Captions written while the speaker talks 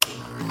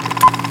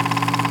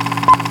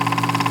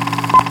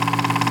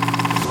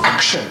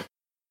Action!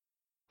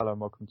 Hello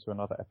and welcome to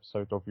another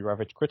episode of Your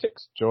Average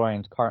Critics,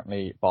 joined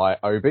currently by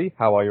Obi.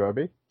 How are you,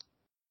 Obi?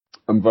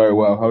 I'm very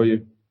well. How are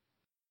you?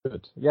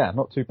 Good. Yeah,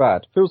 not too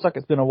bad. Feels like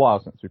it's been a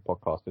while since we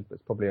podcasted, but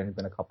it's probably only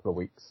been a couple of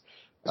weeks.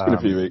 It's been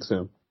a few weeks,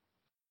 yeah.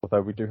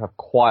 Although we do have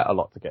quite a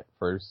lot to get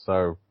through,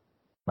 so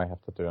may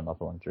have to do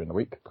another one during the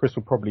week. Chris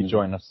will probably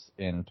join us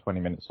in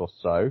 20 minutes or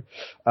so.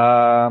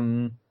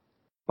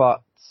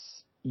 But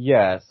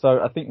yeah,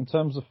 so I think in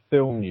terms of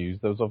film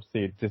news, there was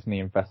obviously a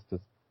Disney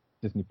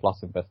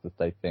Plus Investors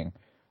Day thing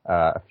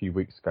a few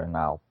weeks ago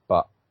now.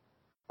 But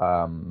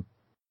I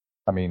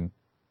mean,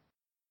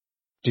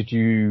 did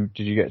you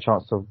get a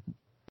chance to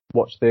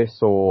watch this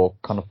or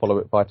kind of follow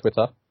it via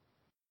Twitter?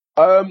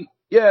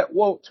 Yeah,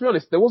 well, to be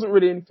honest, there wasn't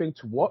really anything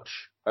to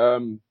watch. I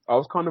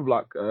was kind of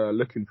like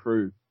looking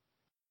through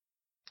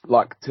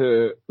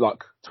Twitter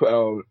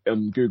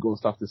and Google and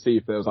stuff to see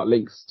if there was like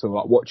links to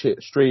like watch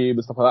it, stream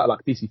and stuff like that,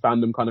 like DC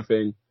fandom kind of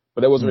thing. But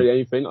there wasn't really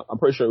anything. I'm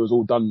pretty sure it was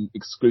all done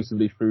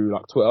exclusively through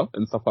like Twitter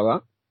and stuff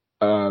like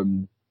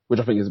that. Which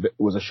I think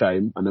was a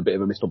shame and a bit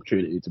of a missed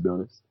opportunity, to be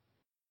honest.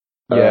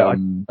 Yeah,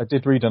 I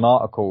did read an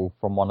article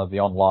from one of the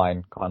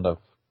online kind of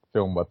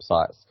film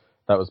websites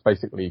that was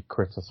basically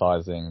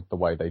criticising the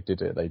way they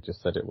did it. They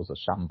just said it was a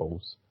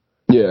shambles.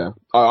 Yeah,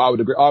 I would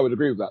agree. I would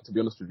agree with that, to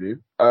be honest with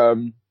you.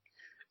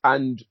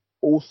 And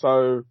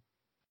also,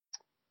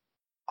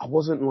 I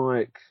wasn't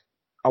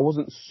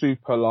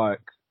super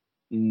like.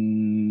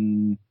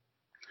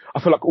 I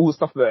feel like all the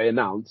stuff that they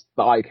announced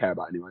that I care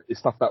about anyway is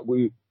stuff that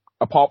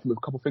apart from a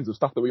couple of things of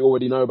stuff that we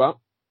already know about.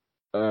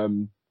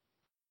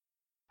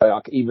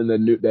 Like even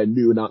their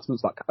new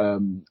announcements, like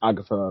the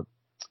Agatha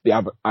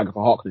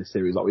Harkness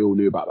series, like we all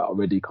knew about that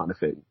already, kind of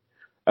thing.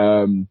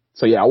 So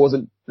yeah,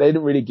 they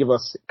didn't really give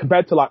us,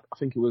 compared to like, I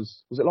think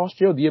was it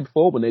last year or the year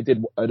before when they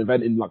did an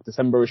event in like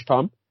December-ish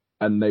time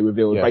and they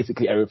revealed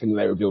basically everything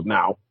they revealed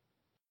now,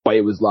 but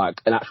it was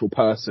like an actual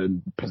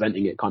person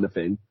presenting it kind of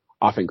thing.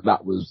 I think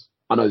that was,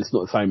 I know it's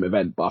not the same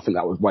event, but I think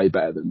that was way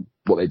better than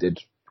what they did,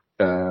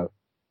 a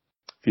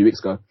few weeks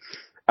ago.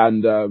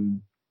 And,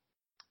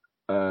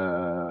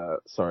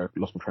 sorry, I've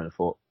lost my train of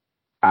thought.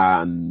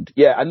 And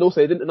yeah, and also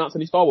they didn't announce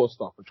any Star Wars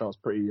stuff, which I was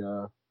pretty,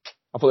 I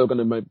thought they were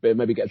going to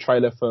maybe get a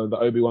trailer for the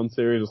Obi-Wan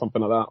series or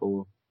something like that,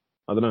 or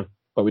I don't know,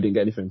 but we didn't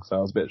get anything, so I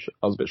was a bit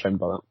ashamed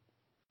about that.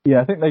 Yeah,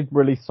 I think they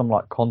released some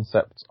like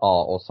concept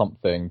art or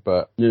something,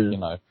 but you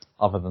know,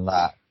 other than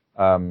that,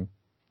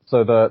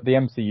 so the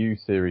MCU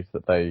series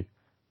that they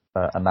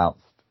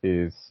announced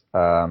is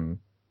an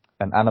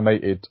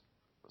animated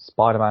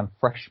Spider-Man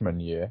freshman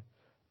year,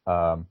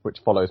 which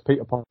follows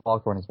Peter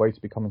Parker on his way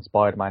to becoming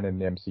Spider-Man in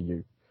the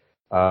MCU.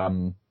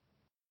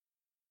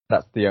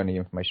 That's the only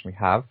information we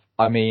have.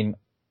 I mean,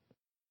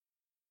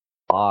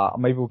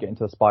 maybe we'll get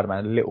into the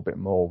Spider-Man a little bit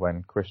more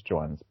when Chris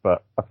joins,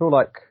 but I feel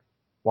like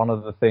one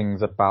of the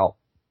things about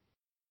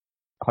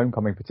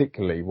Homecoming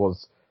particularly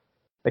was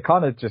they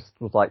kind of just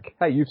was like,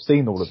 hey, you've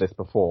seen all of this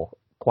before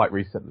quite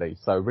recently,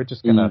 so we're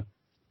just going to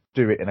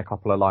do it in a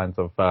couple of lines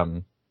of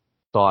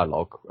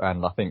dialogue.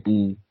 And I think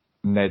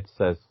Ned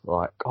says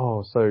like,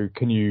 oh, so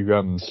can you,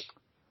 comes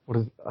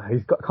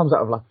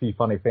out of like a few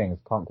funny things,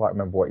 can't quite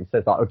remember what he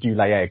says, like, oh, do you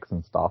lay eggs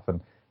and stuff? And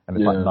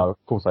it's like, no,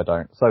 of course I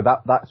don't. So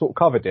that sort of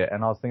covered it,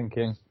 and I was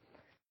thinking,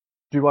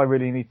 do I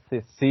really need to see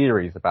a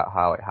series about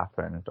how it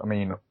happened? I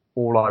mean,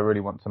 all I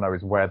really want to know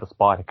is where the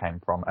spider came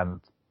from, and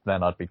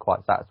then I'd be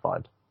quite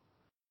satisfied.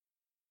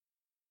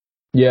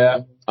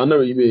 Yeah, I know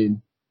what you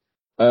mean.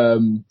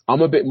 I'm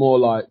a bit more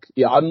like,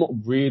 I'm not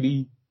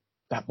really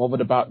that bothered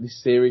about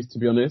this series, to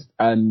be honest.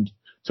 And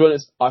to be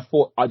honest, I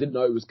didn't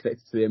know it was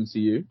connected to the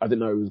MCU. I didn't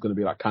know it was going to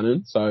be like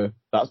canon. So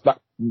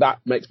that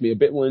makes me a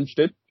bit more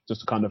interested,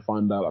 just to kind of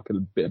find out like a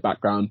bit of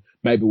background.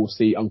 Maybe we'll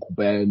see Uncle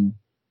Ben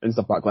and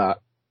stuff like that.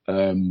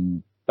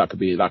 That could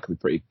be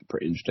pretty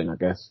interesting, I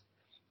guess.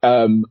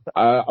 I'm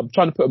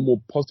trying to put a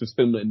more positive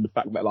spin in the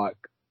fact that like,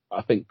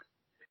 I think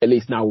at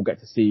least now we'll get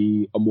to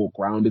see a more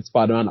grounded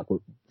Spider-Man.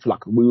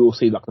 Like we will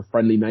see like the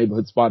friendly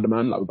neighborhood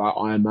Spider-Man, like without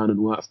Iron Man and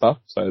all that stuff.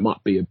 So it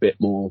might be a bit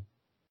more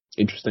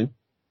interesting,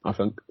 I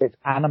think. It's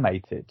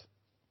animated.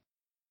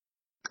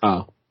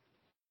 Ah.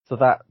 So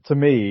that to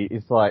me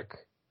is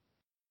like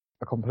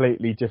a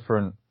completely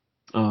different,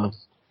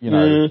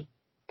 kettle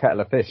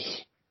of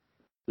fish.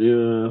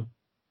 Yeah.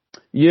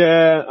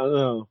 Yeah, I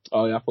know.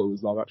 Oh yeah, I thought it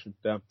was live action.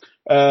 Damn.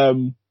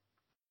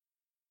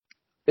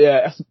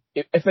 Yeah,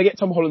 if they get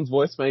Tom Holland's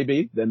voice,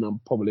 maybe, then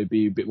I'll probably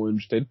be a bit more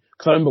interested.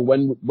 Because I remember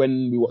when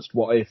we watched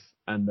What If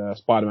and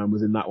Spider-Man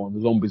was in that one,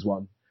 the Zombies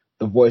one,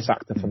 the voice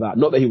actor for that,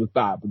 not that he was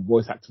bad, but the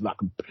voice actor for that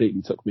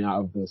completely took me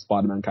out of the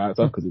Spider-Man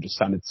character because it just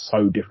sounded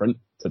so different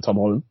to Tom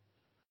Holland.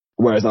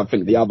 Whereas I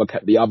think the other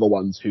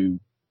ones who,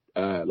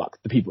 like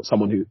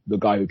the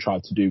guy who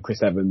tried to do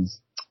Chris Evans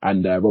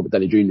and Robert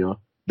Downey Jr.,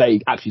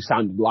 they actually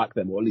sounded like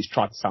them, or at least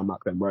tried to sound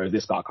like them, whereas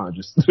this guy kind of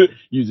just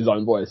used his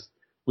own voice,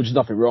 which is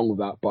nothing wrong with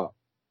that, but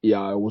yeah,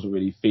 I wasn't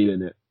really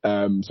feeling it.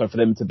 So for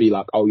them to be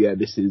like, oh yeah,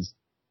 this is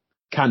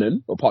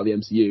canon or part of the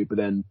MCU, but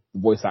then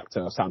the voice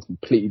actor sounds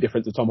completely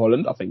different to Tom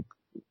Holland, I think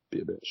would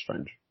be a bit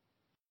strange.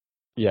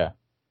 Yeah.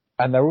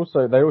 And they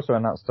also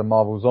announced a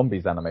Marvel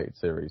Zombies animated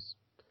series.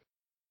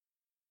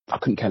 I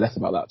couldn't care less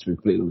about that, to be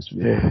completely honest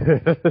with you.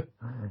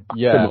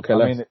 Yeah, I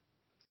mean,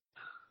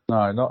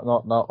 no,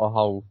 not a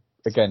whole.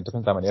 Again,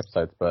 depends how many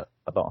episodes, but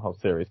not a whole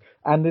series.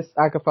 And this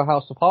Agatha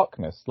House of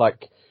Harkness,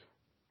 like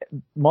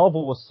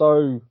Marvel was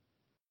so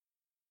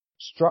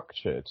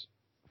structured,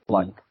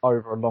 like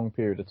over a long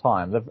period of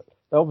time. They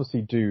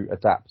obviously do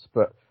adapt,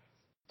 but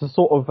to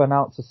sort of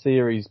announce a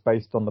series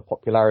based on the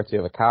popularity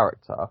of a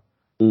character,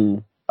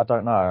 I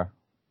don't know.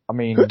 I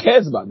mean, who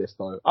cares about this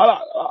though?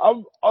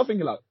 I'm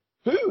thinking like,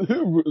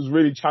 who was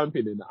really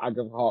championing the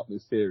Agatha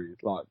Harkness series?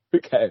 Like, who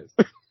cares?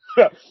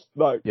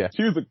 Like, yeah.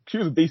 she was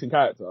a decent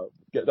character.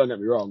 Don't get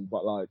me wrong,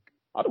 but like,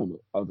 I don't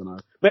know.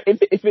 But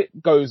if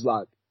it goes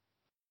like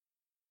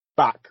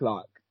back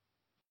like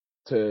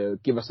to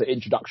give us an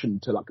introduction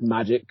to like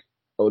magic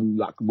or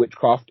like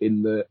witchcraft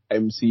in the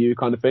MCU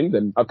kind of thing,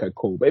 then okay,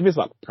 cool. But if it's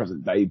like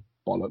present day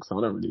bollocks,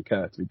 I don't really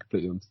care, to be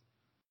completely honest.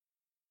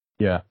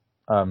 Yeah.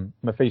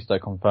 Mephisto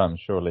confirmed,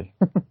 surely.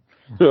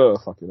 Oh,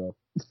 fucking hell.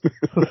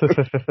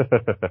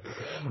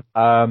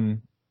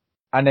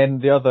 And then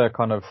the other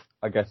kind of,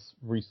 I guess,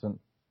 recent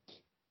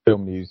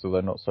film news,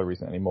 although not so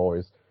recent anymore,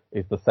 is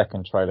the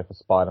second trailer for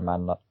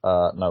Spider-Man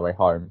No Way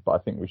Home. But I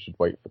think we should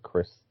wait for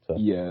Chris to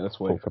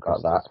talk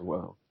about that. As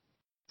well.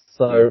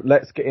 So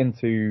let's get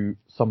into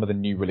some of the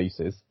new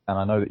releases, and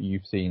I know that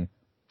you've seen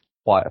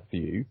quite a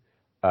few.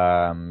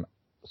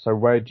 So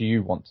where do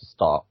you want to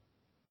start?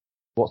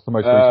 What's the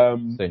most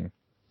recent thing?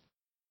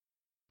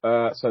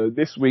 So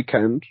this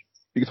weekend,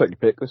 you can take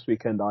your pick. This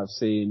weekend I've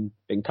seen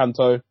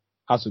Encanto,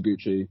 House of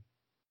Gucci,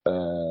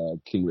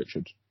 King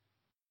Richard.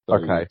 So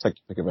okay. Take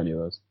your pick of any of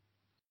those.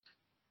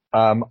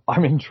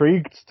 I'm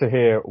intrigued to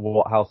hear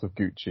what House of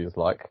Gucci is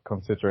like,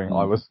 considering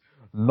I was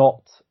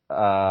not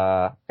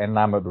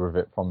enamored with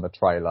it from the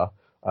trailer,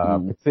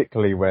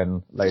 particularly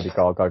when Lady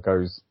Gaga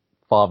goes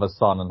father,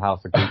 son, and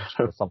House of Gucci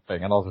or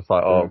something, and I was just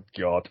like, oh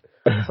god.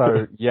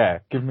 So yeah,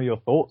 give me your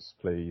thoughts,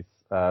 please.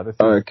 This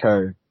is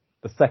okay.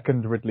 The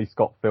second Ridley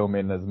Scott film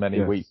in as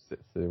many weeks, it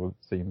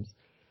seems.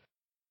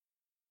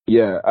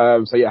 Yeah.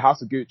 So yeah,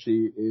 House of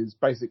Gucci is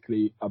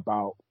basically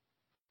about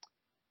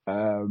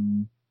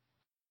the,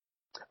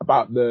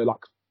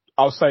 like,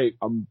 I'll say,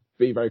 I'm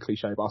being very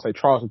cliche, but I'll say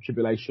trials and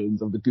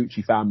tribulations of the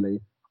Gucci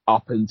family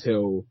up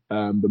until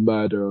the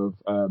murder of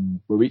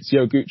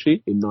Maurizio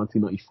Gucci in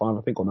 1995,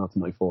 I think, or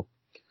 1994.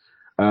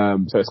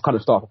 So it's kind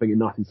of started, I think, in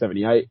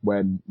 1978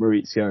 when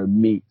Maurizio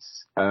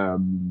meets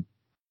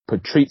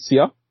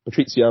Patrizia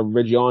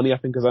Reggiani, I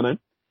think is her name,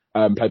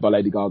 played by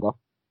Lady Gaga.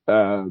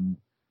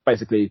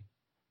 Basically,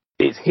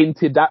 it's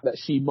hinted that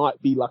she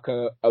might be like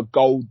a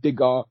gold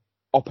digger,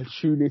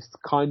 opportunist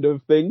kind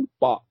of thing,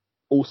 but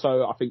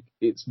also I think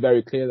it's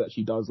very clear that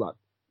she does like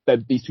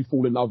these two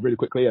fall in love really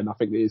quickly, and I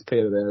think it is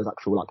clear that there is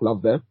actual like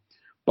love there.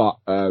 But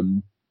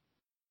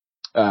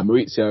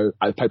Maurizio,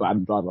 played by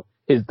Adam Driver,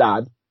 his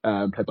dad,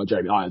 played by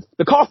Jeremy Irons.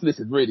 The cast of this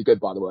is really good,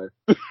 by the way.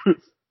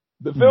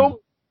 The film,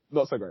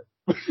 not so great.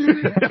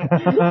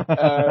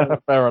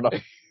 Fair enough.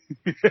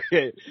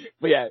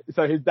 But yeah,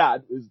 so his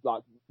dad is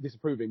like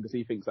disapproving because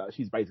he thinks that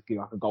she's basically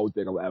like a gold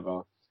digger or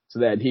whatever. So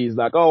then he's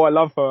like, oh, I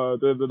love her.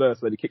 So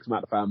then he kicks him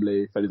out of the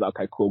family. So he's like,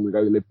 okay, cool. We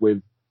go live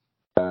with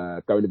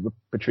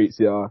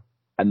Patrizia.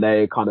 And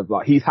they kind of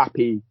like, he's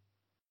happy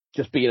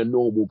just being a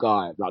normal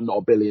guy, like not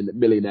a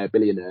millionaire,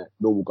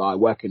 normal guy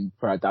working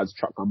for her dad's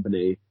truck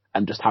company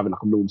and just having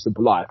like a normal,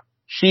 simple life.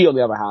 She, on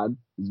the other hand,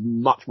 is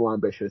much more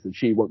ambitious and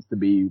she wants to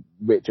be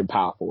rich and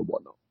powerful and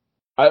whatnot.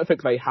 I don't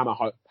think they hammer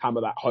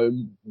that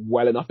home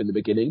well enough in the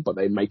beginning, but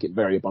they make it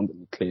very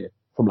abundantly clear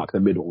from like the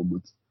middle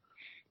onwards.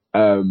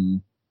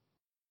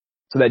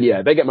 So then,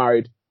 yeah, they get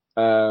married.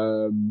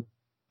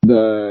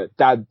 The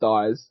dad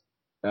dies.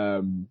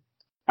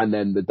 And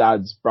then the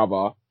dad's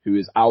brother, who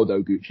is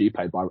Aldo Gucci,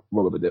 played by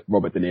Robert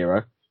De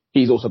Niro,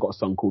 he's also got a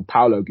son called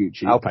Paolo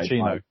Gucci. Al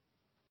Pacino.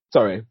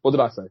 Sorry, what did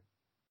I say?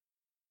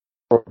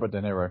 Robert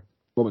De Niro.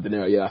 Robert De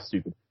Niro, yeah, that's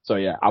stupid. So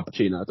yeah, Al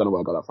Pacino, I don't know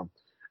where I got that from.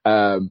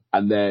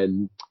 And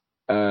then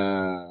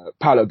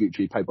Paolo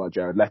Gucci, played by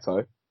Jared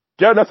Leto.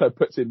 Jared Leto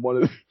puts in one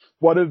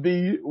of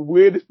the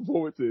weirdest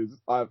performances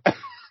I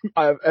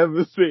have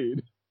ever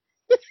seen.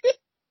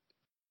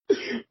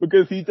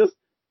 Because he just,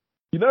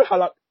 you know how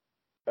like,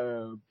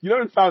 you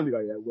know in Family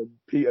Guy, yeah, when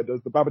Peter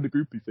does the Baba the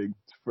Groupie thing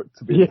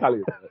to be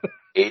Italian,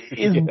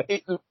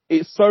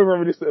 it's so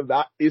reminiscent of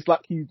that. It's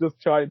like he's just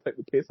trying to take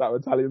the piss out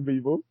of Italian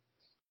people,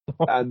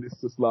 and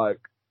it's just like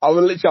I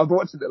was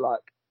watching it like,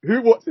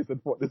 who watched this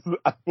and thought this was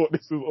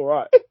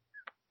alright.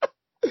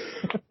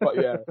 But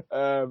yeah,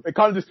 it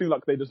kind of just seemed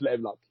like they just let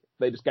him, like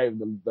they just gave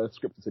him the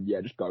script and said, yeah,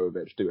 just go with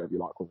it, just do whatever you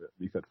like with it.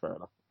 And he said, fair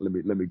enough. Let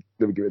me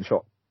give it a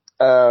shot.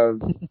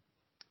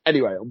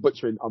 Anyway, I'm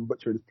butchering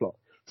his plot.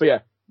 So yeah.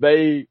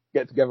 They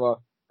get together,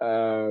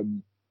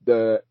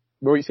 the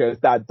Maurizio's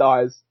dad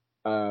dies,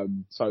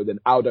 so then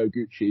Aldo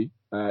Gucci,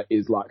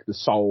 is like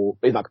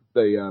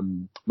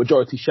the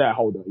majority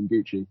shareholder in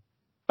Gucci.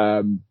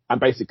 And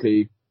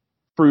basically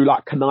through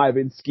like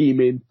conniving,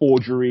 scheming,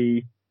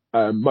 forgery,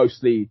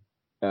 mostly,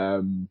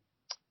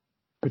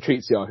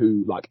 Patrizia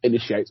who like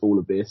initiates all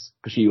of this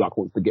because she like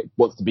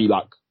wants to be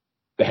like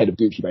the head of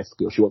Gucci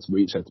basically, or she wants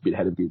Maurizio to be the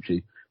head of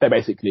Gucci. They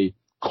basically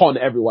con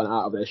everyone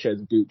out of their shares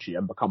of Gucci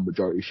and become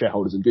majority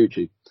shareholders in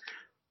Gucci.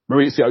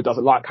 Maurizio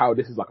doesn't like how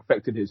this is like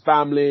affected his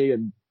family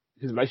and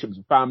his relationships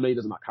with family.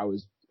 Doesn't like how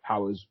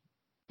has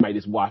made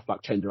his wife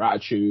like change her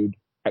attitude,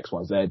 X,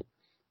 Y, Z.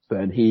 So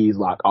then he's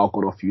like, I'll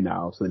go off you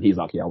now. So then he's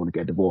like, yeah, I want to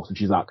get divorced. And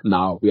she's like,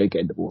 no, we ain't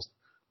getting divorced.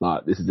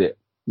 Like, this is it.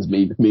 It's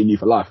me and you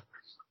for life.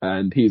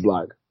 And he's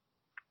like,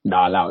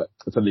 nah, allow it.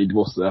 And so then he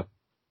divorces her,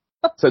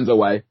 sends her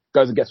away,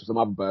 goes and gets with some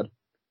other bird,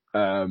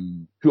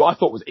 who I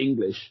thought was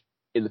English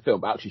in the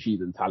film, but actually she's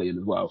Italian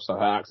as well. So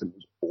her accent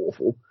was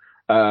awful.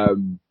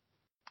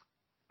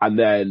 And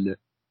then,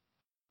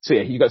 so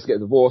yeah, he goes to get a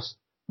divorce.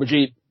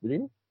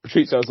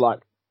 Patrizio's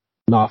like,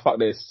 nah, fuck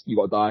this, you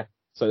gotta die.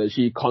 So then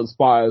she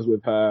conspires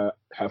with her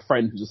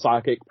friend who's a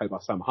psychic, played by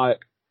Sam Hayek.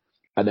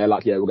 And they're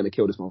like, yeah, we're gonna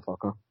kill this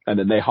motherfucker. And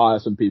then they hire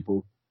some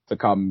people to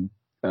come,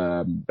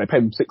 they pay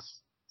him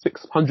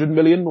 600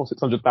 million or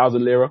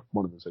 600,000 lira,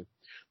 one of the two,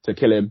 to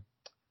kill him.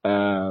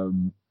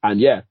 And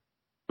yeah,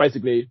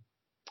 basically,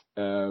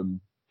 her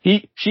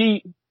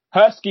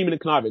scheming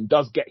and conniving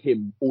does get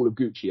him all of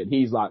Gucci, and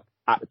he's like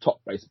at the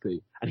top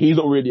basically. And he's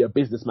not really a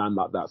businessman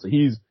like that. So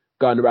he's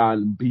going around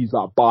and he's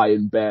like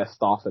buying bare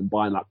stuff and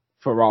buying like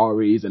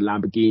Ferraris and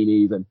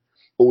Lamborghinis and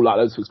all like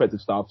those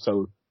expensive stuff.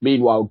 So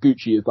meanwhile,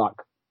 Gucci is like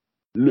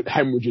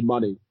hemorrhaging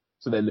money.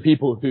 So then the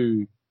people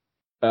who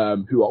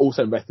are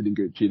also invested in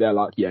Gucci, they're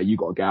like, yeah, you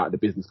gotta get out of the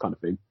business kind of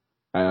thing.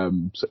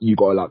 So you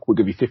gotta like, we'll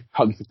give you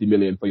 150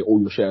 million for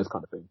all your shares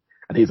kind of thing.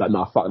 And he's like,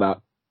 nah, fuck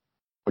that.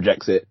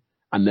 Rejects it.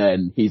 And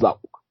then he's like,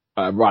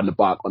 riding a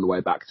bike on the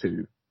way back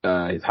to,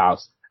 his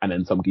house. And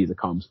then some geezer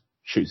comes,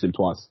 shoots him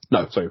twice.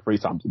 No, sorry, 3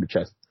 times in the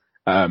chest.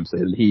 So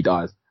then he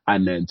dies.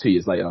 And then 2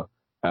 years later,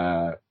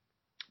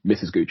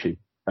 Mrs. Gucci,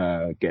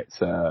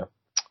 gets,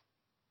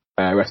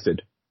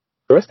 arrested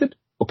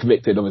or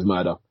convicted of his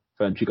murder.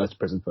 And she goes to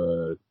prison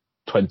for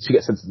she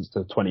gets sentenced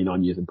to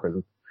 29 years in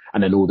prison.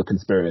 And then all the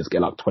conspirators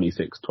get like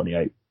 26,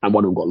 28. And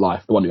one of them got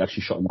life. The one who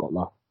actually shot him got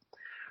life.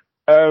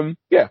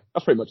 Yeah,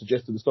 that's pretty much the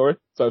gist of the story.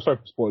 So sorry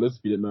for spoilers if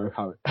you didn't know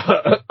how it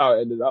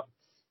ended up.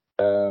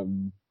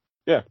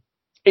 Yeah,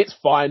 it's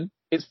fine.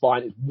 It's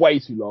way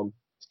too long.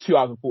 It's 2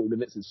 hours and 40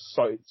 minutes. It's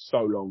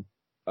so long.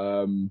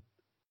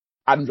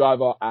 Adam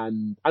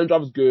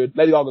Driver's good.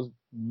 Lady Gaga's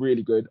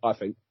really good, I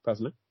think,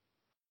 personally.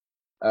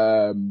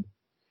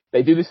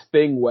 They do this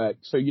thing where,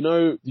 so you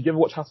know, did you ever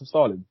watch House of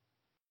Stalin?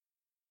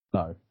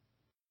 No.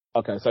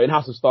 Okay, so in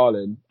House of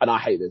Stalin, and I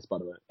hate this by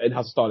the way, in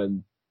House of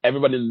Stalin,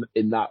 everyone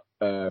in that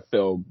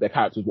film, their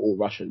characters were all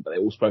Russian, but they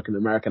all spoke in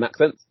American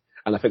accents,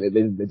 and I think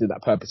they did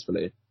that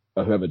purposefully.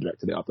 Or whoever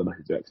directed it, I don't know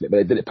who directed it, but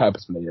they did it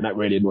purposefully, and that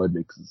really annoyed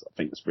me because I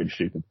think it's really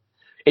stupid.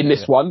 In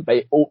this one,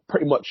 they all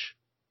pretty much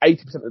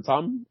 80% of the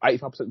time,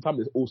 85% of the time,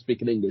 they're all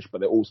speaking English,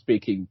 but they're all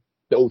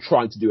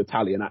trying to do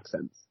Italian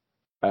accents.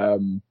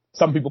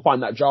 Some people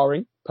find that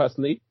jarring,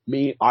 personally.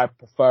 Me, I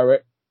prefer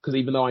it, because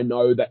even though I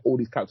know that all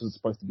these characters are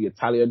supposed to be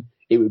Italian,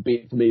 for me,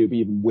 it would be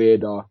even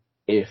weirder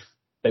if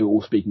they were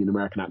all speaking in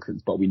American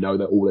accents, but we know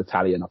they're all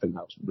Italian. I think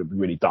that would be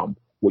really dumb.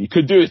 What you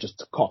could do is just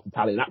to cast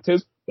Italian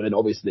actors, but then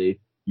obviously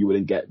you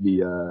wouldn't get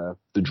the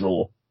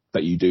draw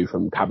that you do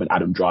from having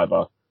Adam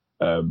Driver,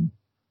 Al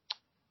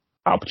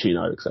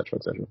Pacino, etc.,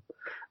 etc.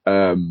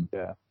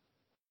 Yeah.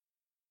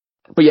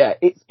 But yeah,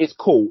 it's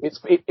cool.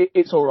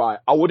 It's all right.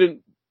 I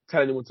wouldn't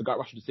tell anyone to go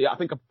rush to see it. I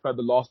think I prefer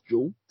The Last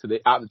Duel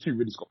out of the 2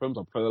 Ridley Scott films.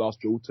 I prefer The Last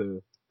Duel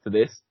to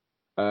this.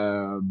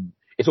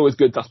 It's always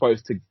good, I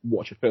suppose, to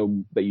watch a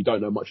film that you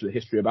don't know much of the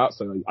history about.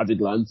 So I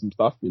did learn some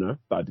stuff, that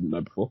I didn't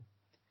know before.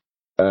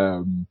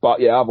 But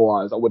yeah,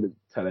 otherwise I wouldn't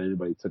tell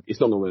anybody it's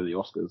not going to win any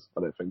Oscars,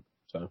 I don't think.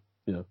 So,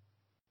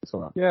 it's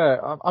alright.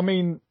 Yeah, I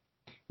mean,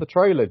 the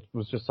trailer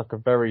was just like a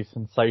very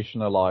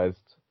sensationalized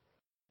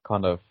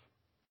kind of,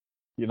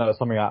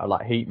 something out of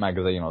like Heat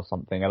magazine or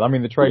something. And I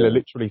mean, the trailer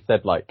literally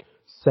said like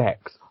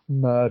sex,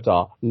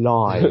 murder,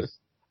 lies.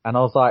 And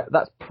I was like,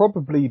 that's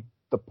probably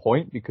the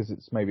point because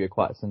it's maybe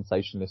quite a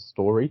sensationalist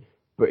story,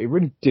 but it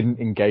really didn't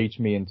engage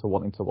me into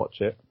wanting to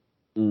watch it.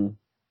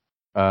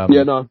 I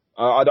don't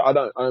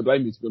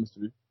blame you, to be honest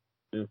with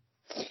you.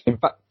 Yeah.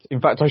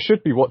 In fact, I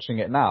should be watching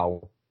it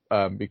now,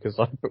 because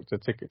I booked a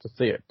ticket to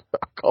see it,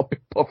 but I can't be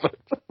bothered.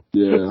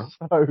 Yeah.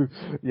 So,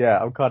 yeah,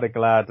 I'm kind of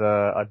glad,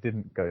 I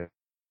didn't go.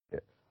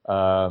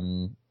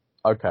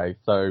 Okay,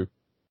 so,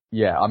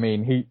 yeah, I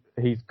mean,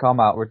 he's come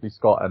out, Ridley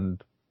Scott,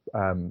 and,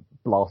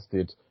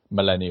 blasted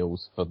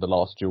millennials for The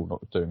Last Duel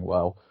not doing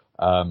well.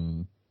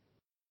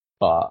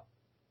 But,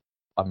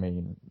 I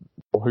mean,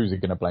 who's he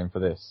going to blame for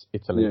this?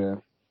 Italy. Yeah.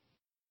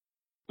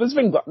 But the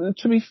thing,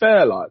 to be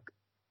fair, like,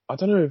 I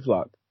don't know if,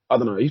 like, I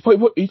don't know, he's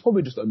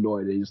probably just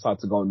annoyed and he decided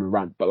to go on a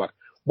rant, but, like,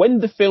 when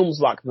the films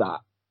like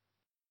that,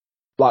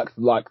 like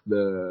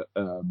the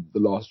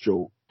Last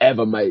Duel,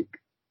 ever make,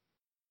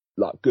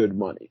 like, good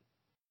money,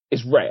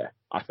 it's rare,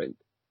 I think.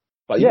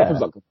 Like,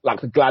 films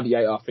like The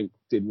Gladiator, I think,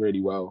 did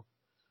really well.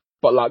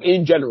 But, like,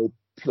 in general,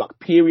 like,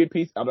 period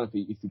piece, I don't know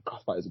if you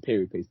classify it as a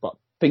period piece, but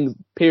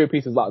period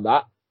pieces like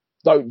that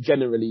don't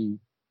generally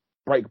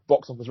break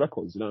box office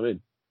records. You know what I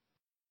mean?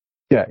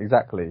 Yeah,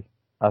 exactly.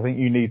 I think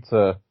you need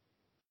to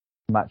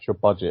match your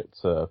budget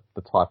to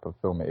the type of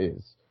film it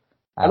is.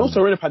 And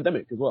also we're in a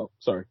pandemic as well.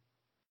 Sorry.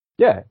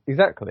 Yeah,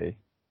 exactly.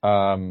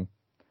 I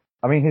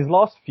mean, his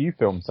last few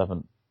films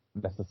haven't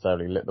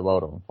necessarily lit the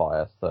world on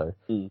fire, so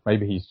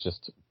maybe he's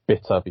just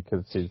bitter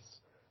because his,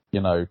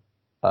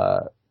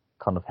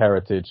 kind of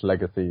heritage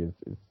legacy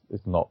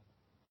is not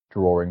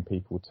drawing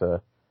people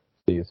to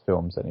see his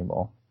films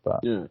anymore.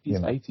 But yeah,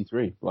 he's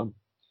 83. Blunt.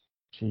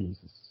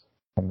 Jesus,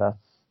 and that's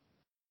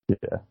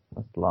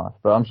life.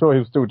 But I'm sure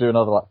he'll still do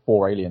another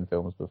 4 Alien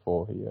films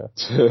before he,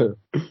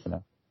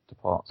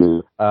 departs.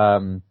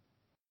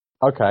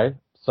 Okay,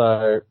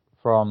 so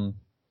from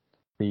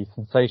the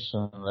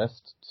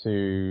sensationalist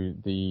to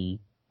the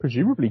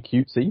presumably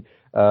cutesy,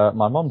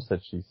 my mum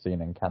said she's seen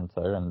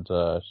Encanto, and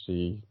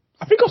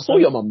I think I saw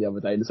your mum the other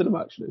day in the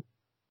cinema, actually.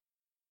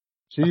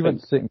 She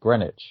went to sit in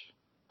Greenwich.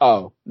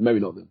 Oh, maybe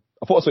not then.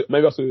 I thought I saw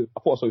your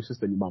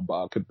sister and your mum,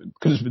 but I could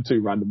have been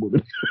 2 random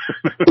women.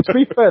 To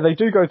be fair, they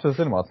do go to the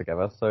cinema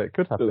together, so it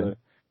could have been.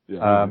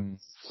 Yeah,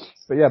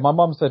 but yeah, my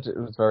mum said it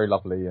was very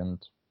lovely and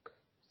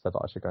said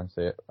that I should go and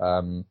see it.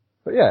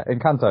 But yeah,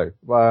 Encanto.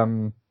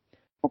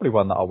 Probably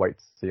one that I'll wait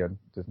to see on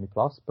Disney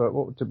Plus. But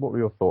what were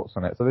your thoughts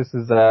on it? So this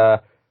is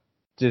a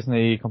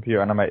Disney computer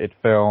animated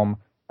film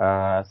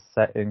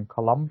set in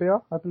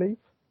Colombia, I believe.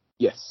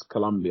 Yes,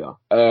 Colombia.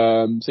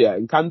 So yeah,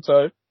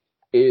 Encanto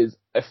is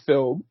a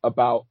film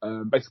about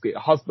basically a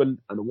husband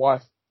and a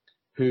wife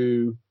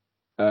who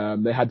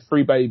they had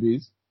 3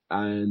 babies,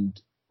 and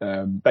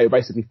they were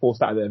basically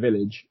forced out of their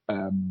village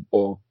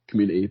or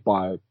community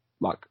by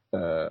I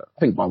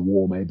think by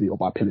war maybe, or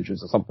by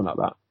pillagers or something like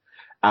that.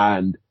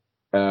 And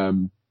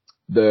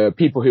the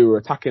people who were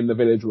attacking the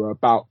village were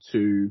about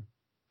to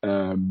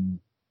were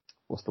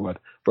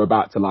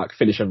about to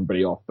finish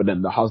everybody off, but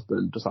then the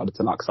husband decided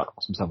to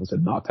sacrifice himself and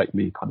said, "No, take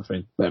me," kind of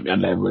thing. Let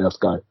everybody else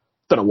go.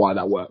 Don't know why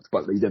that worked,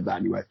 but he did that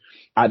anyway.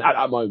 And at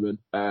that moment,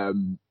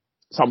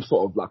 some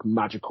sort of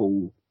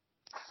magical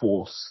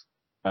force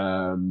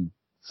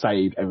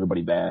saved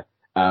everybody there.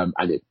 And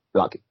it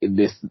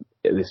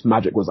this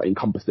magic was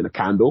encompassed in a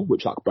candle,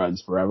 which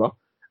burns forever.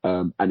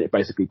 And it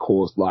basically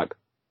caused a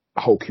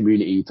whole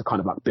community to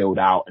kind of build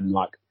out, and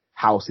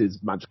houses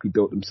magically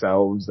built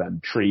themselves,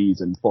 and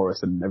trees and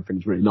forests, and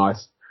everything's really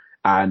nice.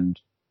 And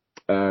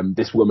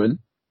this woman,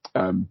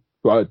 who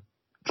I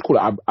call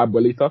her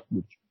Abuelita,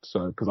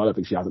 because I don't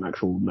think she has an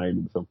actual name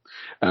in the film.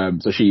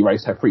 So she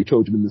raised her 3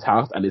 children in this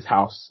house, and this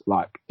house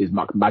is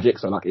magic,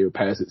 so it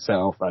repairs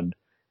itself and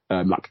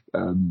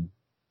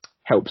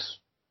helps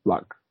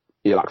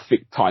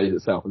tidies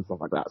itself and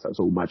stuff like that. So it's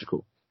all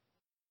magical.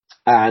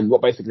 And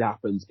what basically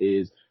happens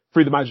is,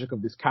 through the magic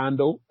of this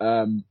candle,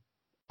 when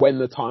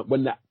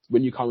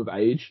you come of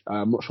age,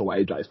 I'm not sure what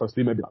age that is supposed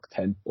to be, maybe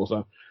 10 or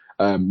so,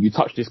 you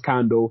touch this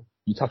candle,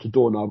 you touch a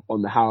doorknob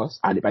on the house,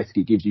 and it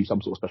basically gives you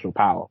some sort of special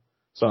power.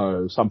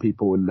 So some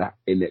people in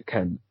it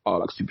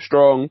are super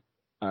strong,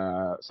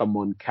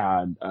 someone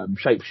can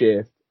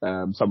shapeshift,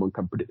 someone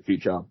can predict the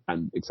future,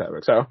 and et cetera,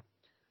 et cetera.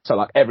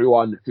 So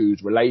everyone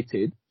who's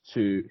related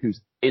to,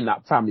 who's in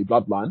that family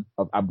bloodline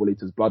of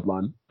Abuelita's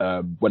bloodline,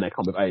 when they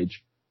come of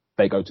age,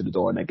 they go to the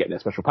door and they get their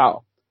special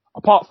power.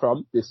 Apart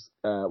from this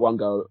one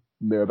girl,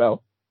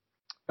 Mirabelle,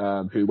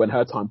 who, when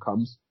her time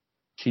comes,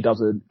 she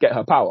doesn't get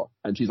her power,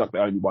 and she's the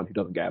only one who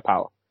doesn't get her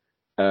power.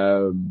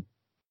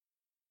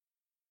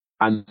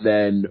 And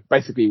then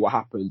basically what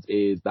happens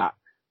is that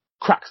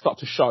cracks start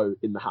to show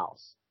in the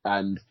house,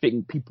 and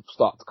people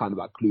start to kind of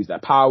lose their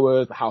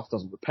powers. The house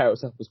doesn't repair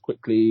itself as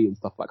quickly and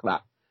stuff like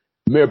that.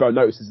 Mirabelle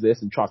notices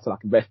this and tries to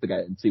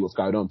investigate and see what's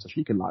going on, so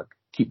she can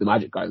keep the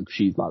magic going, because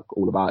she's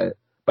all about it.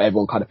 But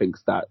everyone kind of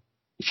thinks that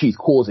she's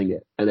causing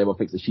it, and everyone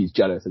thinks that she's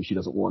jealous and she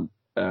doesn't want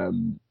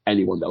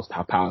anyone else to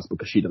have powers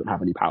because she doesn't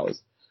have any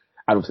powers.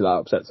 And obviously that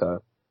upsets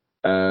her.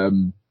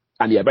 And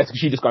yeah, basically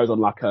she just goes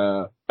on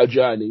a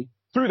journey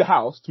through the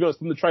house. To be honest,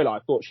 from the trailer, I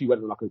thought she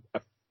went on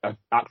a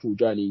actual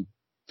journey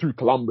through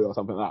Colombia or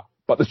something like that.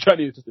 But the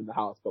journey is just in the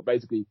house. But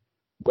basically,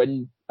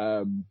 when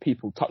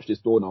people touch this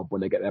doorknob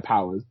when they get their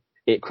powers,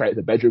 it creates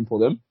a bedroom for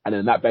them, and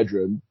then that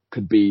bedroom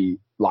could be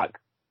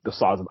the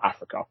size of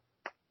Africa.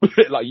 And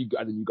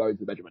then you go into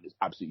the bedroom and it's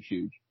absolutely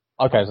huge.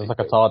 Okay, so it's like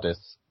a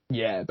TARDIS.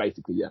 Yeah,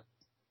 basically, yeah.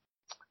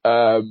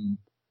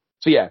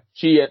 So yeah,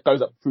 she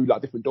goes up through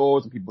different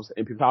doors in people's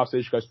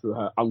houses. She goes through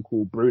her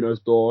uncle Bruno's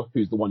door,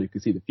 who's the one who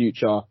can see the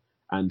future.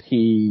 And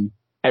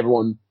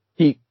everyone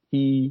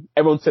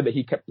said that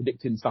he kept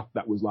predicting stuff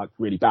that was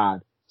really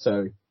bad.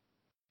 So,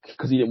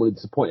 because he didn't want to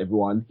disappoint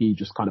everyone, he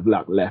just kind of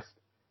left,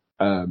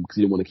 because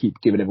he didn't want to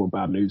keep giving everyone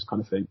bad news,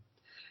 kind of thing.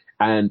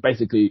 And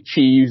basically,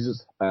 she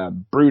uses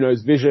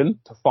Bruno's vision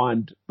to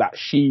find that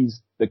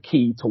she's the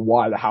key to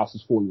why the house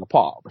is falling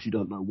apart, but she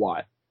doesn't know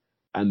why.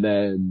 And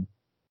then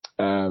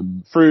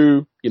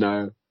through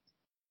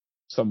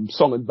some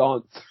song and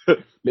dance,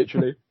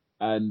 literally,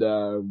 and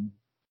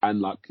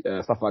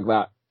stuff like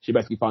that, she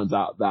basically finds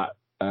out that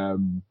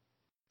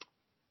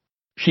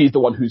she's the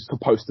one who's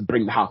supposed to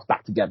bring the house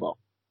back together.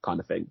 kind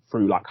of thing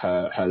through like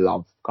her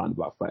love kind of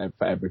like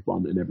for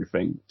everyone and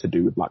everything to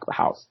do with like the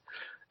house.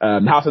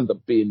 The house ends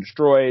up being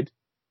destroyed,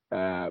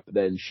 but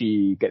then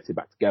she gets it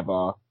back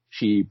together.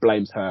 She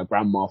blames her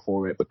grandma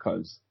for it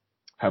because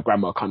her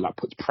grandma kind of like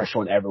puts pressure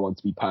on everyone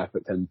to be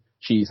perfect, and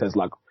she says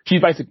like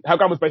her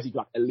grandma's basically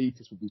like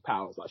elitist with these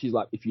powers. Like she's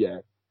like, if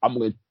you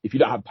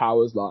don't have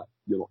powers, like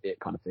you're not it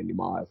kind of thing in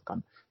my eyes. Kind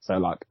of. So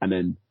like, and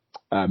then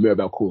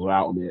Mirabelle calls her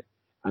out on it,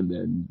 and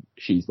then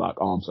she's like,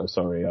 oh, I'm so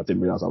sorry, I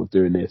didn't realize I was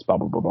doing this. Blah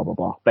blah blah blah blah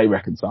blah. They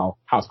reconcile.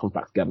 House comes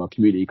back together.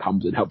 Community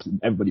comes and helps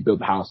everybody build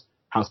the house.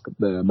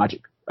 The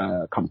magic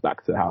comes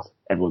back to the house.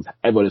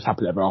 Everyone is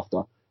happy ever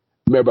after.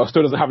 Mirabelle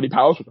still doesn't have any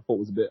powers, which I thought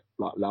was a bit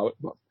like low,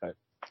 but okay.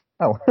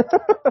 Oh.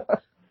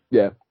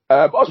 Yeah.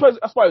 But I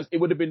suppose it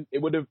would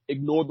have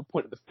ignored the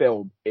point of the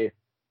film if,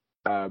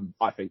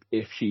 I think,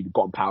 if she'd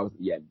gotten powers at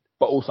the end.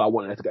 But also I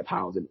wanted her to get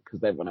powers in it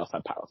because everyone else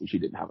had powers and she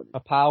didn't have any. A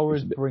power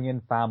is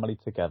bringing family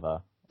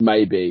together.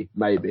 Maybe.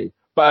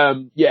 But,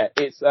 yeah,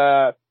 it's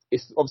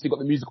obviously got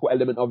the musical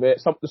element of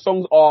it. The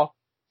songs are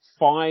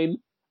fine.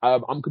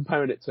 I'm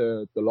comparing it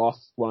to the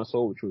last one I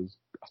saw, which was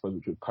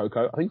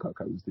Coco. I think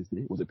Coco was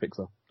Disney. Was it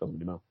Pixar? Doesn't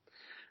really matter.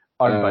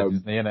 Owned by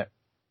Disney, innit?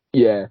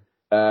 Yeah.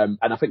 And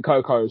I think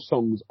Coco's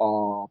songs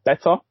are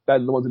better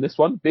than the ones in this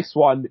one. This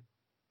one,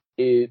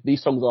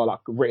 these songs are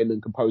like written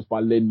and composed by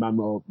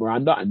Lin-Manuel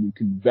Miranda, and you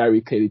can very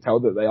clearly tell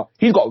that they are.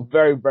 He's got a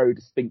very, very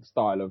distinct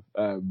style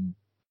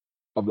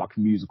of like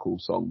musical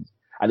songs.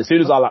 And as soon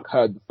as I like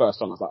heard the first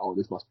song, I was like, oh,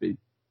 this must be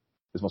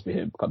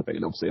him kind of thing.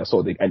 And obviously I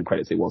saw the end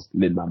credits, it was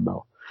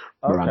Lin-Manuel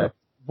Miranda. Okay.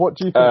 What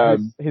do you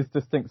think his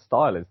distinct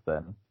style is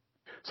then?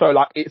 So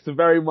like, it's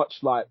very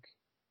much like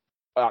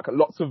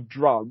lots of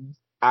drums,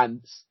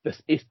 and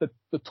it's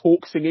the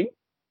talk singing.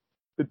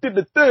 My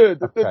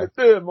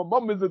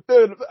mum is a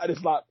and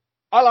it's like,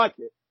 I like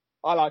it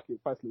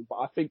personally, but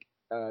I think,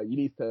 you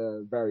need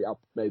to vary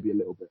up maybe a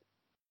little bit.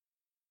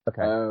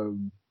 Okay.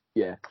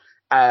 Yeah.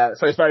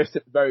 So it's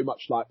very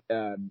much like,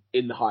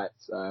 In the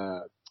Heights,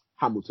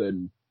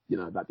 Hamilton,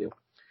 that deal.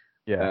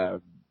 Yeah.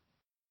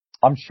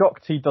 I'm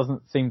shocked he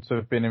doesn't seem to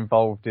have been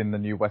involved in the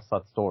new West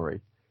Side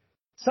Story.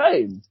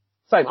 Same.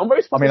 I'm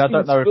very surprised. I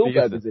don't know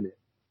Spielberg if is in it.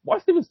 Why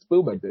is Steven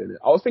Spielberg doing it?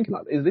 I was thinking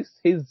like, is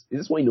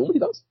this what he normally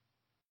does?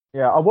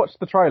 Yeah, I watched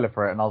the trailer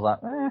for it and I was like,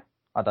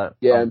 I don't.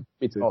 Yeah,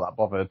 me too. Not that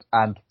bothered.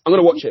 And I'm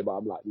gonna watch it, but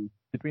I'm like,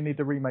 did we need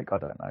a remake? I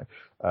don't know.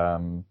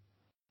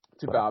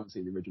 Too bad I haven't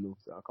seen the original,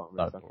 so I can't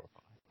remember.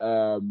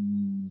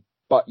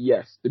 But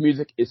yes, the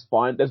music is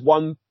fine. There's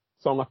one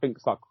song I think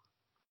it's like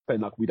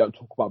saying like, we don't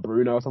talk about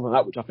Bruno or something like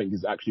that, which I think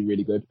is actually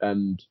really good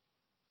and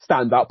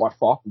stands out by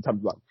far in terms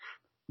of like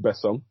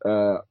best song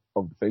of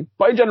the thing.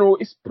 But in general,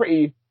 it's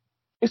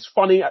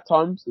funny at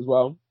times as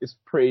well. It's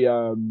pretty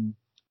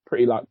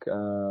like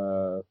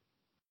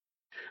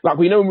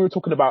we know when we were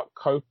talking about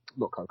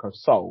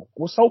Soul.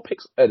 Well, Soul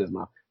picks Edders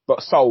now,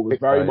 but Soul was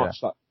very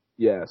much like,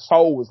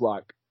 Soul was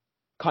like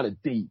kind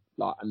of deep,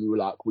 like, and we were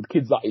like, would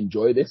kids like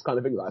enjoy this kind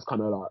of thing? Like, it's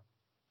kind of like,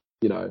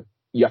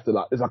 you have to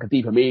like, there's like a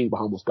deeper meaning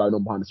behind what's going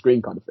on behind the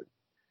screen kind of thing.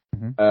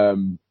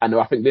 Mm-hmm. And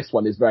I think this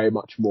one is very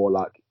much more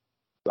like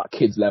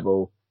kids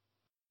level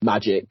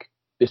magic.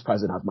 This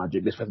person has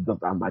magic. This person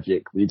doesn't have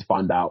magic. We need to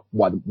find out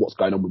what's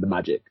going on with the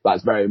magic.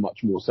 That's very much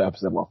more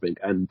surface level, I think,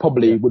 and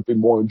probably would be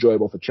more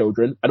enjoyable for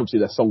children. And obviously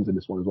there's songs in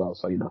this one as well,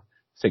 so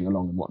sing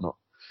along and whatnot.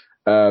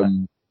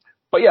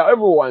 But yeah,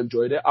 overall I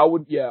enjoyed it. I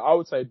would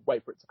say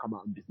wait for it to come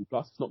out on Disney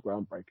Plus. It's not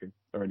groundbreaking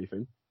or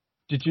anything.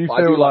 Did you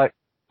feel like?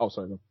 Oh,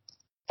 sorry. No.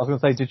 I was going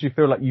to say, did you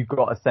feel like you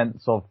got a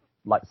sense of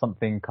like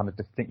something kind of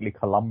distinctly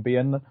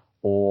Colombian,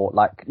 or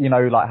like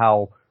like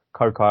how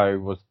Coco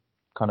was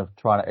kind of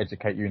trying to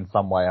educate you in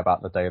some way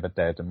about the Day of the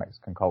Dead and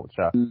Mexican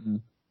culture? Mm-hmm.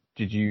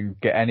 Did you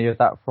get any of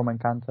that from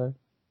Encanto?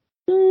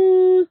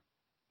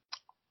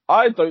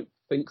 I don't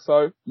think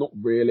so. Not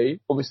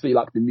really. Obviously,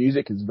 like the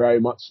music is very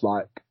much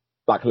like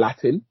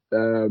Latin.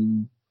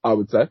 I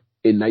would say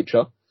in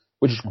nature,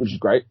 which is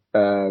great.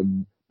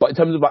 But in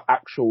terms of like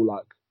actual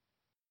like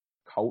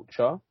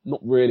culture, not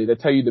really. They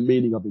tell you the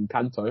meaning of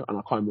Encanto, and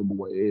I can't remember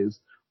what it is,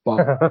 but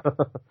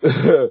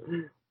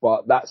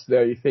but that's the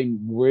only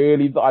thing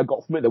really that I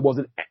got from it. There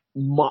wasn't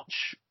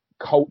much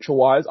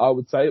culture-wise, I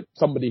would say.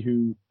 Someone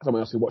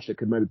else who watched it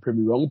could maybe prove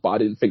me wrong, but I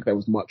didn't think there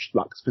was much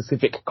like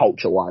specific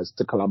culture-wise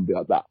to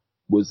Colombia that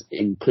was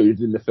included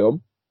in the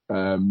film,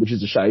 which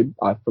is a shame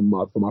from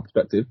my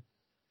perspective,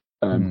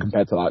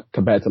 compared to like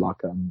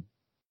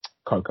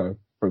Coco,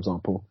 for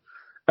example.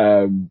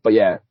 But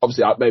yeah,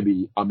 obviously I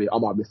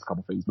might miss a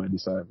couple of things maybe,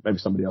 so maybe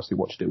somebody else who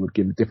watched it would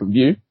give a different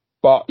view.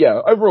 But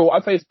yeah, overall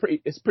I'd say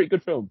it's a pretty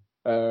good film.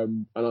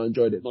 And I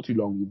enjoyed it. Not too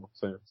long,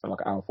 so like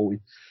an hour 40.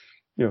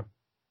 Yeah.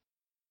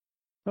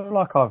 I feel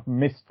like I've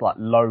missed like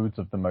loads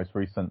of the most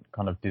recent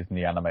kind of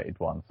Disney animated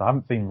ones. I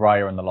haven't seen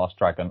Raya and the Last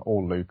Dragon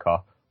or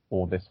Luca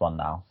or this one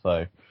now,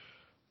 so.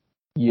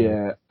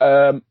 Yeah.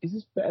 Is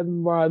this better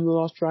than Raya and the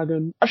Last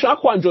Dragon? Actually, I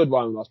quite enjoyed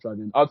Raya and the Last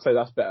Dragon. I'd say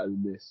that's better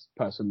than this,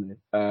 personally.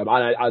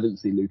 I didn't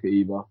see Luca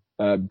either,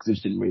 because it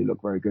just didn't really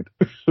look very good.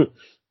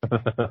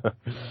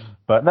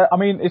 But I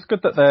mean, it's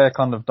good that they're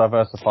kind of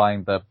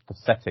diversifying the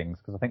settings,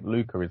 because I think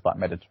Luca is like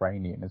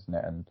Mediterranean, isn't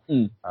it?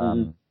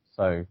 And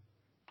so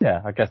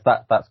yeah, I guess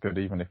that's good,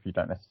 even if you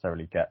don't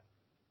necessarily get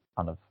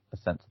kind of a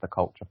sense of the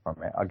culture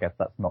from it. I guess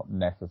that's not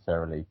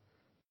necessarily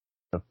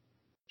the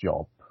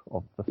job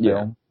of the film.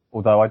 Yeah.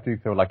 Although I do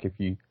feel like if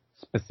you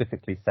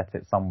specifically set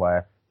it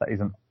somewhere that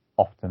isn't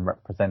often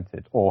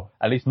represented, or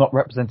at least not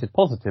represented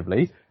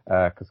positively,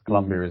 because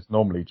Colombia is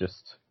normally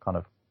just kind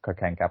of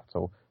cocaine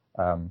capital.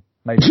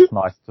 Maybe it's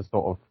nice to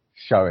sort of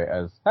show it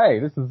as, hey,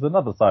 this is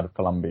another side of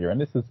Colombia,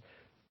 and this is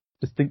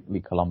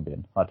distinctly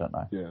Colombian. I don't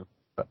know. Yeah.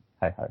 But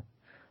hey ho.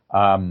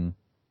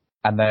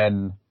 And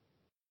then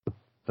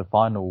the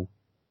final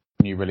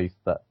new release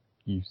that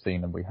you've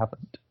seen and we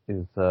haven't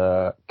is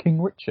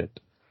King Richard.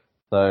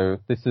 So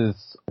this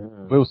is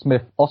Will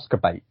Smith Oscar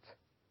bait.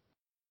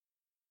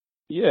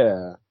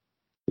 Yeah.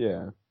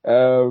 Yeah.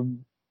 It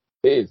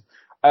is.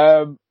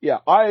 Yeah,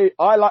 I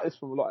like this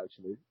film a lot,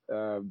 actually.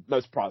 No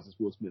surprise, it's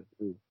Will Smith.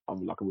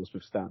 I'm like a Will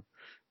Smith stan.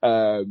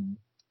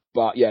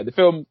 But yeah, the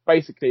film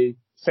basically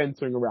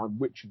centering around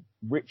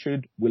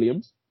Richard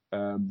Williams,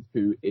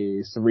 who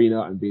is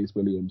Serena and Venus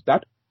Williams'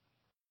 dad,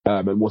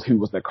 and who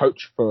was their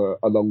coach for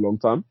a long, long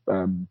time,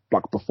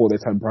 like before they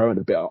turned pro and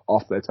a bit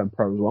after they turned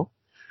pro as well.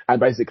 And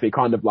basically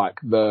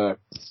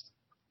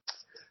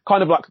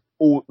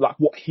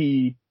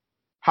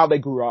how they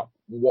grew up,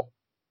 what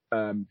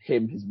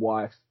him, his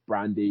wife,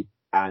 Brandy,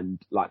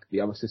 and like the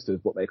other sisters,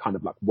 what they kind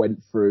of like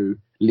went through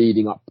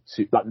leading up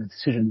to like the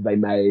decisions they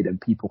made, and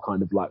people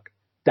kind of like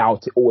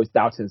always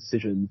doubted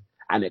decisions,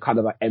 and it kind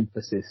of like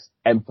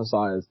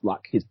emphasized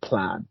like his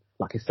plan,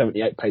 like his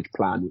 78-page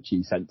plan, which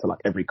he sent to like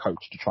every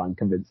coach to try and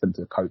convince them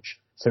to coach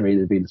Serena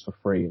and Venus for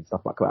free and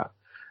stuff like that.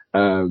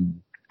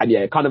 And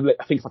yeah, it kind of,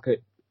 I think it's like a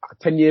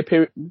 10-year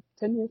period,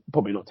 10 years?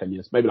 Probably not 10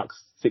 years, maybe like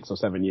 6 or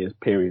 7 years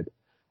period,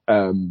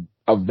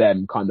 of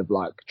them kind of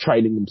like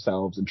training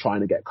themselves and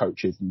trying to get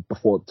coaches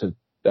before to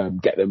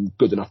get them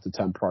good enough to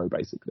turn pro,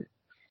 basically.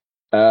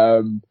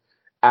 And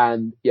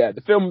yeah,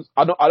 the films,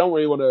 I don't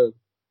really want to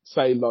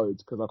say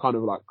loads, because I kind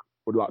of like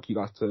would like you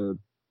guys to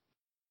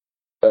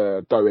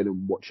go in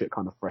and watch it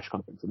kind of fresh kind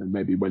of things, and then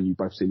maybe when you've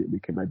both seen it, we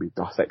can maybe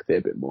dissect it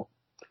a bit more.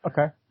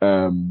 Okay.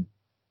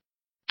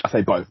 I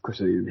say both,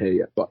 Chris isn't here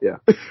yet, but yeah.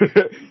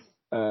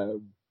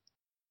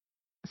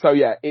 So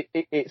yeah,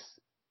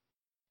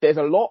 there's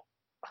a lot.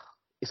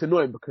 It's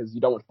annoying because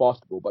you don't watch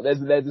basketball, but there's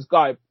this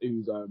guy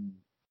who's a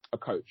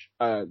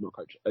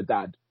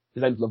dad.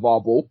 His name's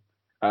LeVar Ball,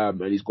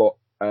 and he's got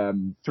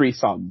 3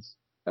 sons.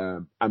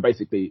 And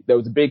basically there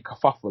was a big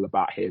kerfuffle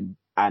about him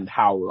and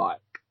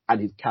and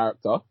his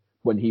character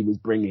when he was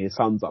bringing his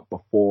sons up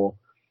before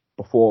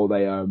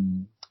they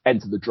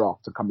enter the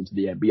draft to come into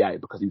the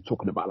NBA, because he was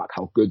talking about like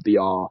how good they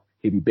are.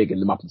 He'd be bigging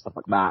them up and stuff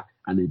like that,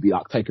 and he'd be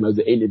like taking over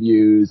the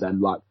interviews and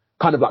like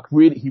kind of like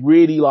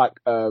really like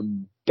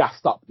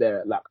gassed up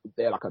their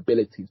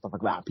ability and stuff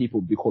like that. People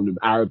would be calling him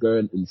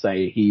arrogant and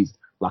say he's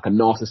like a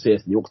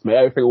narcissist and he wants to make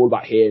everything all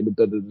about him and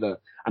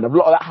And a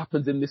lot of that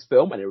happens in this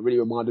film, and it really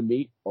reminded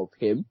me of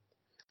him.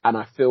 And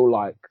I feel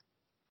like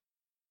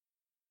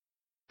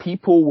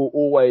people will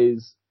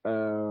always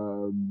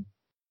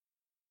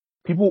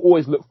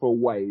look for a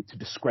way to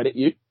discredit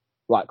you,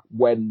 like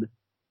when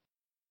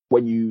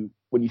you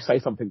say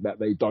something that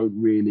they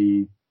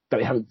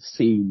haven't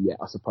seen yet,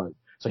 I suppose.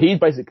 So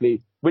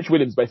Rich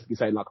Williams basically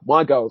saying like,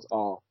 my girls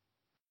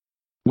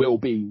will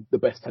be the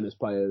best tennis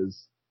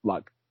players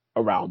like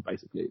around,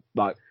 basically.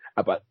 Like,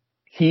 but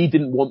he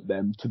didn't want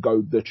them to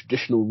go the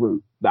traditional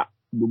route that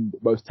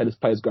most tennis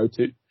players go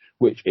to,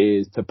 which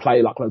is to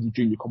play like loads of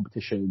junior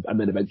competitions and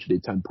then eventually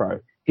turn pro.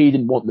 He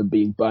didn't want them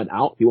being burnt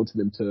out. He wanted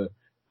them to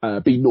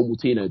be normal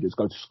teenagers,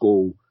 go to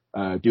school,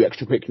 do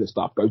extracurricular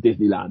stuff, go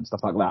Disneyland,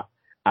 stuff like that.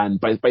 And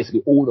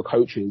basically all the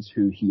coaches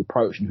who he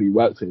approached and who he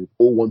worked with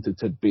all wanted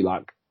to be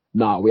like,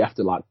 nah, we have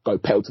to like go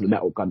pedal to the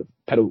metal kind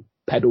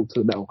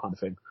of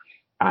thing.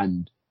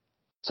 And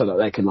so that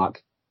they can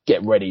like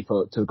get ready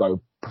to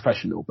go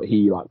professional. But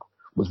he like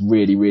was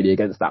really, really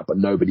against that, but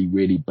nobody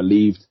really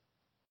believed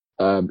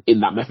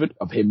in that method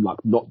of him like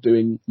not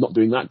doing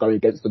that, going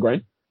against the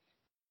grain.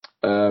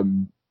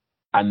 And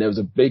there was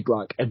a big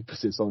like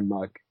emphasis on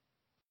like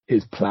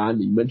his plan.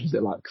 He mentions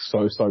it like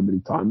so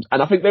many times.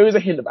 And I think there is a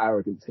hint of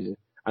arrogance here.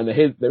 And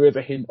there is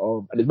a hint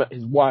of, and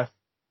his wife,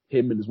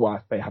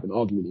 they have an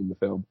argument in the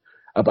film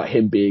about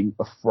him being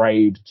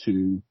afraid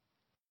to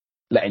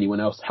let anyone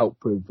else help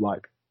with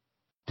like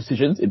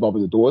decisions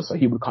involving the doors. So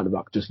he would kind of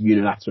like just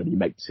unilaterally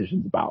make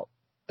decisions about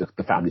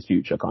the family's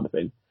future kind of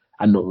thing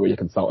and not really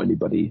consult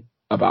anybody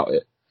about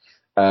it.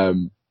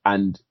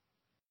 And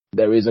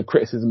there is a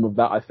criticism of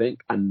that, I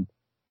think. And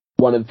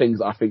one of the things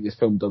that I think this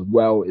film does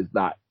well is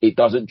that it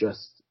doesn't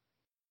just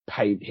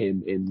paint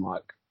him in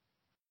like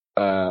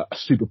a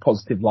super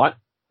positive light.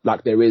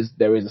 Like there is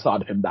a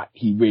side of him that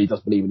he really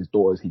does believe in his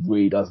daughters. He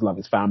really does love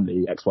his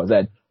family, X, Y,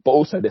 Z. But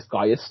also this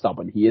guy is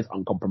stubborn. He is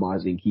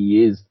uncompromising.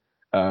 He is,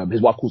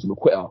 his wife calls him a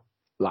quitter.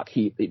 Like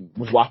his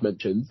wife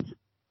mentions,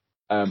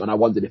 and I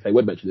wondered if they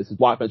would mention this. His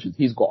wife mentions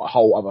he's got a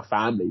whole other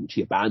family which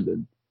he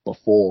abandoned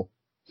before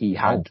he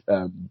had,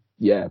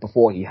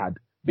 before he had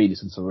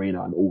Venus and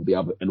Serena and all the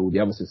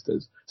other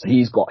sisters. So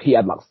he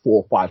had like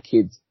 4 or 5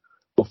 kids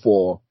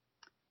before,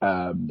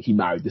 he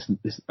married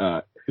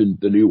the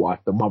new wife,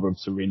 the mother of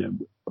Serena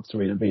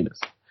and Venus.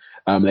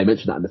 They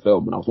mentioned that in the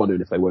film, and I was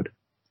wondering if they would.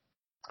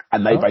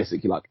 And they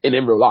basically, like, in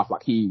real life,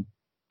 like, he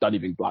don't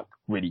even, like,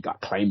 really, like,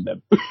 claim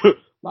them.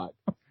 Like,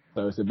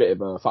 so it's a bit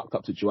of a fucked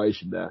up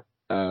situation there.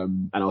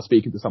 And I was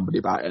speaking to somebody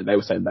about it, and they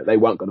were saying that they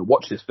weren't going to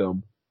watch this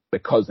film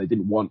because they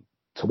didn't want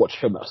to watch a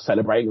film that was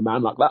celebrating a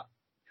man like that.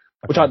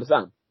 Which I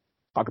understand.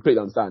 I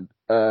completely understand.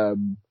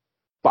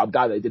 But I'm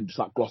glad they didn't just,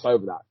 like, gloss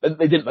over that.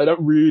 They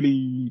don't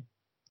really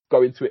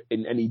go into it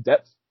in any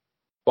depth,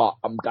 but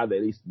I'm glad they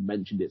at least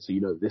mentioned it, so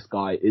you know this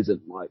guy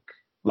isn't like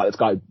this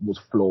guy was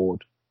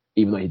flawed,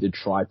 even though he did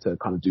try to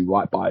kind of do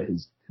right by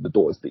the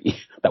daughters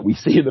that we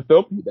see in the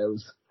film. There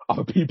was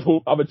other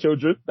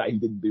children that he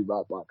didn't do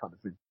right by, kind of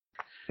thing.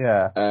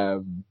 Yeah.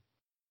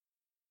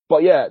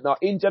 But yeah, no,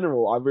 in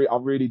general, I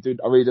really did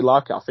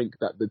like it. I think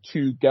that the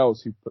 2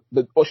 girls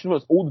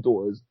all the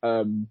daughters,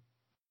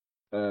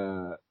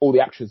 all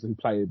the actors who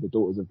play the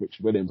daughters of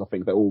Richard Williams, I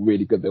think they're all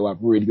really good. They all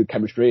have really good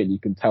chemistry, and you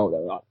can tell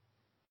they're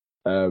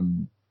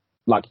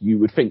like you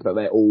would think that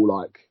they're all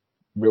like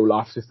real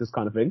life sisters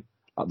kind of thing,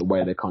 like the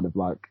way they kind of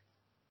like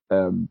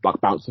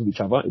bounce off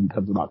each other in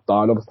terms of like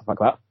dialogue and stuff like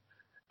that.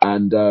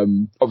 And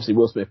obviously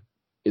Will Smith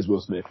is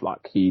Will Smith.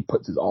 Like, he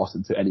puts his arse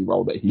into any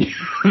role that he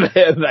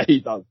that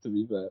he does, to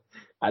be fair.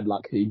 And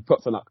like, he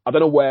puts on, like, I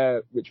don't know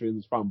where Richard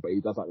Williams is from, but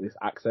he does like this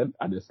accent,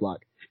 and it's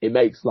like, it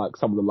makes like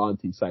some of the lines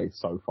he says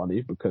so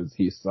funny because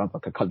he sounds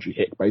like a country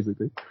hick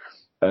basically.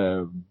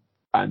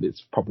 And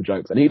it's proper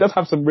jokes, and he does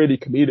have some really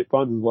comedic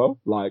ones as well.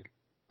 Like,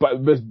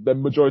 but the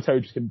majority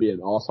just can be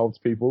an arsehole to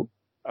people.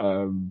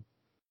 And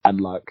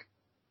like,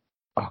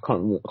 I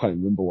can't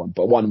remember one,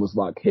 but one was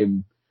like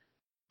him.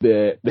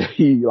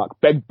 He like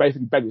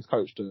basically begged his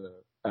coach to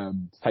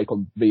take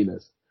on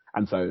Venus,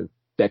 and so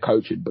they're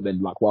coaching. But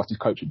then, like, whilst he's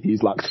coaching,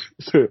 he's like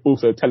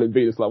also telling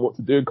Venus like what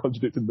to do and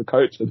contradicting the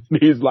coach, and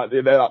he's like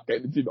they're like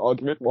getting into an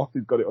argument whilst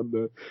he's got it on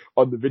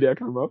the video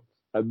camera.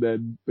 And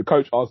then the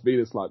coach asked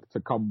Venus like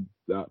to come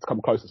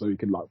closer so he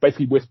can like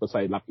basically whisper,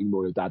 saying like,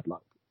 "Ignore your dad,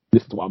 like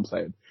listen to what I'm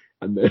saying."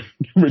 And then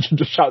Richard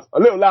just shouts a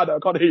little louder, "I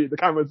can't hear you. The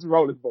camera's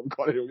rolling, but I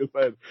can't hear what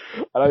you're saying."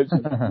 And I just,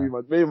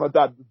 me and my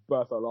dad just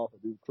burst out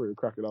laughing. He was pretty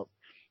cracking up.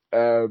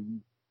 But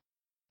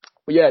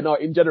yeah, no,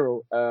 in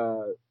general,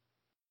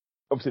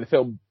 obviously the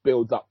film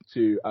builds up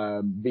to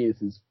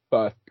Venus's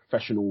first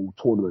professional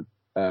tournament,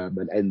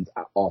 and ends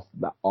after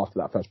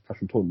that first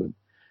professional tournament.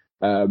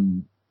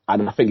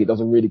 And I think it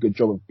does a really good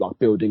job of like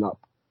building up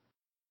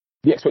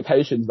the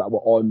expectations that were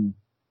on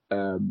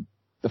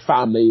the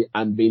family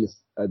and Venus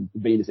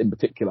in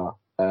particular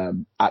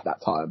at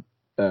that time,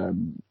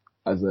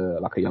 as a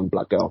young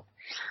black girl.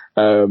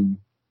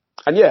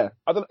 And yeah,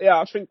 I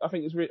think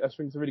it's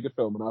a really good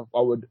film, and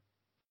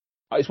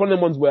it's one of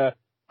them ones where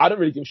I don't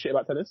really give a shit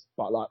about tennis,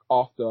 but like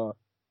after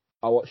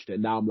I watched it,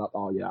 now I'm like,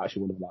 oh yeah, I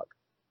actually want to like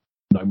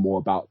know more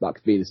about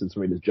like Venus and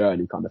Serena's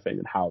journey kind of thing,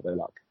 and how they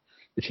like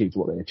achieved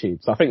what they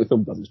achieved. So I think the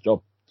film does its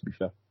job, to be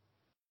fair.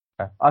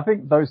 Yeah. I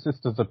think those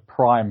sisters are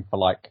prime for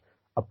like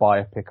a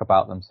biopic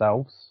about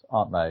themselves,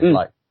 aren't they?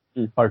 Like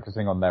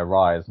focusing on their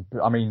rise.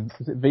 I mean,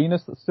 is it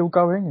Venus that's still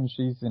going, and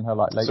she's in her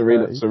like late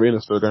 30s?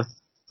 Serena's still going.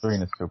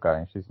 Serena's still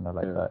going. She's in her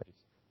late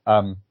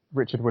 30s.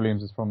 Richard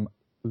Williams is from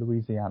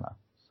Louisiana.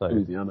 So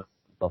Louisiana.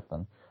 Love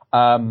them.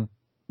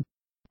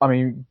 I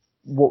mean,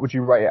 what would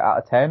you rate it out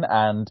of 10?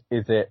 And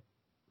is it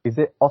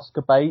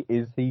Oscar bait?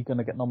 Is he going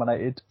to get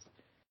nominated?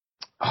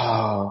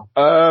 So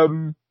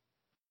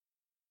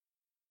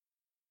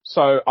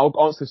I'll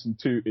answer this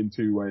in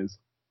two ways.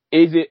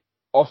 Is it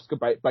Oscar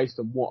bait is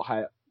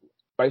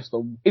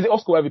it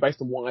Oscar worthy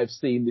based on what I've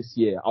seen this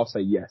year? I'll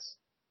say yes.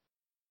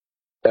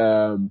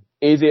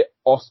 Is it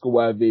Oscar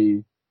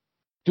worthy?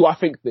 Do I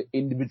think the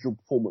individual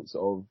film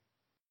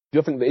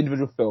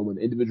and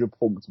individual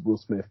performance of Will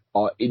Smith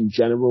are in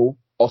general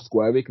Oscar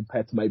worthy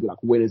compared to maybe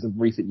like winners of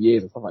recent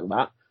years and stuff like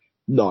that?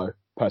 No,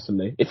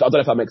 personally. I don't know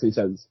if that makes any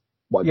sense.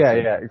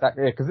 Yeah,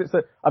 exactly. Because this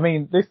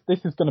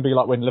is going to be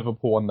like when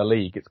Liverpool won the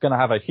league. It's going to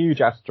have a huge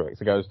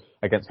asterisk. It goes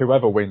against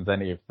whoever wins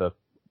any of the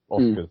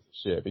Oscars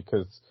this year,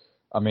 because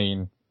I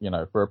mean, you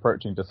know, we're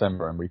approaching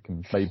December and we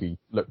can maybe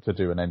look to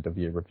do an end of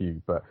year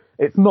review, but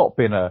it's not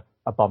been a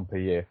bumper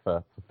year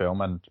for film,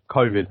 and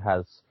COVID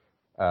has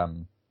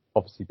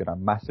obviously been a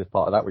massive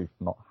part of that. We've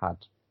not had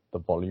the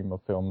volume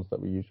of films that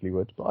we usually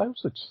would, but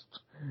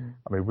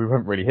we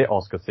haven't really hit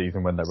Oscar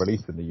season when they're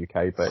released in the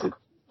UK, but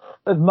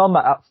there's none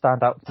that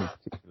stand out to me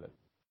particularly.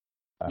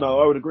 No,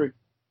 I would agree.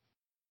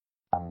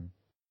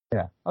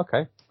 Yeah,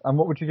 okay. And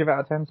what would you give it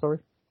out of 10, sorry?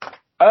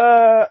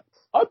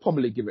 I'd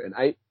probably give it an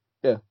 8.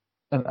 Yeah.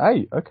 An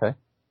 8, okay.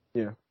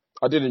 Yeah.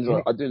 I did enjoy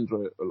it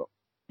a lot.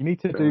 You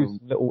need to do some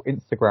little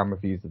Instagram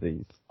reviews of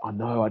these. I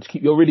know,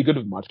 you're really good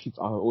with them. I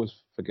always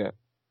forget.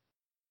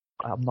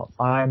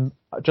 I'm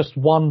just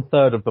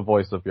 1/3 of the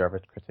voice of your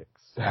average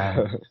critics.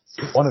 And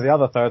one of the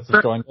other thirds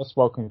has joined us.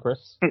 Welcome,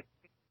 Chris.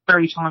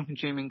 Very time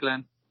consuming,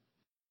 Glenn.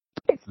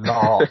 It's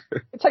not.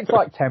 It takes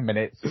like 10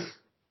 minutes.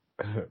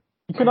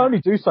 You can only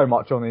do so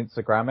much on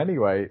Instagram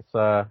anyway.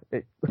 I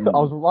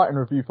was writing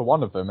a review for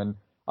one of them and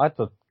I had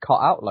to cut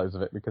out loads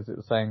of it because it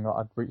was saying that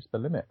I'd reached the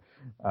limit.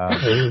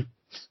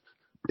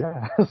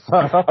 Yeah. So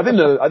I didn't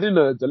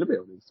know the limit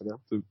on Instagram.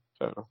 So,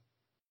 fair enough.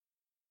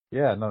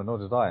 Yeah, no, nor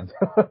did I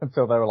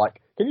until they were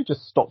like, "Can you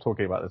just stop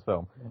talking about this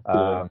film?"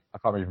 I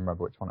can't even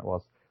remember which one it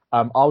was.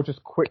 I'll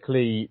just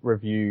quickly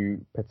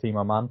review Petit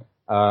Maman,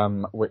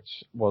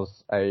 which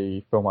was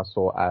a film I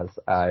saw as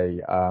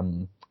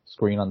a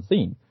screen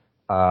unseen.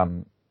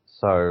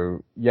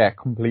 So yeah,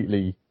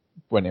 completely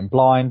went in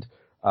blind.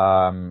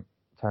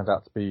 Turned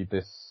out to be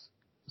this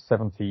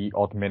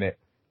 70-odd minute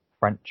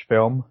French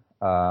film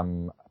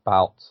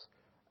about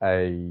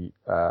I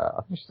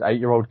think she's an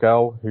 8-year-old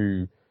girl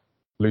who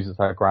loses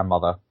her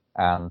grandmother,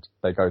 and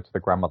they go to the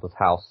grandmother's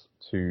house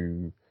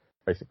to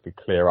basically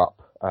clear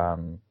up,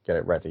 get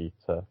it ready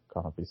to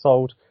kind of be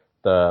sold.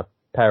 The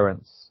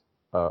parents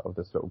of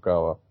this little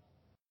girl,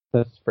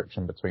 there's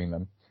friction between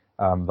them.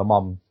 The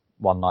mum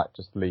one night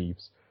just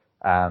leaves,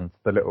 and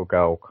the little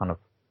girl kind of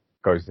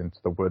goes into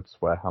the woods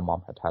where her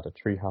mum had a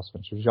treehouse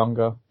when she was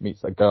younger,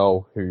 meets a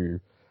girl who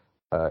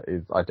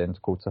is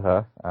identical to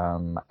her,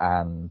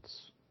 and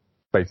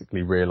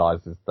basically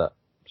realizes that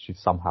she's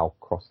somehow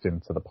crossed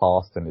into the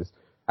past and is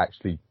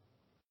actually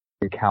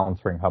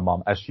encountering her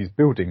mum as she's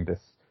building this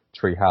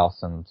tree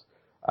house. And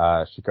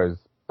she goes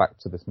back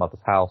to this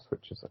mother's house,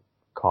 which is a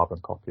carbon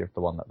copy of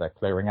the one that they're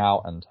clearing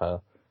out, and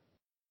her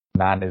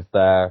nan is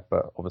there,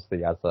 but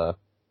obviously as a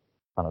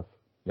kind of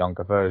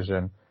younger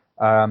version.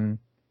 And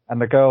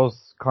the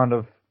girls kind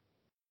of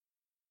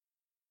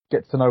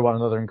get to know one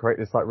another and create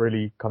this like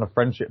really kind of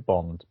friendship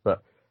bond,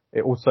 but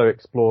it also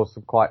explores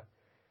some quite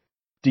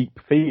deep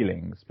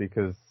feelings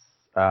because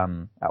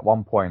at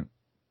one point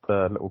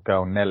the little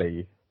girl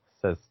Nellie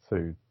says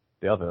to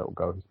the other little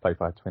girl who's played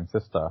by her twin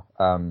sister,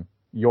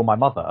 "You're my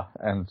mother,"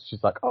 and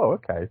she's like, "Oh,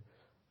 okay."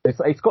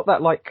 It's got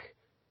that like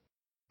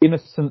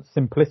innocent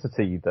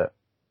simplicity that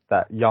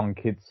young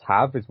kids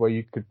have, is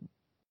where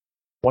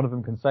one of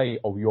them can say,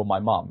 "Oh, you're my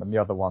mum," and the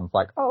other one's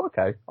like, "Oh,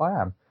 okay,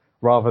 I am,"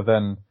 rather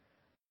than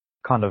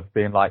kind of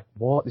being like,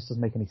 "What? This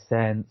doesn't make any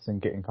sense,"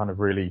 and getting kind of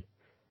really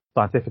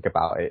scientific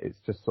about it. It's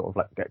just sort of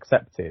like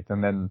accepted.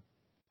 And then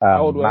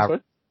how old was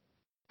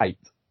she? 8.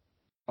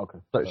 Okay.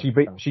 So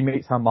she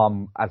meets her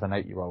mum as an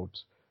 8-year-old,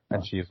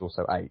 and she is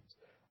also 8.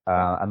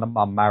 And the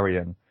mum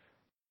Marion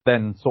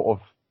then sort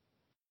of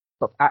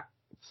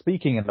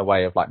speaking in the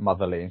way of like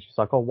motherly, and she's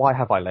like, "Oh, why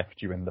have I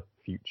left you in the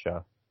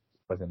future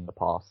as in the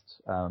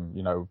past?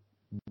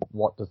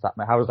 What does that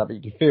mean? How does that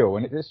make you feel?"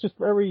 And it's just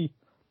very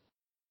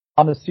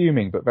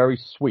unassuming but very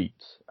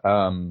sweet,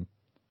 and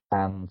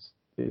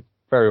it's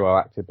very well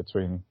acted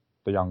between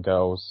the young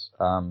girls,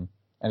 and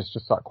it's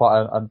just like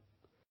quite a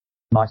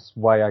nice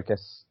way, I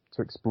guess,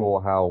 to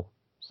explore how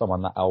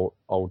someone that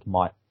old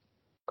might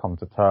come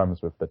to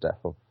terms with the death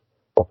of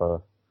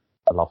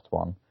a loved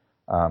one,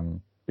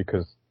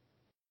 because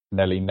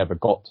Nellie never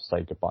got to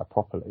say goodbye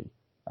properly,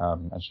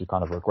 and she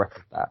kind of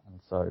regretted that,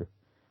 and so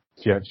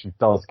she actually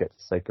does get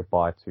to say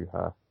goodbye to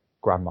her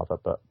grandmother,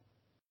 but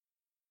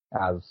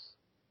as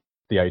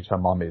the age her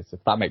mum is, if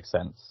that makes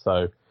sense.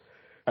 So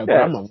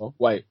grandmother?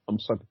 Wait, I'm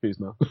so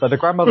confused now. So the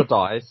grandmother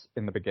dies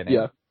in the beginning.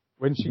 Yeah.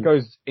 When she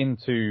goes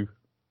into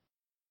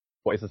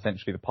what is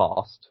essentially the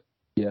past.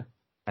 Yeah.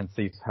 And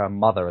sees her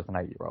mother as an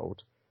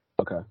 8-year-old.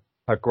 Okay.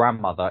 Her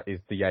grandmother is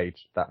the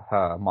age that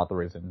her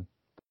mother is in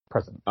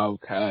present.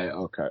 Okay.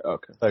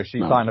 So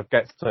she kind of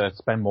gets to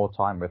spend more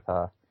time with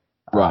her.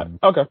 Right.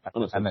 Okay.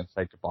 And then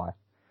say goodbye.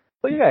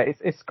 So yeah,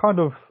 it's kind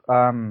of,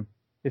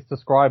 it's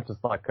described as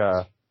like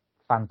a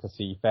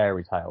fantasy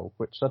fairy tale,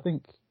 which I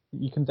think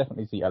you can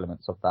definitely see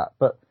elements of that.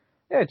 But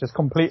yeah, it just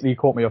completely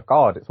caught me off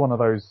guard. It's one of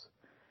those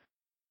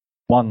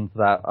ones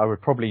that I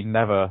would probably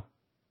never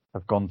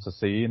have gone to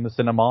see in the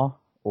cinema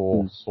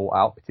or sought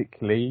out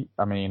particularly.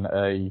 I mean,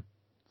 a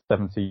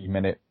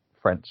 70-minute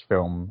French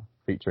film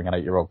featuring an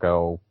 8-year-old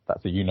girl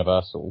that's a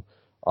Universal,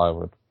 I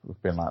would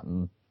have been like,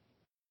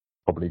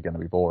 probably going to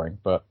be boring.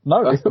 But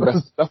no, that's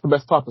the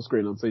best type of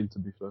screen unseen, to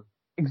be fair.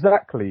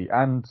 Exactly.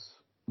 And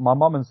my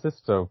mum and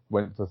sister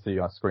went to see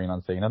our Screen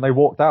Unseen, and they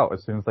walked out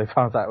as soon as they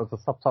found out it was a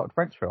subtitled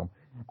French film.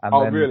 And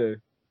then, really?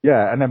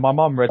 Yeah, and then my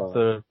mum read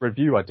the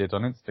review I did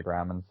on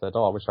Instagram and said,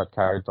 "Oh, I wish I'd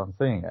carried on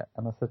seeing it."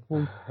 And I said,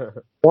 "Well,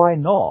 why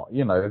not?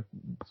 You know,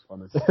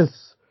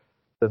 there's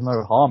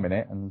no harm in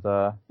it." And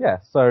yeah,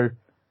 so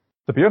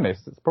to be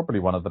honest, it's probably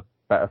one of the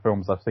better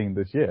films I've seen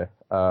this year.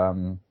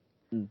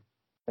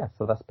 Yeah,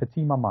 so that's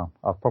Petit Maman.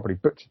 I've probably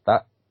butchered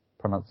that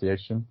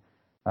pronunciation.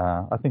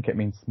 I think it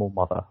means small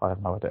mother. I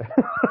have no idea.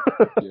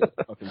 Yeah,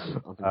 I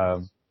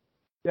think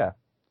yeah,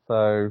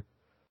 so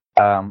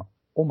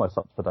almost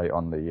up to date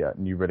on the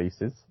new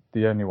releases.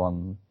 The only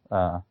one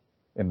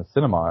in the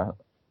cinema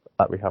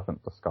that we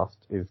haven't discussed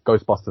is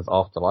Ghostbusters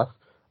Afterlife,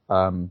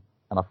 and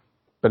I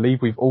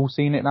believe we've all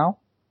seen it now.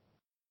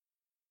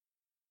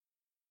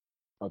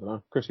 I don't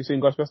know. Chris, you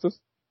seen Ghostbusters?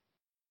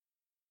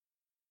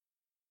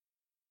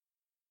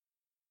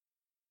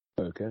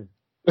 Okay.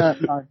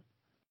 No.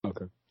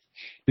 Okay.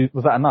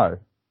 Was that a no?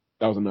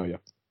 That was a no, yeah.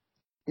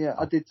 Yeah,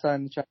 I did say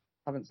in the chat,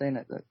 I haven't seen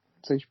it,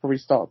 so you should probably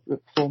start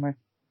before me.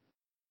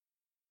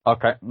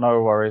 Okay,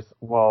 no worries.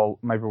 Well,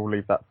 maybe we'll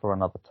leave that for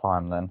another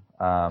time then.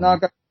 No,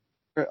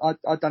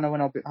 I don't know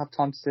when I'll have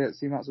time to see it,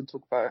 so you might as well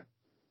talk about it.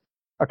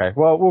 Okay,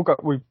 well,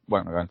 we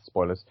won't go into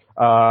spoilers.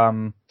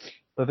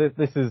 So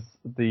this is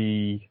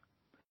the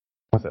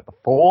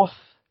fourth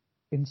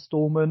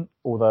installment,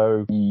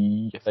 although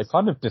they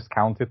kind of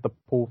discounted the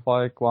Paul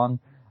Feig one.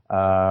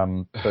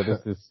 So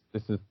this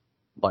is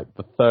like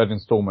the third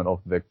installment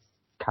of the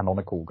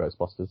canonical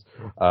Ghostbusters,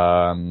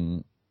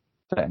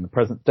 set in the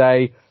present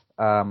day.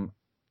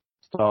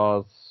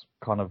 Stars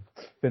kind of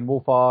Finn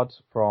Wolfhard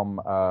from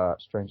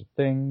Stranger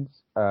Things,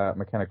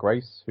 McKenna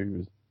Grace,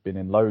 who's been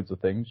in loads of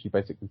things. She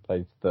basically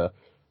plays the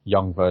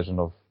young version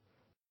of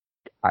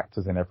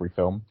actors in every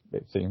film,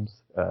 it seems.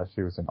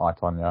 She was in I,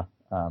 Tonya,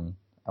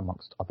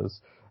 amongst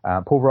others.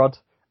 Paul Rudd,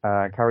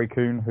 Carrie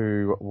Coon,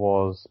 who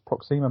was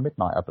Proxima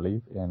Midnight, I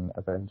believe, in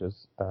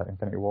Avengers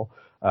Infinity War.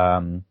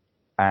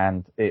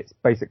 And it's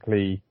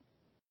basically,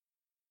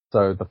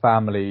 so the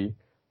family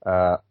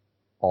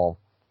of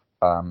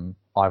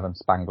Ivan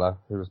Spangler,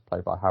 who was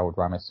played by Harold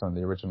Ramis from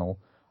the original,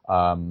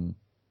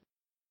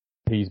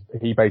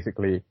 he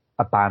basically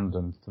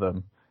abandoned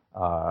them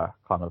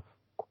kind of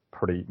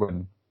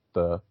when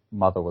the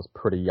mother was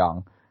pretty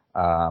young,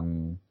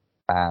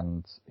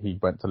 and he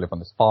went to live on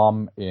this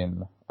farm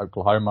in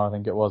Oklahoma, I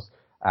think it was,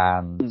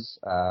 and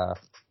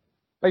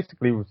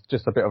basically was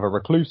just a bit of a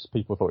recluse.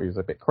 People thought he was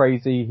a bit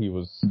crazy. He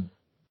was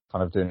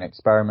kind of doing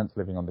experiments,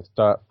 living on this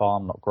dirt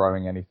farm, not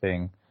growing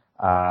anything,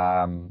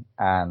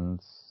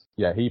 and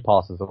yeah, he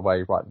passes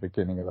away right at the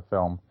beginning of the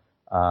film.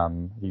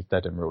 He's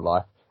dead in real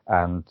life,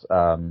 and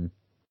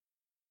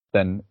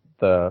then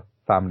the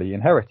family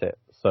inherit it.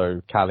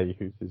 So Callie,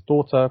 who's his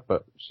daughter,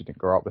 but she didn't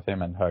grow up with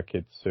him, and her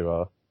kids, who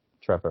are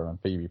Trevor and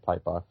Phoebe,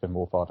 played by Finn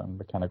Wolfhard and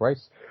McKenna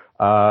Grace,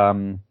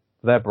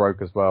 they're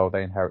broke as well.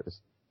 They inherit this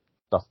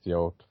dusty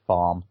old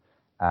farm,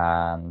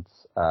 and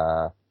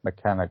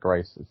McKenna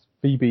Grace's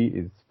Phoebe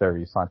is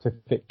very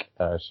scientific.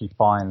 She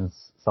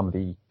finds some of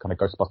the kind of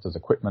Ghostbusters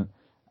equipment,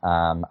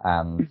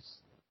 and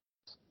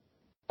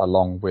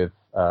along with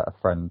a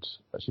friend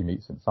that she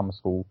meets in summer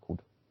school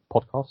called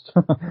Podcast,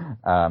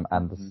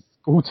 and the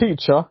school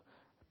teacher,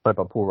 played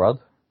by Paul Rudd,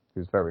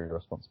 who's very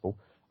irresponsible,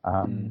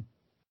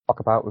 fuck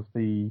about with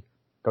the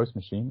ghost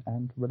machine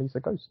and release a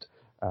ghost,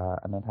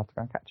 and then have to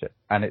go and catch it.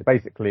 And it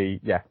basically,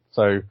 yeah,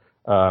 so,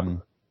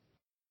 kind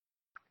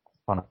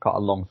of cut a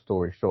long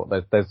story short,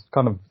 there's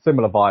kind of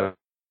similar vibes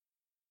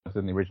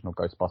in the original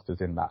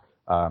Ghostbusters in that,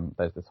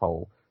 there's this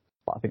whole,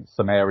 I think,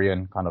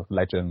 Sumerian kind of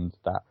legend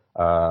that,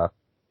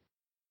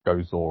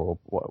 Gozer, or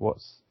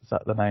is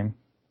that the name?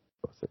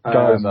 What's it?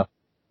 Gozer.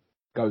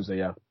 Gozer,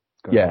 yeah.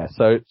 Gozer. Yeah,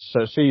 so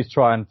she's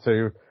trying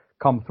to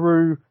come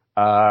through,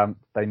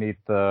 they need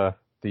the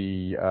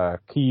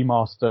key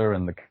master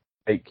and the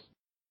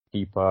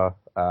gatekeeper,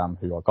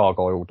 who are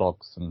gargoyle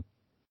dogs, and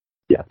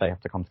yeah, they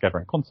have to come together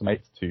and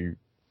consummate to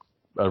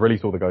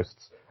release all the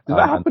ghosts. Did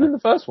that happen in the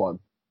first one?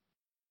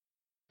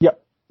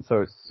 Yep.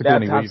 So it's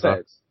Sigourney Weaver.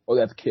 Sex, or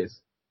they had to kiss?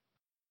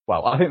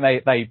 Well, I think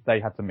they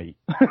had to meet,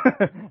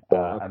 okay.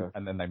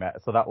 and then they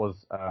met. So that was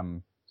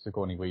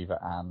Sigourney Weaver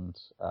and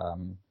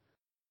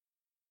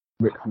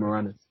Rick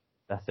Moranis.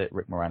 That's it,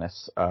 Rick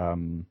Moranis.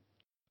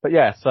 But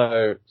yeah,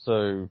 so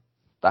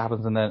that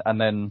happens, and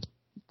then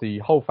the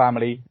whole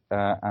family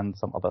and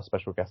some other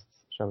special guests,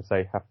 shall we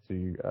say, have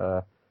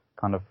to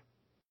kind of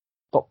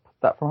stop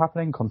that from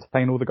happening,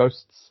 contain all the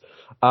ghosts.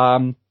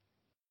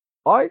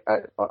 I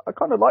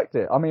kind of liked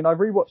it. I mean, I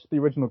rewatched the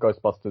original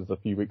Ghostbusters a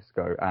few weeks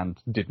ago and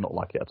did not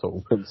like it at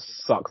all. It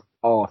sucks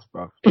ass,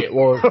 bro. It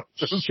was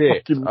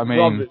shit. I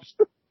mean,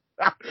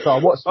 so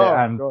I watched it,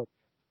 and God.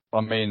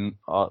 I mean,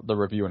 the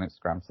review on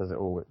Instagram says it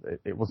all.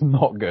 It was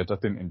not good. I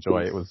didn't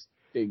enjoy it.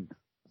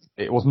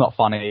 It was not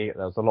funny.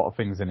 There was a lot of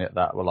things in it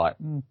that were like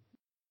kind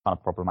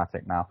of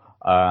problematic now.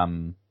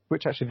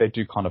 Which actually they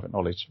do kind of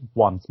acknowledge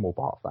one small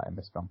part of that in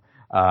this film.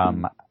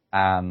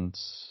 And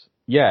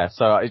yeah,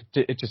 so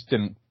it just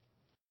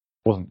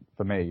wasn't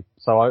for me.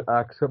 So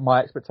my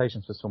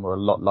expectations for this film were a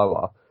lot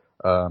lower,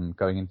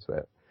 going into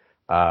it.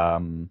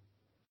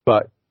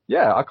 But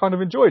yeah, I kind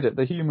of enjoyed it.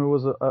 The humour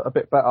was a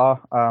bit better.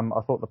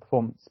 I thought the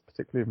performance,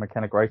 particularly of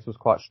McKenna Grace, was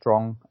quite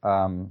strong.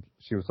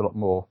 She was a lot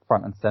more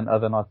front and centre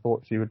than I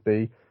thought she would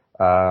be.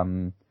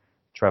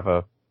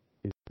 Trevor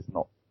is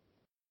not,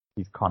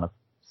 he's kind of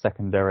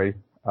secondary.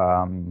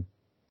 So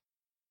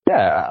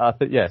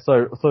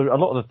a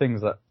lot of the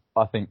things that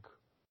I think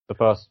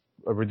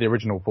the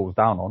original falls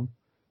down on,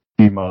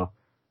 humour,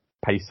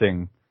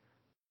 pacing,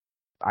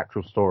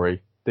 actual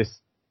story,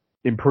 this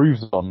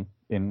improves on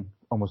in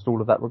almost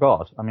all of that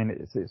regard. I mean,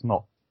 it's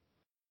not,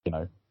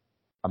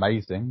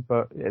 amazing,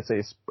 but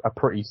it's a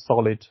pretty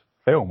solid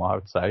film, I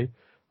would say.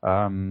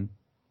 Kind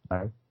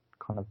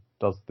of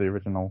does the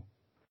original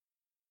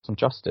some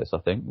justice, I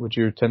think. Would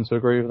you tend to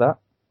agree with that?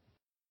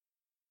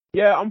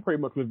 Yeah, I'm pretty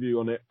much with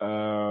you on it.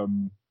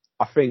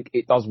 I think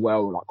it does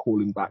well, like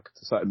calling back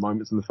to certain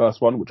moments in the first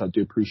one, which I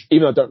do appreciate.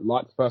 Even though I don't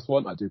like the first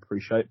one, I do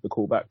appreciate the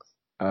callbacks.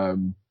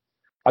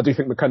 I do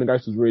think the Kind of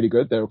Ghost was really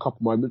good. There were a couple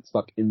moments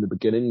like in the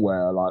beginning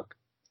where like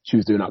she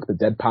was doing like the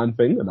deadpan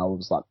thing, and I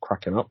was like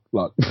cracking up.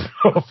 Like,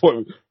 I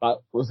thought,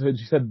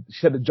 she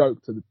said a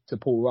joke to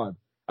Paul Rudd,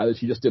 and then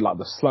she just did like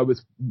the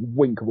slowest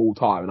wink of all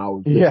time, and I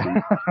was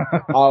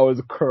I thought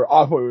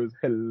it was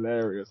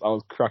hilarious. I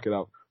was cracking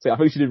up. So yeah, I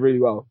think she did really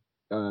well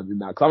in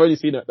that. Because I've only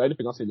seen it. The only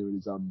thing I've seen her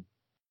is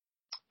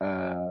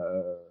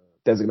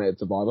Designated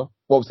Survivor.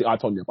 Well, obviously I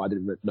Tonya, but I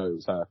didn't know it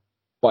was her.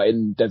 But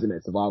in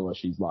Designated Survivor,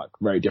 she's like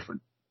very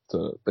different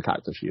to the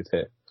character she is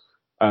here.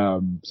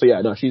 So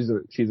yeah, no, she's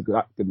a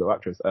good little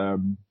actress.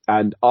 And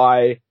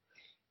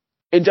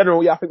in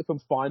general, yeah, I think the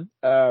film's fine.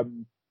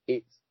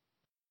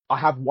 I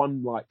have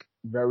one like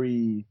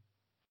very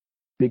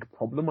big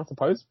problem, I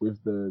suppose,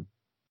 with the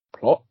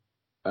plot.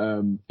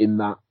 In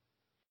that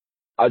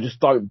I just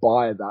don't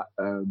buy that,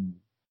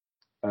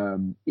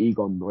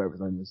 Egon, or whatever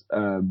his name is,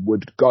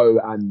 would go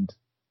and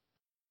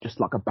just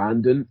like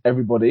abandon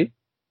everybody.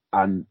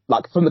 And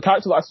like from the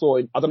character that I saw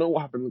I don't know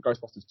what happened in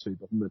Ghostbusters 2,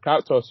 but from the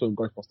character I saw in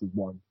Ghostbusters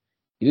 1,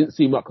 he didn't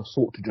seem like a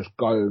sort to just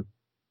go,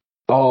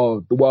 oh,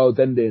 the world's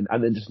ending,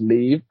 and then just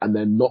leave, and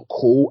then not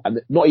call,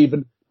 and not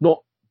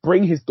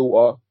bring his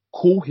daughter,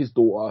 call his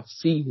daughter,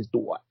 see his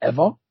daughter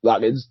ever.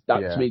 Like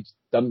to me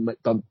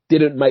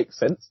didn't make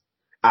sense.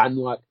 And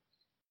like,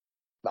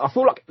 I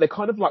feel like they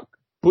kind of like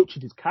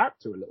butchered his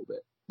character a little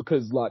bit,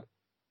 because like,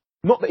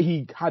 not that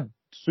he had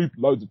super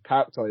loads of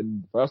character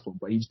in the first one,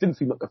 but he just didn't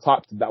seem like the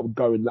type that would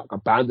go and like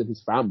abandon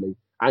his family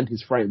and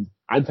his friends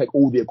and take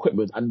all the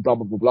equipment and blah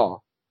blah blah blah.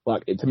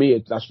 Like, to me,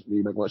 it doesn't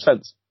really make much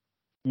sense.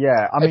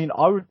 Yeah, I mean,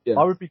 I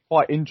would be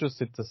quite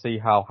interested to see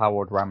how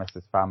Howard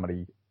Ramis'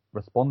 family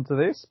respond to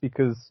this,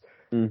 because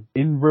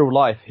in real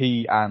life,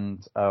 he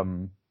and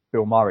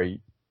Bill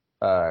Murray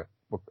were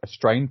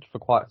estranged for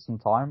quite some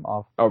time.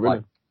 Oh, really?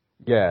 Like,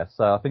 yeah,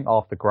 so I think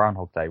after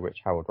Groundhog Day,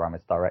 which Howard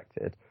Ramis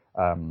directed,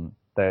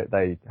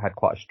 they had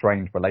quite a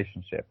strange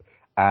relationship.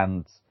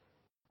 And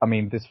I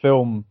mean, this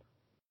film,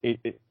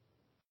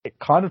 it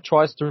kind of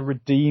tries to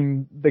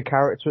redeem the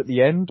character at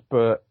the end,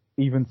 but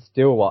even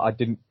still, I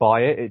didn't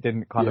buy it. It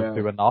didn't kind of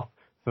do enough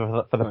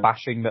for the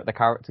bashing that the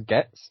character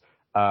gets.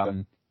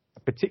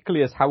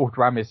 Particularly as Howard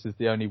Ramis is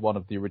the only one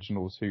of the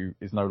originals who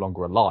is no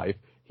longer alive.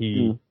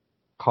 He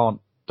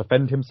can't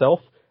defend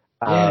himself.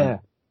 And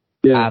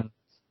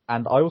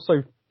I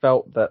also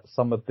felt that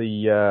some of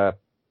the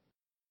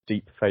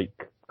deep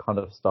fake kind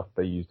of stuff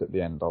they used at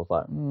the end, I was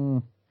like,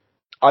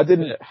 I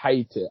didn't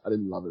hate it. I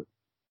didn't love it.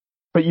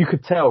 But you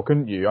could tell,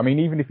 couldn't you? I mean,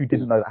 even if you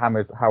didn't know that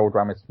Howard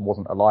Ramis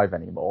wasn't alive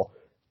anymore,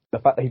 the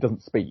fact that he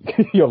doesn't speak,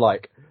 you're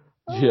like,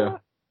 there's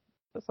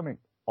something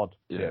odd.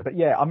 Yeah. But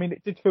yeah, I mean,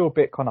 it did feel a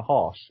bit kind of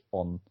harsh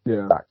on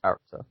that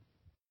character.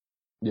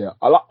 Yeah,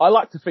 I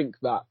like to think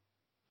that,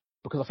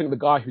 because I think the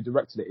guy who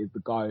directed it is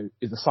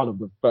the son of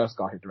the first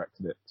guy who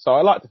directed it. So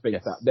I like to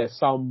think that there's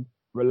some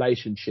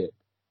relationship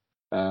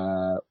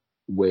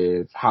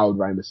with Howard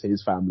Ramis,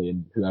 his family,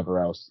 and whoever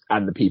else,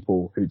 and the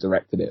people who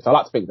directed it. So I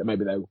like to think that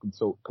maybe they were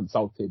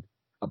consulted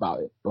about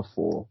it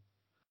before,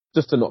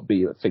 just to not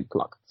be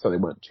so they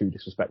weren't too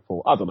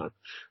disrespectful. I don't know,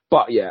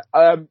 but yeah,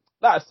 that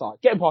aside,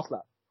 getting past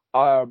that,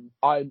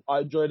 I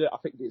enjoyed it. I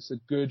think it's a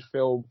good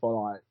film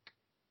for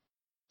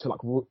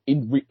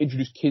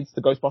introduce kids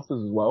to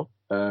Ghostbusters as well.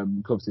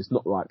 Because it's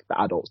not like the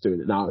adults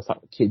doing it now. It's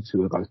like the kids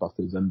who are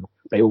Ghostbusters, and at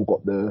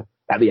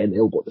the end they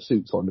all got the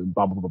suits on and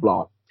blah blah blah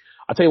blah.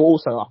 I tell you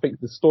also, I think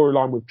the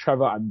storyline with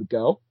Trevor and the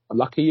girl,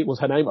 Lucky was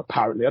her name,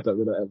 apparently. I don't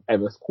remember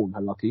ever calling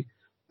her Lucky,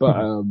 but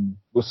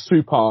was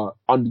super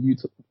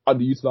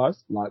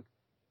underutilized. Like,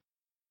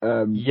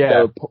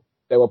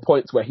 there were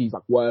points where he's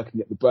like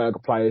working at the burger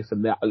place,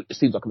 and it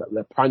seems like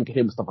they're pranking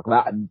him and stuff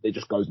like that, and it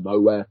just goes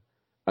nowhere.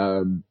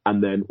 And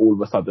then all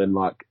of a sudden,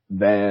 like,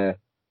 they're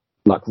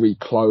like really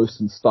close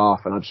and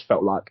stuff, and I just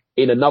felt like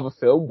in another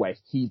film where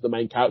he's the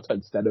main character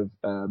instead of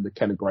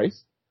McKenna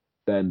Grace,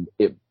 then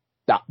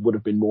that would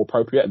have been more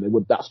appropriate,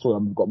 and that story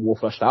would have got more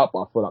fleshed out.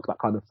 But I feel like that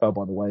kind of fell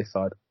by the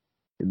wayside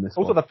in this.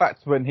 Also, the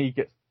fact when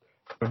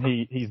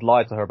he's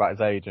lied to her about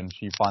his age, and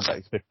she finds out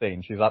he's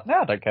 15, she's like, "No,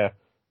 I don't care."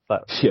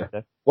 Yeah.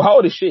 Okay. Well, how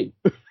old is she?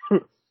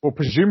 Well,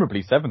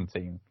 presumably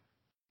 17,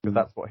 because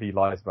that's what he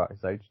lies about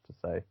his age to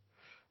say.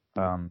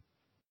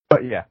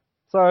 But yeah,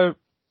 so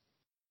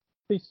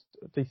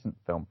decent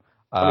film.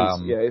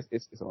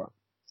 It's alright.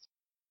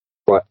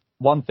 Right.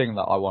 One thing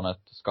that I want to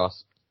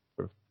discuss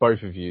with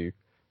both of you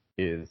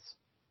is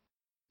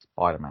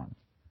Spider-Man.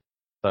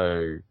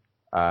 So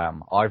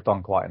I've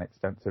done quite an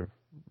extensive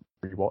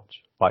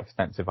rewatch. By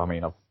extensive, I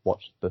mean I've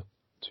watched the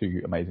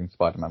 2 amazing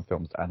Spider-Man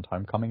films and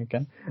Homecoming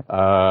again.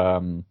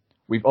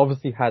 We've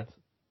obviously had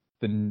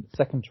the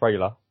second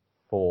trailer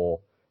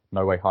for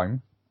No Way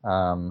Home,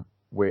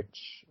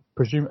 which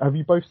have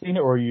you both seen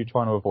it, or are you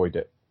trying to avoid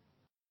it?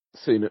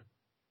 Seen it.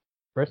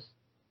 Chris?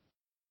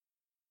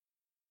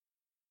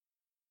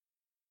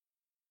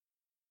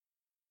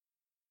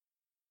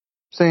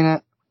 Seen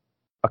it.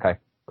 Okay,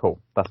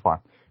 cool. That's fine.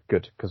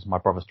 good, because my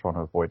brother's trying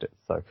to avoid it,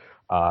 so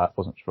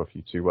wasn't sure if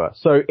you two were.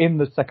 So in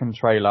the second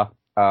trailer,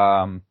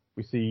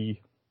 we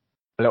see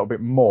a little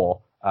bit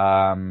more.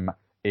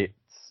 It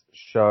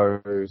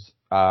shows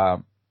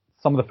some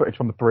of the footage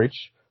from the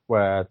bridge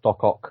where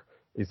Doc Ock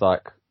is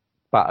like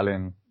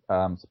battling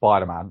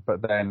Spider-Man,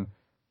 but then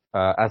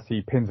as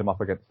he pins him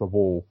up against the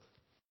wall,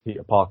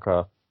 Peter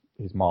Parker,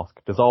 his mask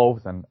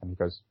dissolves, and he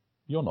goes,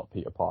 "You're not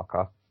Peter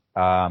Parker."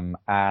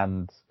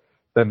 And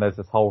then there's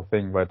this whole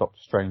thing where Doctor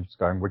Strange is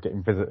going, "We're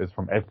getting visitors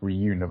from every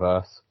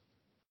universe."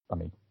 I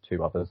mean,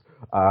 2 others.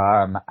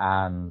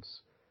 And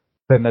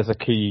then there's a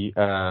key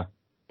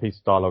piece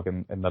of dialogue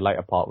in the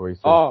later part where he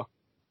says, Oh,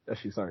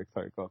 actually, sorry,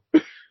 go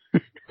on.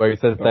 where he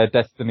says their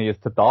destiny is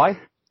to die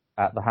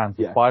at the hands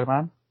of Yeah.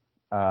 Spider-Man.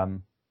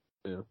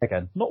 Yeah.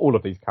 Again, not all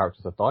of these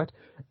characters have died,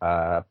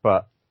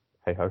 but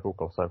hey ho, we'll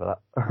gloss over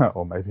that,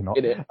 or maybe not.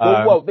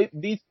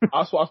 These,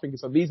 that's what I was thinking.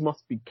 So these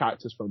must be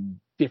characters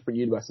from different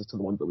universes to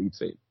the ones that we've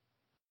seen.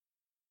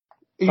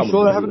 Are you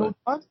sure they haven't all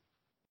died?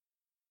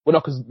 Well, no,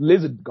 because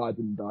Lizard guy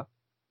didn't die.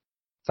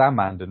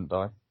 Sandman didn't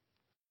die.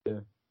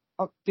 Yeah.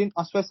 Oh,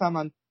 I swear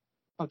Sandman.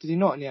 Oh, did he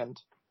not in the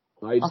end?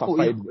 No, he just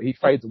he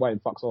fades away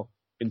and fucks off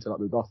into like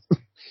the dust.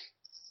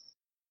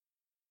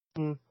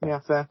 Yeah,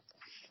 fair.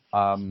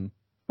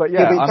 But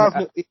yeah,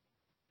 but it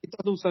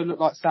does also look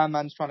like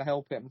Sandman's trying to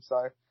help him.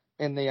 So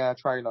in the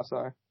trailer,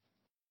 so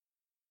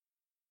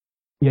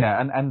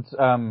yeah, and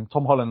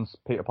Tom Holland's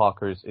Peter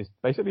Parker is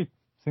basically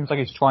seems like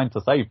he's trying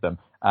to save them,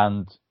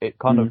 and it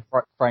kind of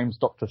frames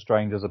Doctor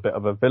Strange as a bit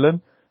of a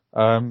villain,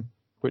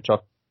 which I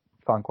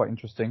found quite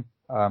interesting.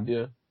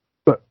 Yeah.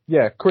 But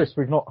yeah, Chris,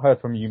 we've not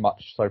heard from you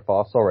much so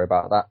far. Sorry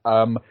about that.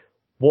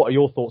 What are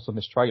your thoughts on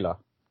this trailer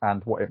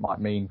and what it might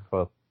mean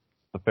for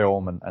the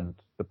film and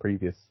the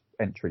previous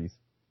entries?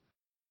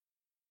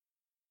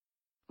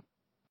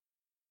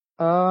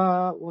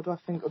 What do I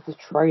think of the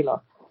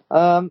trailer?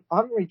 I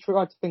haven't really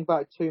tried to think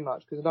about it too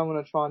much because I don't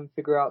want to try and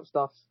figure out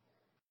stuff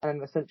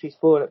and essentially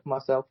spoil it for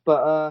myself.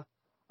 But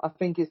I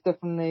think it's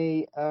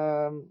definitely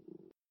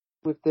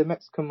with the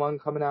Mexican one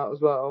coming out as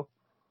well.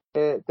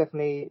 It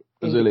definitely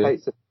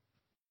indicates that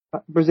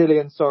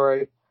Brazilian.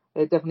 Sorry,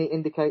 it definitely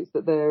indicates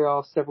that there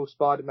are several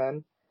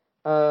Spider-Men.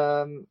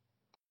 I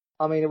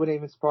mean, it wouldn't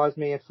even surprise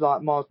me if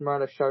like Miles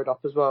Morales showed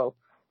up as well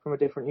from a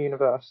different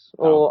universe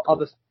or cool.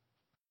 others.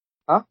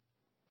 Huh?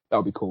 That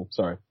would be cool.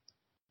 Sorry.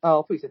 Oh,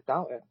 I thought you said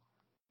doubt it.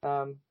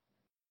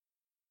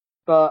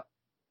 But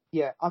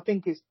yeah, I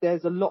think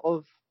there's a lot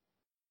of,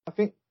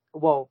 because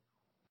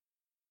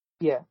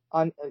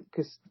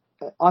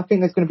I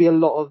think there's going to be a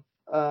lot of,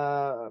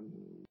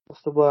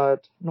 what's the word?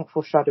 Not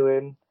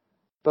foreshadowing,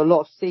 but a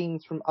lot of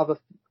scenes from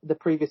the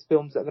previous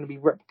films that are going to be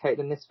replicated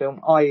in this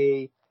film,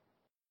 i.e.,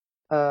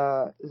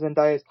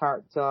 Zendaya's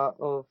character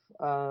of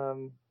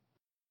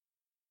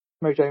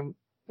Mary Jane.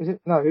 Is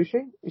it? No, who's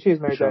she? She is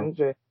Mary Jane, isn't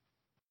she?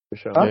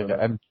 Michelle. Huh?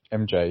 Yeah,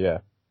 MJ, yeah.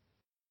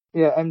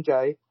 Yeah,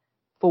 MJ.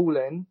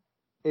 Fallen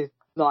is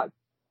like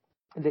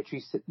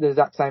literally the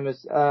exact same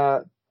as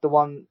the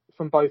one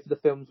from both of the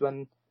films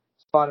when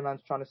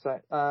Spider-Man's trying to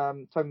save,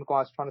 Tobey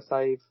Maguire's trying to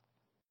save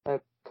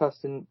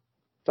Kirsten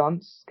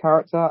Dunst's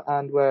character,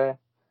 and where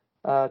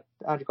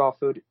Andrew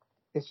Garfield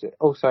is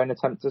also an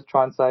attempt to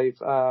try and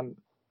save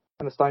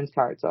Emma Stone's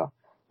character.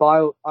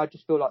 But I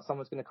just feel like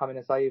someone's going to come in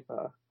and save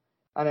her.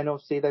 And then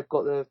obviously they've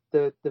got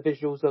the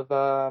visuals of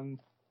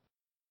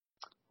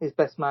his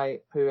best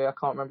mate, who I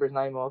can't remember his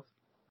name of.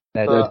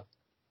 But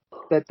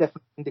they're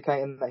definitely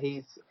indicating that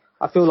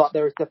I feel like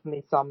there is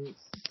definitely some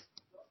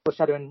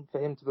foreshadowing for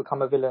him to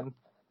become a villain.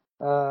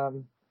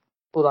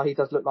 Although he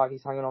does look like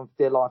he's hanging on for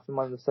dear life in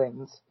one of the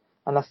scenes.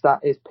 Unless that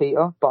is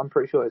Peter, but I'm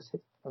pretty sure it's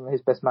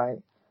his best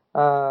mate.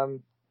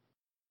 And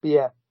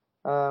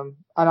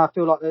I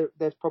feel like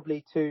there's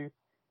probably 2.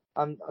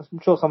 I'm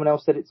sure someone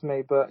else said it to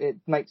me, but it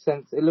makes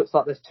sense. It looks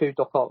like there's 2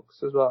 Doc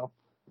Ocks as well.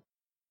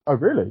 Oh,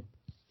 really?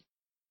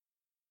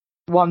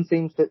 One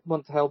seems to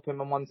want to help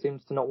him and one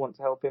seems to not want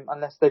to help him,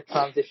 unless they've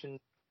transitioned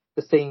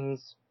the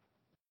scenes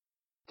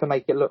to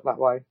make it look that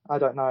way. I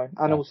don't know.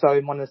 And also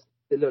in one of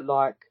it looked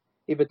like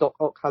either Doc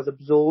Ock has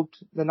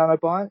absorbed the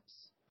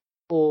nanobites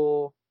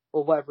or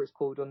whatever it's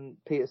called on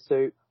Peter's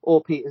suit,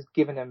 or Peter's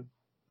given him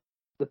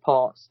the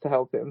parts to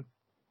help him.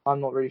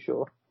 I'm not really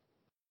sure.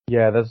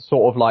 Yeah, there's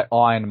sort of like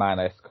Iron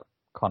Man-esque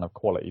kind of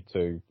quality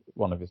to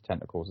one of his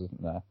tentacles,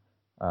 isn't there?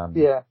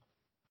 Yeah.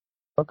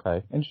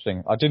 Okay,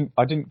 interesting. I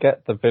didn't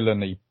get the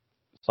villainy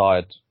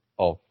side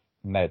of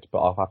Ned, but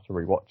I'll have to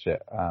rewatch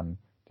it.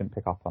 Didn't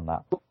pick up on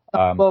that.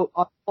 Well,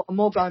 I'm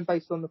more going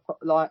based on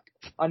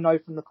I know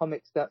from the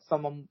comics that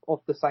someone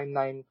of the same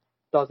name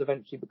does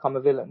eventually become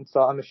a villain,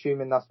 so I'm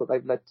assuming that's what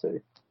they've led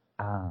to.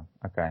 Ah,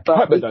 okay. But I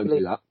hope they don't do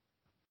that.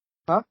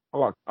 Huh?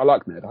 I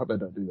like Ned. I hope they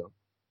don't do that.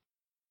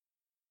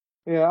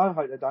 Yeah, I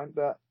hope they don't.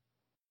 But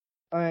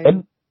I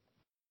mean,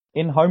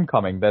 in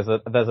Homecoming, there's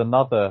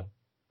another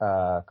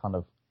kind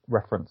of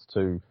reference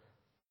to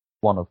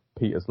one of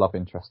Peter's love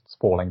interests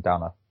falling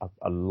down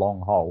a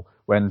long hole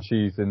when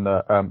she's in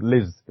the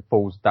Liz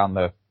falls down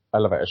the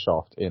elevator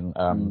shaft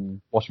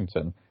in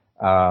Washington,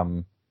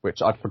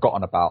 which I'd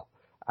forgotten about.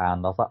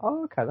 And I was like,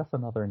 oh, okay, that's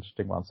another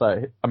interesting one.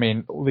 So, I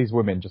mean, all these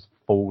women just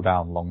fall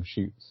down long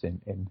chutes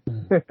in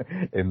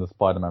in the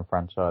Spider-Man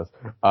franchise.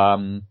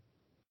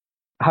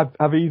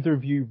 Have either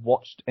of you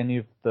watched any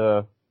of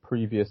the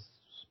previous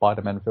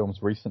Spider-Man films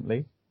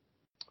recently?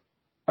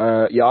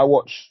 Yeah, I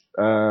watched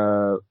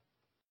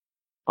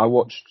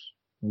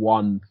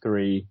 1,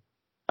 3,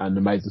 and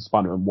Amazing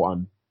Spider-Man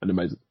 1 and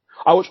Amazing.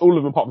 I watched all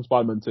of them apart from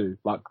Spider-Man 2,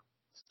 like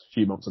a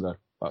few months ago,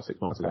 like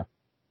 6 months ago.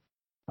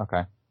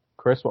 Okay.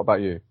 Chris, what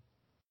about you?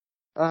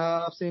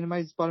 I've seen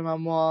Amazing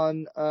Spider-Man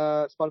 1,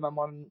 Spider-Man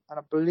 1, and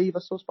I believe I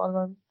saw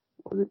Spider-Man,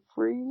 was it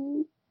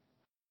 3?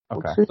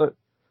 Okay. I can't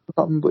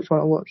remember which one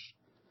I watched.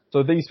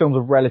 So these films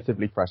are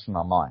relatively fresh in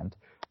our mind.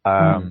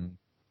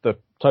 The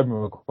Tobey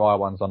Maguire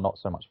ones are not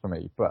so much for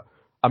me, but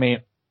I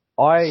mean,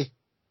 I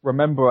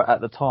remember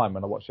at the time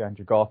when I watched the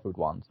Andrew Garfield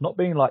ones, not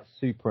being like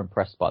super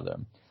impressed by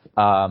them.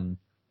 And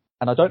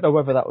I don't know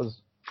whether that was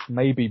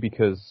maybe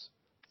because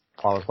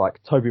I was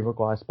like, Tobey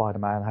Maguire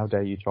Spider-Man, how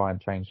dare you try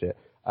and change it?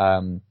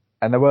 And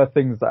there were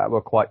things that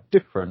were quite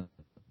different,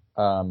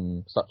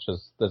 such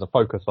as there's a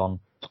focus on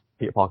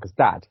Peter Parker's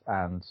dad,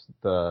 and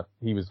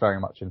he was very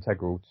much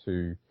integral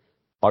to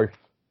both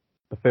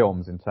the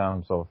films in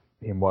terms of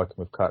him working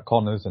with Kurt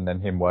Connors and then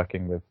him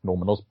working with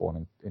Norman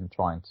Osborn in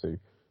trying to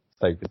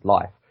save his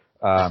life,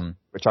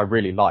 which I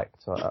really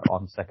liked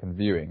on second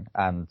viewing.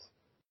 And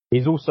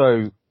he's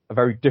also a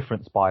very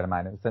different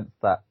Spider-Man in the sense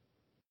that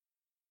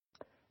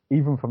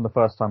even from the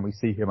first time we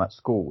see him at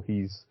school,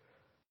 he's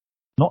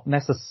not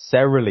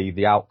necessarily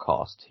the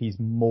outcast. He's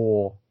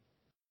more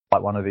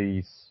like one of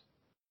these,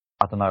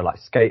 I don't know, like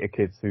skater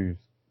kids who's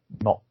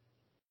not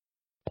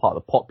part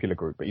of the popular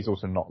group, but he's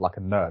also not like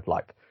a nerd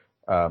like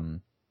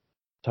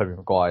Tobey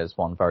Maguire's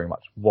one very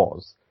much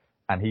was.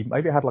 And he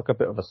maybe had like a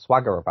bit of a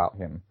swagger about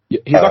him. Yeah,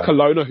 he's like a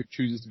loner who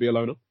chooses to be a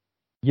loner.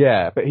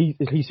 Yeah, but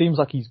he seems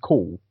like he's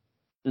cool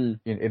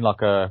in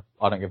like a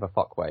I don't give a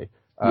fuck way.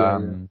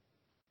 And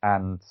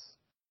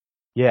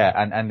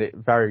it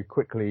very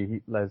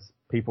quickly there's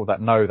people that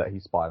know that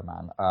he's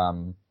Spider-Man.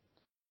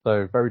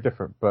 So very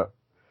different, but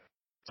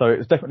so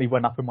it definitely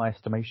went up in my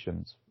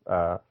estimations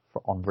on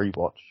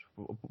rewatch.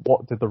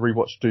 What did the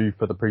rewatch do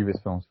for the previous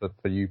films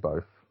for you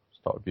both?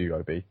 Start with you,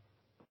 Obi.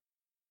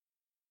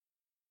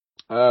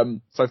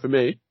 So for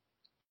me,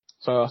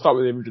 I'll start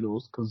with the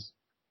originals because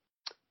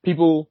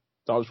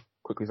I'll just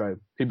quickly say,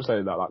 people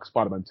say that like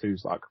Spider-Man 2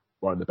 is like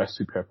one of the best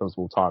superhero films of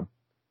all time.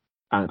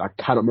 And I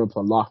cannot remember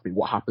for the life of me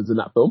what happens in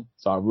that film,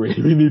 so I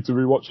really need to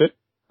rewatch it.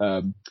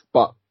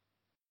 But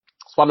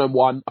Spider-Man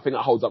 1, I think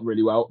that holds up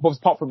really well. But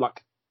apart from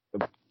like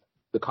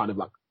the kind of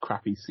like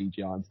crappy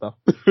CGI and stuff,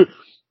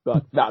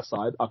 but that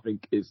side I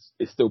think is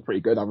still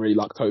pretty good. I really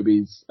like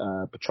Tobey's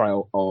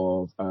portrayal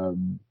of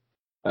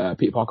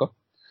Peter Parker.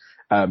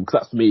 Because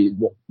that's for me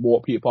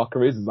what Peter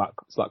Parker is like,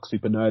 it's like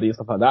super nerdy and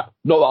stuff like that.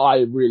 Not that I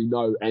really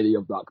know any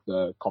of like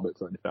the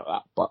comics or anything like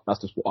that, but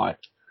that's just what I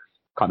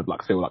kind of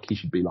like feel like he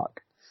should be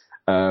like.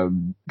 I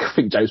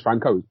think James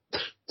Franco is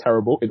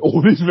terrible in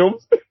all these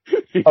films.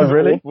 Oh,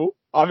 really? Awful.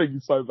 I think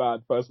he's so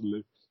bad,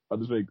 personally. I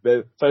just think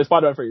so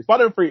Spider-Man 3.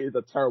 Spider-Man 3 is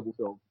a terrible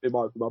film, in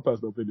my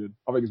personal opinion.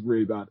 I think it's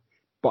really bad.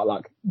 But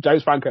like,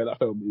 James Franco in that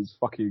film is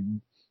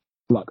fucking,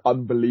 like,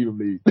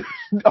 unbelievably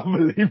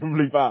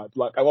bad.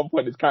 Like, at one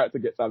point his character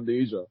gets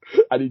amnesia,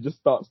 and he just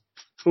starts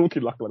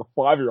talking like a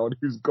 5-year-old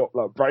who's got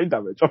like brain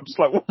damage. I'm just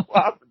like, what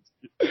happened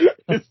to you?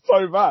 It's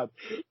so bad.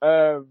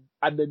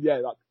 And then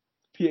like,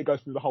 Peter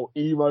goes through the whole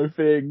emo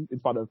thing in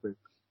Spider-Man 3.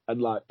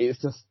 And like, it's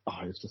just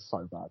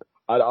so bad.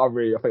 I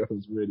think it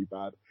was really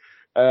bad.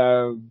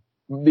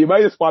 The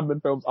Amazing Spider-Man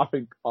films, I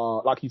think,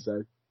 are, like you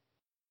said,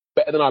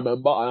 better than I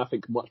remember, and I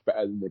think much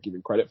better than they're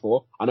given credit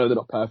for. I know they're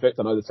not perfect.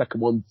 I know the second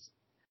one's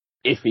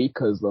iffy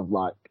because of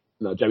like,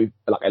 Jamie,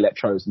 like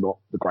Electro's not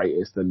the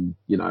greatest, and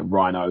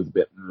Rhino's a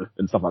bit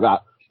and stuff like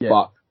that. Yeah.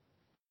 But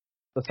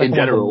the second in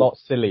general, one's a lot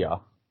sillier.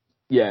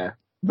 Yeah,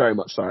 very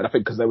much so. And I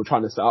think because they were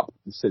trying to set up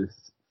the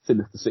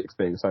Sinister Six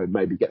thing, so it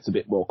maybe gets a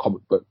bit more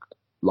comic book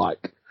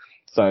like.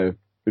 So,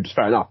 which is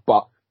fair enough.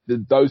 But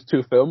those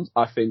two films,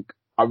 I think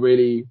I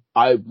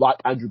like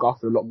Andrew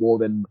Garfield a lot more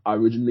than I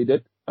originally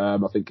did. I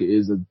think it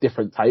is a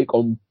different take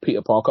on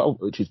Peter Parker,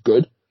 which is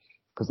good.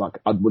 Because like,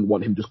 I wouldn't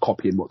want him just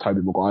copying what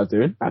Tobey Maguire's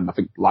doing. And I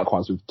think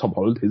likewise with Tom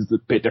Holland, he's a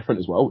bit different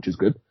as well, which is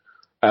good.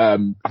 I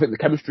think the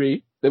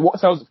chemistry, what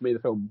sells it for me in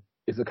the film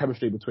is the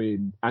chemistry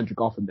between Andrew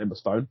Garfield and Emma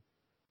Stone.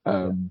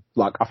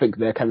 Like, I think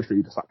their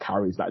chemistry just like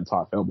carries that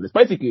entire film. And it's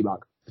basically like,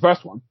 the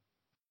first one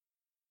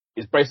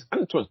is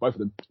and to us, both of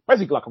them,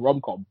 basically like a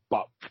rom-com,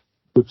 but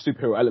with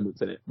superhero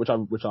elements in it, which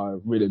I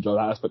really enjoy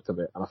that aspect of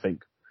it, and I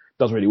think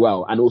does really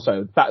well. And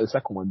also the fact that the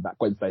second one, that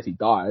Gwen Stacy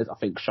dies, I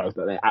think shows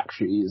that there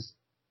actually is,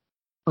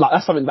 like,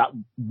 that's something that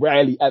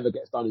rarely ever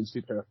gets done in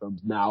superhero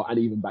films now, and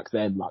even back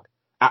then, like,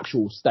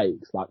 actual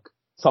stakes, like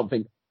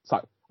something, it's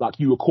like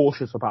you were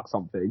cautious about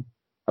something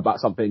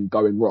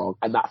going wrong,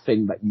 and that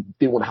thing that you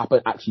didn't want to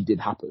happen actually did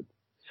happen.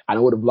 And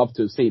I would have loved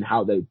to have seen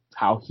how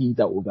he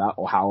dealt with that,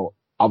 or how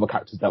other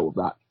characters dealt with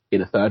that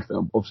in a third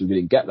film. Obviously we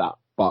didn't get that,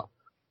 but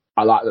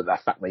I like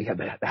that fact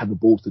that they had the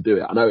balls to do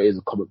it. I know it is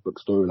a comic book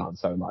storyline,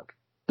 so like,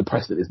 the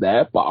precedent is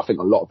there, but I think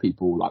a lot of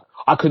people, like,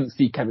 I couldn't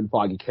see Kevin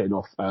Feige killing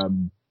off,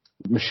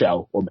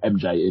 Michelle or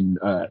MJ in,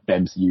 the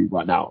MCU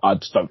right now. I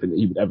just don't think that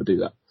he would ever do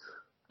that.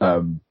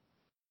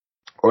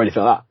 Or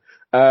anything like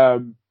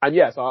that. And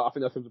yeah, so I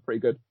think those films are pretty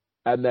good.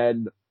 And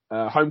then,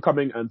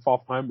 Homecoming and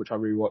Far From Home, which I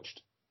rewatched.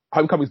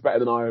 Homecoming's better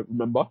than I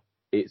remember.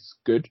 It's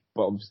good,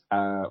 but,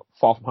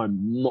 Far From Home,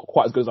 not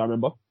quite as good as I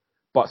remember,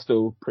 but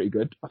still pretty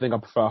good. I think I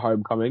prefer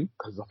Homecoming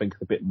because I think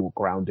it's a bit more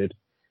grounded.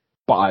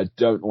 But I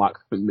don't like,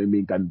 I think me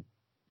again,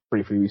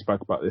 briefly we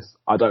spoke about this.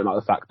 I don't like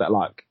the fact that,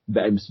 like, the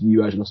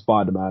MCU version of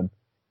Spider-Man,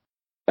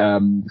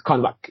 is kind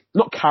of like,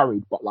 not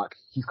carried, but like,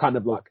 he's kind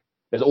of like,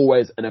 there's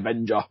always an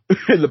Avenger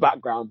in the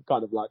background,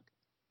 kind of like,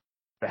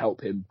 to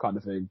help him kind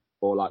of thing.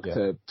 Or like,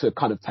 to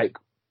kind of take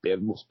a bit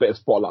of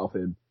spotlight off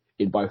him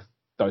in both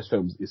those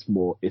films.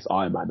 It's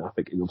Iron Man. I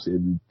think obviously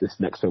in this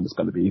next film it's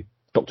going to be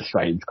Doctor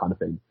Strange kind of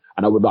thing.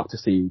 And I would like to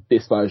see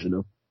this version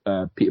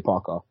of, Peter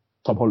Parker,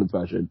 Tom Holland's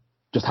version,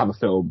 just have a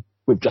film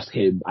with just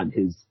him and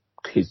his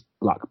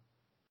like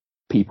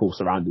people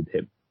surrounding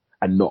him,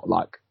 and not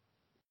like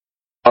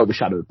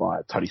overshadowed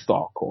by Tony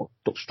Stark or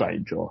Doctor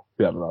Strange or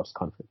whoever else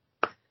kind of thing.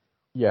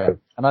 Yeah,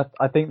 and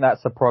I think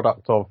that's a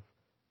product of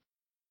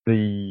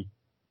the,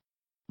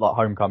 like,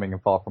 Homecoming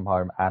and Far From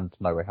Home and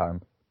No Way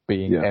Home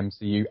being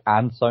MCU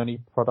and Sony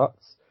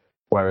products,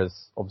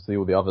 whereas obviously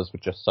all the others were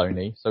just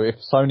Sony. So if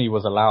Sony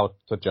was allowed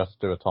to just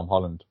do a Tom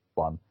Holland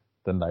one,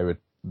 then they would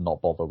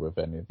not bother with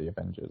any of the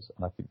Avengers,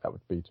 and I think that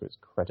would be to its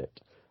credit.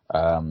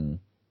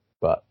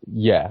 But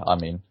yeah, I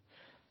mean,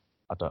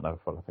 I don't know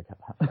if I'll ever get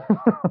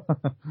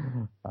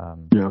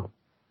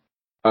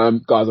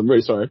that. Guys, I'm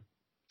really sorry.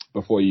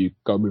 Before you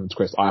go moving to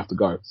Chris, I have to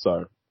go,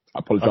 so I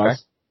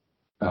apologise.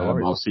 Okay.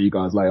 No I'll see you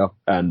guys later,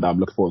 and I'm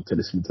looking forward to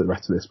listening to the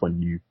rest of this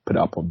when you put it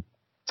up on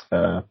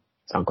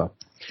SoundCloud.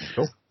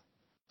 Cool.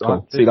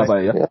 Right, see you guys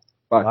later. Yeah.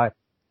 Bye.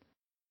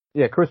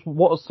 Yeah, Chris,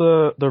 what's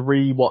the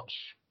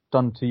rewatch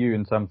done to you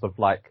in terms of,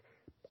 like,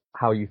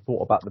 how you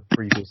thought about the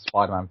previous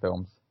Spider-Man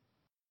films?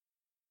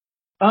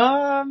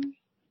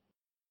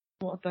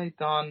 What have they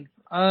done?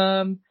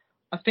 I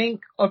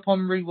think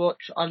upon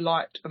rewatch, I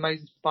liked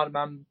Amazing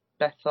Spider-Man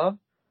better.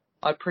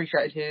 I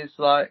appreciated his,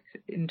 like,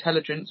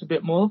 intelligence a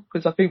bit more,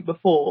 because I think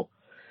before,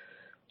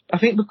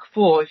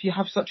 if you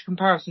have such a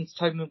comparison to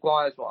Tobey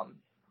Maguire's one,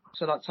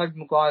 so like Tobey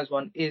Maguire's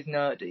one is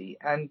nerdy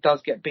and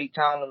does get beat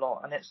down a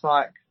lot, and it's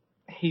like,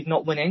 he's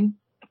not winning.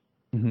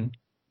 Mm-hmm.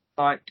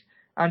 Like,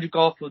 Andrew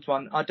Garfield's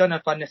one, I don't know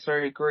if I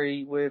necessarily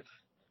agree with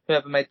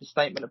whoever made the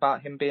statement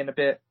about him being a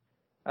bit,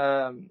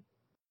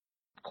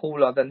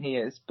 cooler than he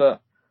is, but,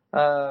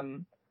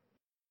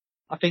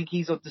 I think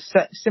he's of the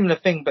similar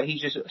thing, but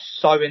he's just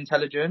so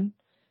intelligent.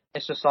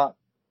 It's just like,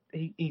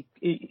 he's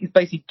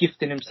basically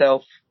gifting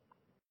himself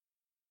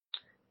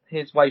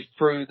his way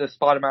through the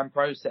Spider-Man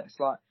process.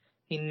 Like,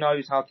 he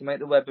knows how to make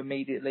the web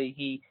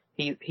immediately.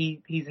 His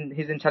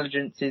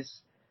intelligence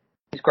is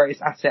his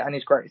greatest asset and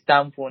his greatest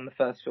downfall in the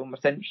first film,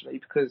 essentially,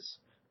 because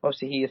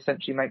obviously he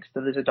essentially makes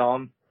the lizard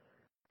arm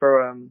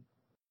for,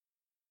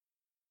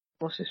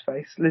 what's his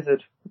face?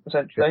 Lizard,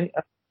 essentially.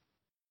 Yeah.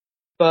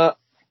 But,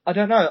 I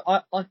don't know.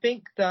 I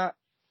think there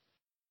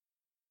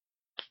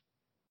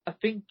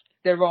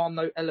are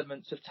no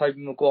elements of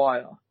Tobey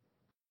Maguire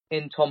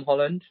in Tom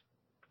Holland,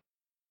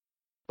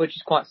 which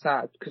is quite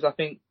sad, because I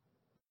think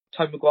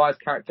Tobey Maguire's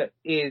character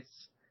is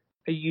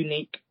a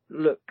unique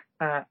look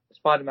at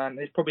Spider-Man.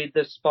 It's probably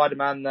the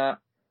Spider-Man that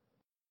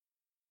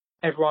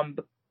everyone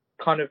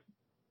kind of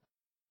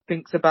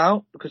thinks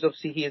about, because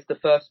obviously he is the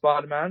first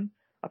Spider-Man.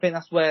 I think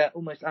that's where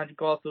almost Andrew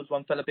Garfield's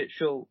one fell a bit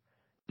short.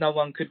 No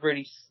one could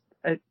really,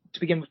 to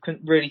begin with,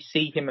 couldn't really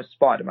see him as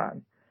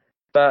Spider-Man.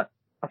 But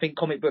I think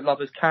comic book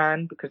lovers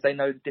can, because they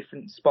know the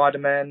different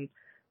Spider-Men,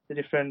 the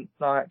different,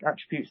 like,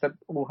 attributes they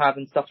all have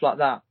and stuff like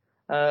that.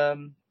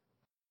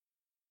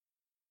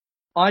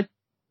 I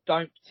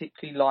don't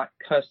particularly like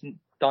Kirsten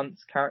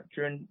Dunst's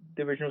character in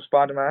the original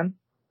Spider-Man.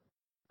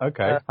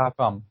 Okay, how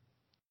come?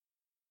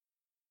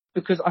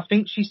 Because I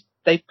think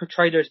they've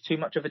portrayed her as too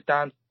much of a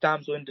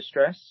damsel in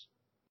distress.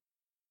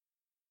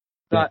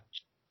 But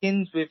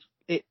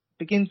it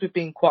begins with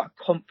being quite a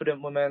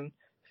confident woman.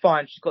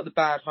 Fine, she's got the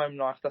bad home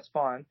life, that's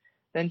fine.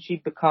 Then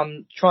she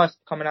tries to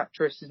become an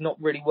actress, is not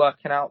really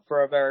working out for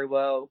her very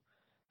well.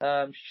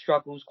 She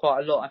struggles quite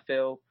a lot, I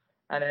feel.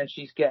 And then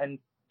she's getting,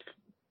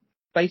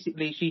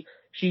 basically,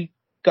 she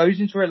goes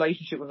into a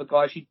relationship with a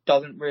guy she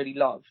doesn't really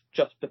love,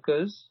 just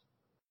because.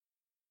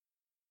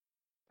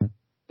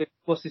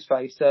 What's his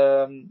face?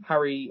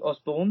 Harry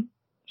Osborn.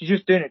 She's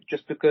just doing it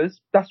just because.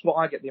 That's what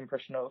I get the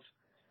impression of.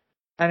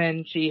 And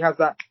then she has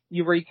that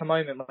eureka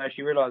moment where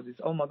she realises,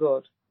 oh my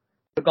god,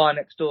 the guy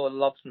next door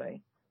loves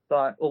me.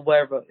 Like, or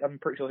wherever, I'm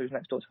pretty sure who's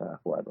next door to her,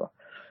 whatever.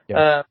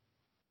 Yeah.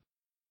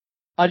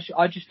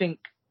 I just think,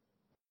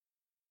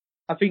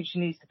 I think she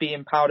needs to be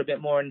empowered a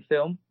bit more in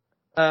film.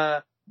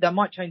 That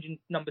might change in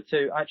number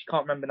 2. I actually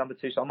can't remember number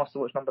 2, so I must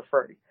have watched number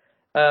 3.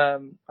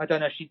 I don't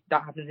know if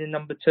that happens in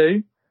number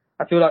 2.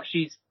 I feel like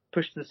she's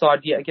pushed to the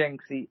side yet again,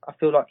 because I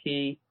feel like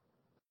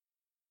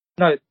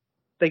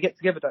they get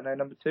together, don't they?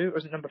 Number 2, or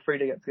is it number 3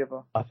 they get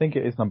together? I think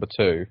it is number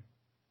 2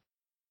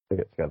 they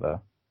get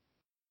together.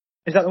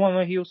 Is that the one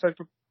where he also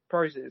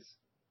proposes?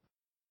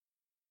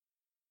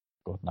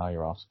 God, now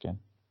you're asking.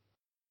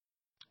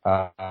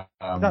 Is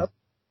that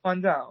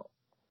find out?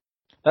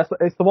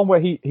 It's the one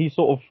where he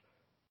sort of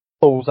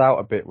falls out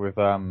a bit with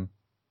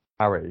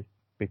Harry,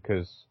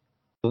 because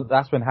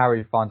that's when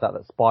Harry finds out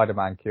that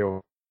Spider-Man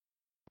killed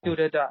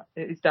Their dad.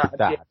 His dad.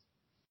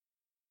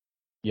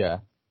 Yeah.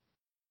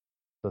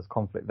 There's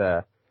conflict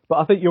there. But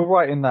I think you're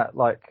right in that,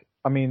 like,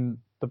 I mean,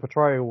 the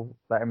portrayal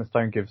that Emma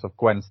Stone gives of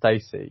Gwen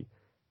Stacy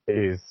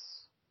is,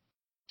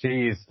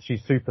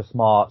 she's super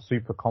smart,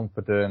 super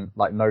confident,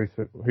 like knows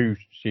who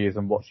she is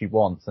and what she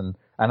wants, and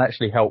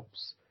actually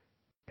helps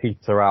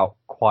Peter out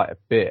quite a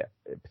bit,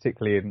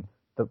 particularly in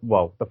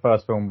the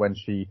first film when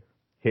she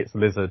hits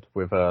Lizard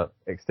with a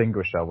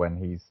extinguisher when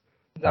he's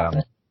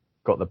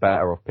got the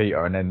better of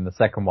Peter, and then the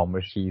second one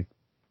where she's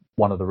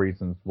one of the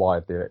reasons why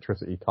the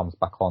electricity comes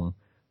back on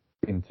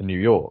into New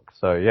York.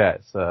 So yeah,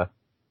 it's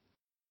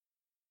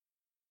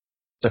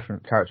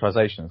different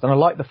characterizations, and I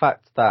like the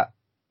fact that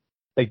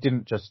they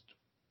didn't just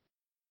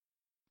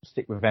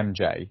stick with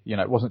MJ. You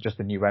know, it wasn't just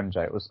a new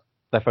MJ. It was,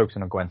 they're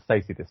focusing on Gwen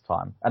Stacy this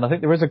time, and I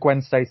think there is a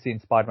Gwen Stacy in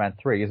Spider-Man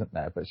 3, isn't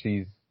there? But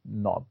she's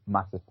not a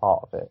massive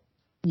part of it.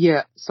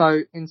 Yeah.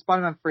 So in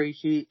Spider-Man 3,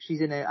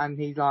 she's in it, and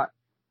he's like,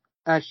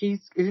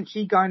 isn't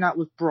she going out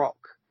with Brock,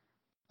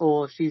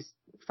 or she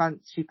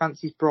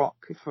fancies Brock?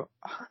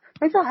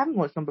 Maybe I haven't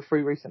watched number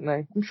 3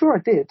 recently. I'm sure I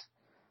did.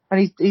 And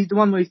he's the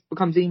one where he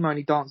becomes emo and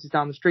he dances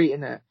down the street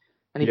in it,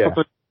 and he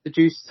probably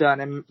seduces her,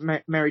 and then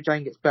Mary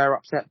Jane gets bare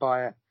upset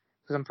by it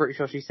because I'm pretty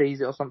sure she sees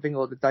it or something,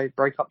 or they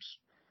break up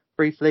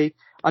briefly.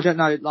 I don't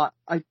know. Like,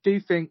 I do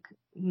think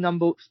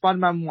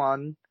Spider-Man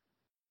 1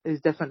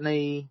 is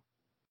definitely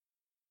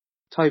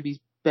Tobey's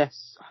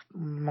best.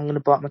 I'm going to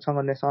bite my tongue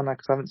on this, aren't I?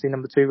 Because I haven't seen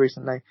number 2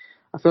 recently.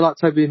 I feel like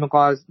Tobey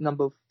Maguire's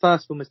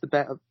first film is the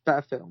better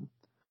film.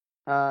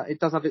 It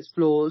does have its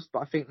flaws, but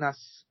I think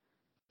that's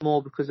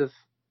more because of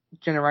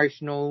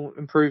generational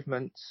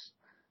improvements.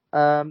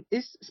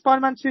 Is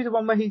Spider-Man 2 the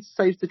one where he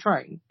saves the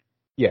train?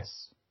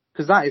 Yes.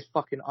 Because that is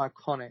fucking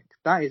iconic.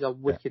 That is a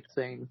wicked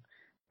scene.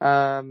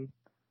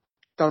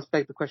 Does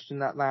beg the question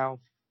that now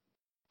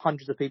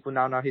hundreds of people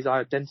now know his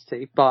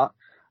identity, but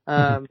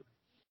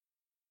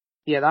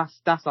yeah,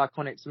 that's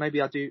iconic. So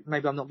maybe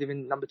I'm not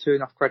giving number 2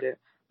 enough credit.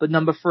 But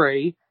number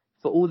 3,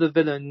 for all the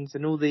villains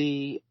and all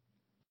the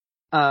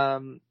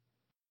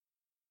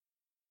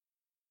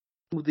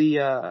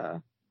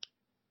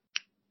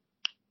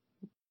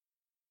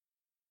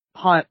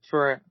hype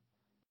for it,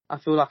 I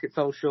feel like it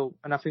fell short,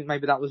 and I think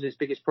maybe that was its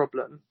biggest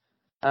problem.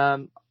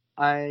 I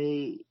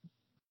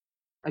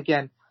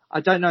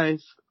don't know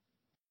if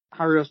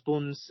Harry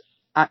Osborn's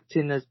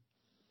acting as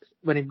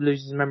when he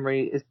loses his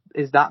memory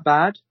is that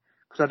bad,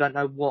 because I don't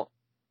know what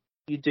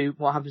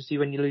happens to you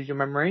when you lose your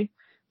memory.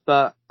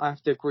 But I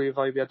have to agree with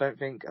Obi. I don't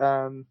think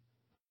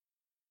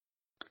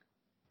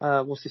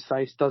what's his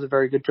face does a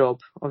very good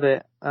job of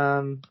it.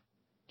 Do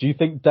you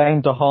think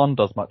Dane DeHaan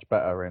does much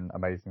better in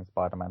Amazing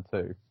Spider-Man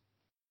 2?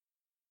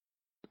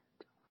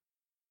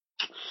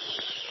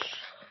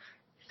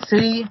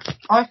 See,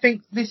 I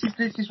think this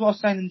is what I was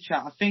saying in the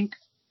chat. I think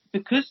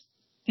because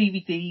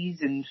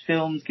DVDs and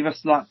films give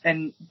us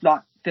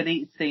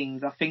deleted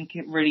scenes, I think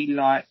it really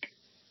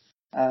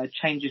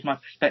changes my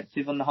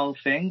perspective on the whole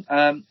thing.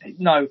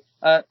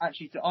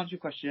 Actually, to answer your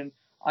question,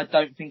 I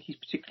don't think he's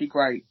particularly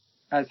great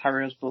as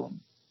Harry Osborn.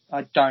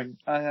 I don't.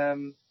 I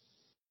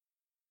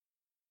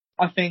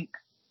think,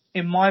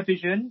 in my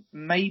vision,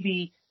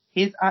 maybe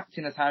his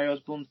acting as Harry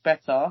Osborn's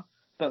better,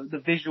 but the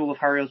visual of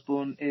Harry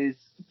Osborn is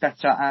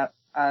better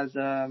as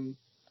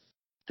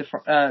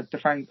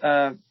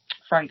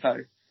Franco.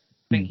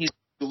 I think his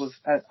visual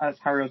as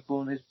Harry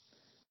Osborn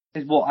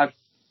is what I've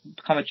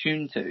become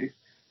attuned to.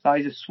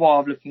 Like, he's a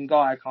suave-looking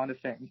guy kind of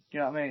thing. Do you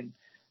know what I mean?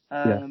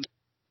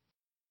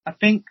 I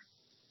think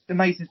the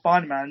Amazing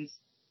Spider-Mans,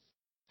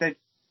 they've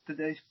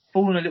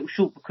fallen a little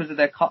short because of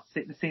the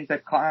scenes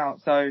they've cut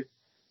out. So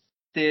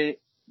I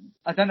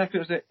don't know if it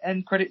was an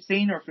end credit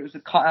scene or if it was a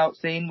cut out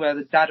scene where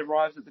the dad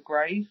arrives at the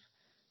grave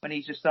when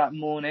he's just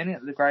mourning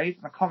at the grave.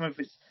 And I can't remember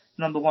if it's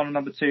number 1 or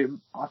number 2.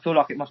 I feel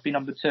like it must be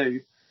number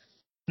 2.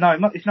 No,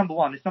 it's number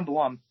 1. It's number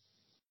 1.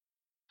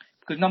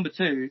 Because number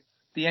 2,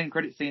 the end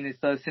credit scene is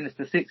the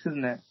Sinister Six,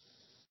 isn't it?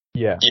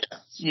 Yeah.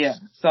 Yeah.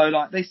 So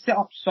they set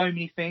up so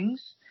many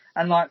things,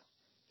 and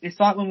it's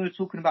like when we were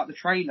talking about the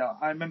trailer.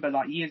 I remember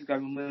years ago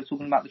when we were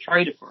talking about the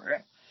trailer for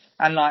it,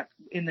 and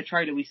in the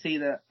trailer we see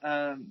that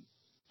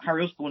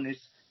Harry Osborn is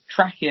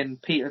tracking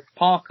Peter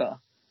Parker,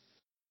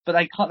 but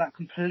they cut that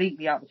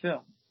completely out of the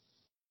film.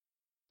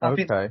 I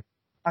think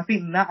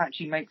that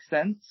actually makes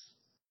sense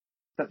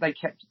that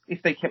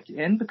if they kept it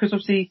in, because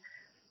obviously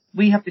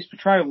we have this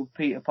portrayal of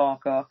Peter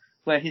Parker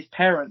where his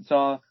parents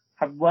have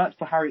worked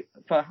for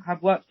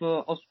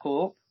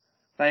Oscorp.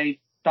 They've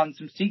done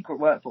some secret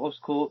work for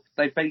Oscorp.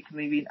 They've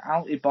basically been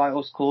outed by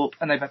Oscorp,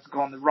 and they've had to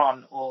go on the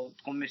run or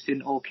gone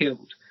missing or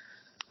killed.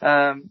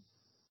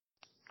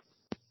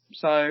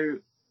 So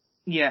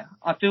yeah,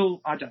 I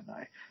don't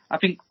know. I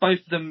think both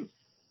of them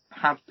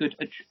have good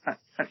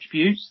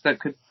attributes that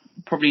could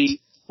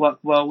probably work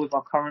well with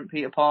our current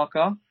Peter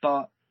Parker,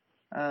 but,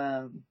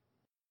 yeah,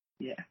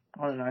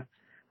 I don't know.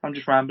 I'm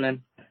just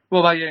rambling. What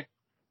about you?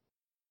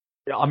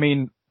 Yeah, I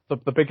mean,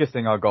 the biggest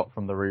thing I got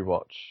from the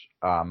rewatch,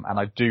 and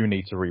I do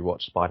need to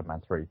rewatch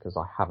Spider-Man 3 because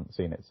I haven't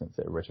seen it since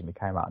it originally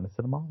came out in the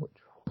cinema, which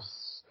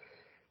was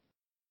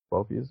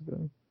 12 years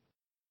ago.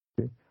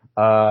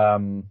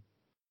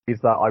 Is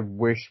that I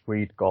wish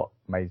we'd got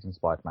Amazing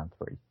Spider-Man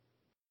 3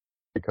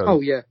 because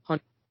Oh yeah,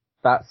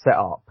 that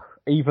setup,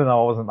 even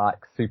though I wasn't like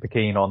super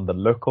keen on the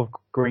look of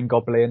Green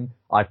Goblin,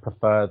 I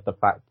preferred the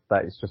fact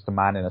that it's just a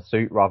man in a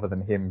suit rather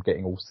than him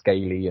getting all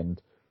scaly and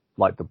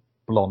like the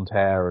blonde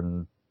hair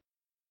and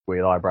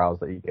weird eyebrows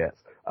that he gets.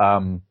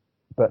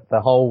 But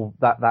the whole,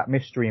 that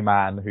mystery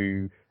man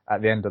who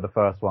at the end of the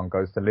first one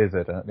goes to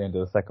Lizard and at the end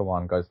of the second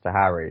one goes to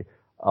Harry,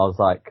 I was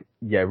like,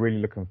 yeah, really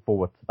looking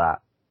forward to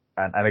that.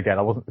 And again,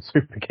 I wasn't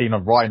super keen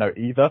on Rhino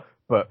either,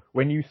 but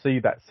when you see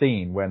that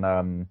scene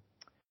when,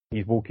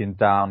 he's walking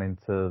down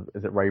into,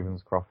 is it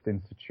Ravenscroft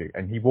Institute,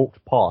 and he walks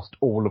past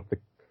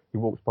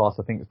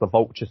I think it's the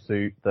Vulture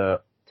suit,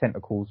 the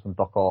tentacles from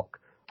Doc Ock,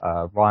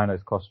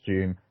 Rhino's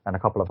costume, and a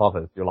couple of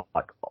others. You're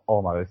like,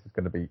 oh no, this is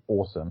going to be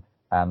awesome.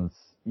 And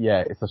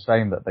yeah, it's a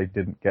shame that they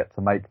didn't get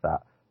to make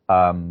that,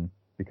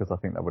 because I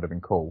think that would have been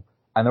cool.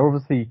 And they're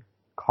obviously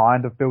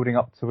kind of building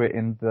up to it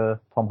in the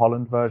Tom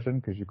Holland version,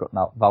 because you've got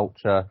now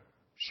Vulture,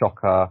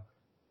 Shocker,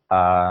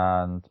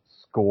 and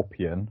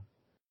Scorpion,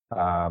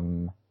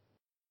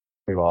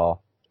 who are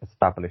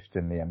established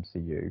in the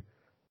MCU.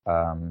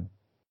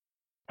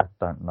 I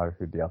don't know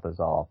who the others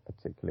are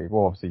particularly.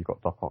 Well, obviously you've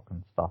got Doc Ock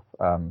and stuff.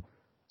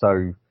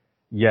 So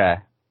yeah,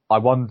 I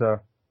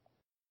wonder,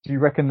 do you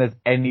reckon there's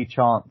any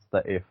chance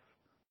that if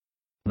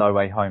No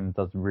Way Home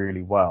does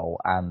really well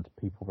and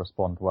people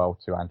respond well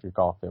to Andrew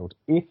Garfield,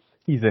 if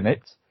he's in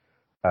it,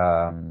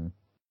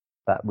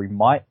 that we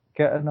might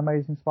get an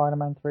Amazing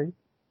Spider-Man 3?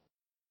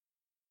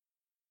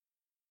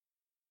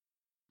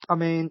 I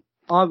mean,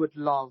 I would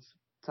love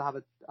to have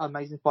an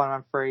Amazing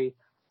Spider-Man 3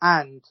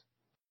 and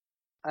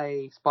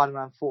a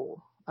Spider-Man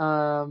 4.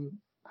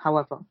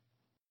 However,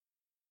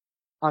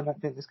 I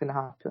don't think it's going to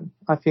happen.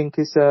 I think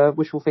it's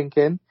wishful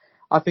thinking.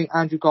 I think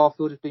Andrew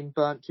Garfield has been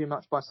burnt too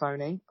much by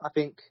Sony. I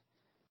think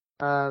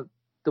the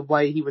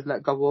way he was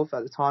let go of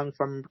at the time, if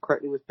I remember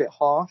correctly, was a bit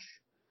harsh.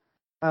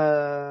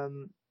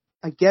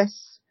 I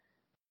guess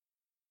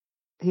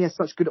he has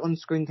such good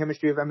on-screen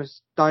chemistry with Emma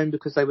Stone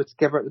because they were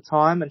together at the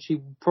time, and she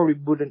probably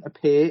wouldn't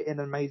appear in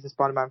Amazing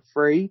Spider-Man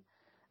 3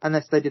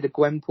 unless they did a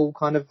Gwenpool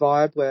kind of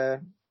vibe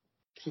where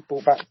she's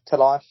brought back to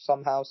life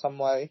somehow, some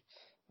way.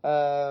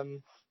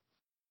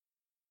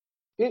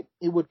 It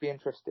would be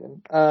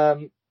interesting.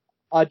 I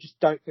just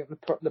don't think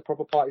the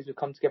proper parties would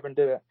come together and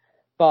do it.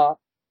 But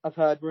I've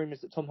heard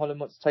rumours that Tom Holland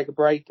wants to take a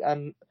break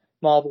and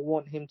Marvel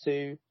want him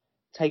to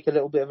take a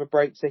little bit of a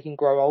break so he can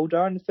grow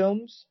older in the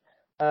films.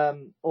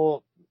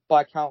 Or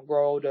by account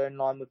grow older in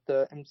line with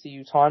the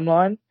MCU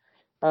timeline.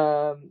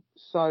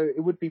 So it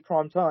would be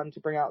prime time to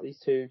bring out these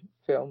two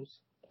films.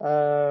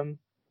 And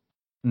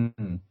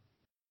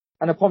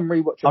upon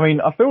rewatching, I mean,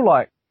 I feel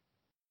like.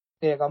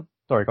 Yeah, go on.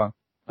 Sorry, go on.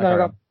 No,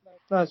 go on.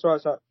 No, it's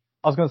alright, sorry.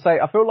 I was going to say,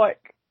 I feel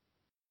like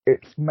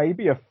it's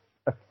maybe a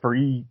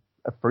free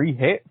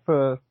hit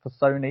for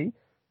Sony,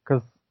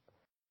 because,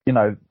 you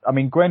know, I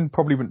mean, Gwen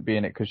probably wouldn't be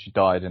in it because she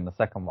died in the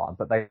second one,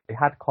 but they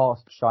had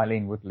cast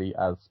Shailene Woodley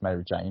as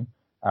Mary Jane,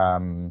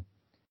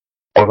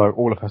 although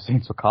all of her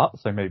scenes were cut,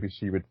 so maybe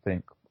she would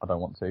think, I don't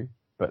want to,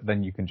 but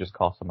then you can just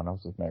cast someone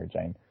else as Mary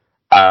Jane.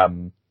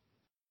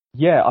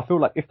 Yeah, I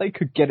feel like if they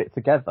could get it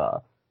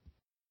together,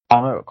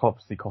 I know it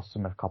obviously cost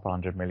them a couple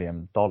 $100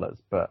 million,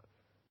 but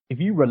if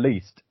you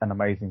released an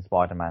Amazing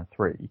Spider-Man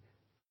 3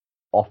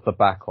 off the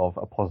back of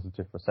a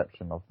positive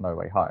reception of No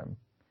Way Home,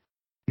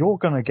 you're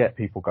going to get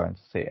people going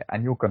to see it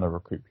and you're going to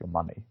recoup your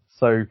money.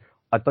 So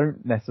I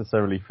don't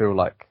necessarily feel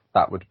like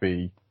that would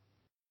be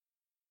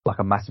like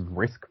a massive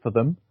risk for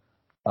them.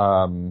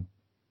 The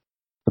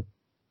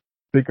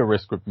bigger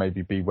risk would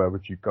maybe be, where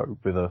would you go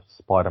with a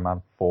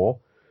Spider-Man 4?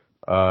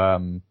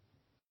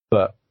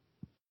 But,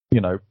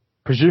 you know,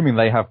 presuming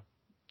they have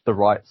the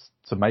rights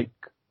to make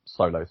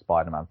solo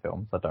Spider-Man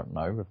films, I don't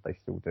know if they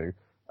still do.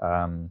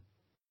 Then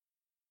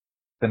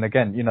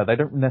again, you know, they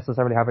don't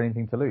necessarily have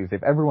anything to lose.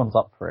 If everyone's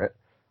up for it,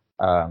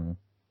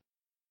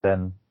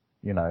 then,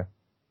 you know,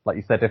 like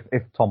you said,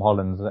 if Tom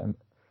Holland's and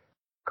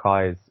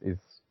Kai is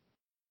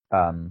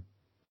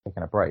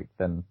taking a break,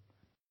 then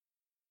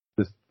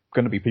there's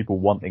going to be people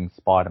wanting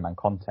Spider-Man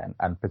content,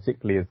 and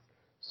particularly as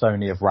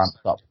Sony have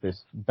ramped up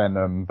this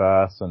Venom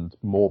verse and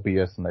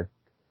Morbius, and they've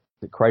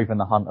Kraven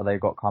the Hunter they've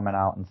got coming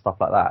out and stuff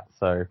like that.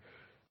 So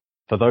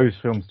for those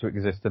films to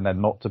exist and then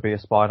not to be a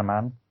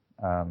Spider-Man,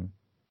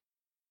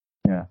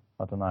 yeah,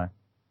 I don't know.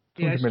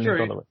 Yeah, it's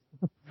true.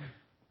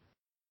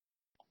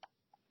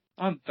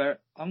 $200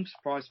 I'm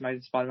surprised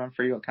Amazing Spider-Man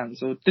 3 got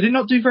cancelled. Did it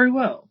not do very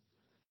well?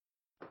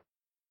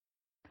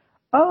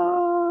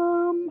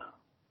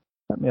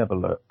 Let me have a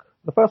look.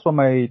 The first one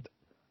made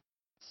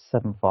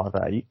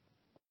 758.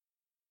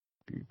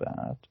 too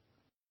bad.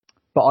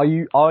 But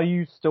are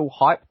you still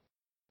hyped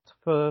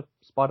for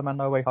Spider-Man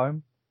No Way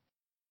Home?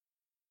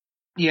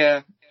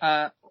 Yeah.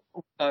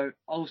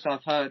 Also,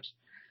 I've heard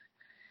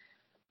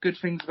good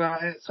things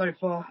about it so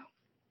far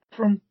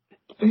from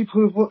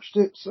people who've watched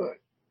it. So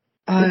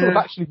People have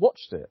actually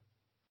watched it.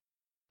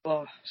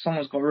 well,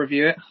 someone's got to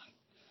review it.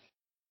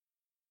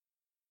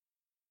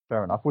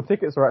 Fair enough. Well,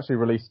 tickets are actually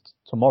released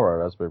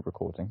tomorrow as we're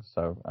recording.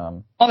 So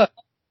I've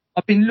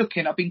been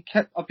looking.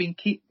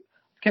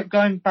 Kept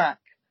going back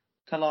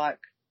to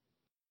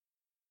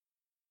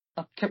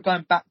I kept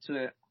going back to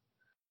it,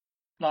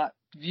 like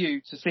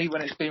View, to see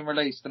when it's been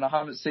released, and I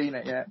haven't seen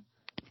it yet.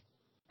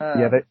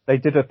 yeah, they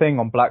did a thing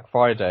on Black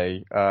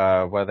Friday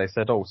where they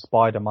said, "Oh,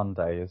 Spider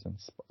Monday is in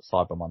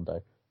Cyber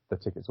Monday. The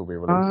tickets will be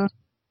released."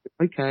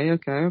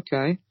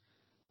 Okay.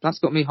 That's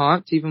got me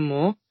hyped even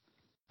more.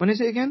 When is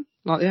it again?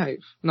 Like the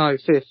 8th? No,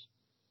 5th.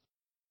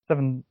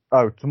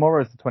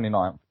 Tomorrow is the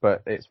 29th,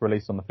 but it's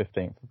released on the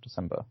 15th of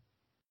December.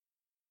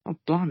 Oh,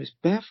 blimey, it's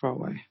bare far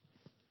away.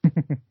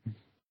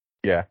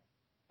 Yeah.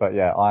 But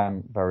yeah, I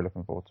am very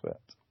looking forward to it.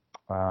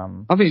 I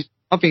think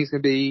it's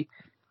going to be.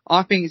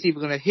 I think it's either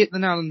going to hit the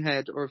nail on the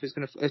head, or if it's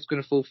going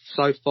to fall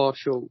so far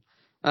short.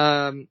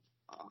 Although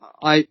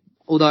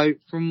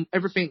from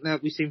everything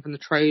that we've seen from the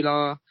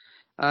trailer,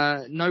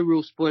 no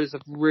real spoilers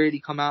have really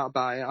come out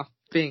about it. I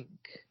think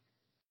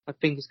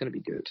it's going to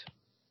be good.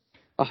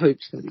 I hope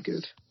it's going to be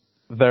good.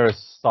 There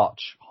is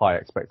such high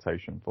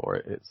expectation for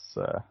it. It's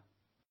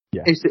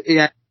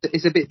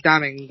it's a bit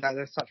damning that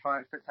there's such high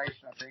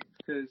expectation. I think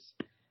because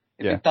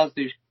if it does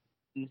do,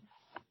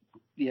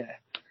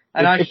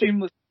 and I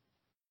assume with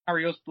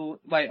Harry Osborn.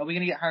 Wait, are we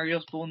going to get Harry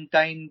Osborn,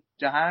 Dane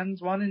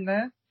DeHaan's one in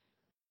there?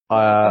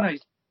 Oh no,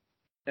 he's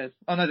dead.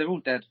 Oh no, they're all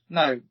dead.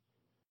 No,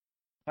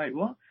 wait,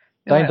 what?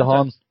 Dane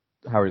DeHaan's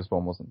Harry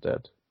Osborn wasn't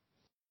dead.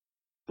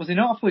 Was he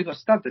not? I thought he got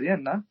stabbed at the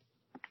end. No.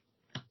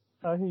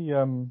 No,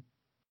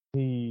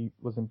 he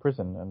was in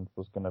prison and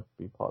was going to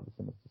be part of the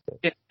Sinister Six.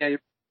 Yeah, you're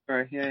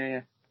right.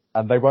 Yeah.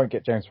 And they won't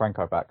get James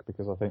Franco back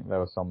because I think there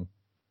were some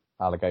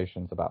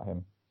allegations about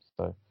him.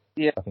 So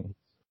yeah, I think he's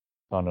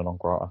persona non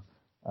grata.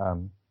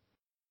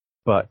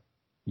 But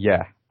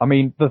yeah, I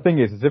mean, the thing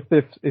is if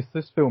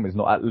this film is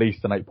not at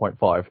least an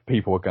 8.5,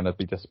 people are going to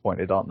be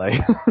disappointed, aren't they?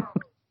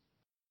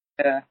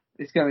 Yeah,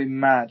 it's going to be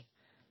mad.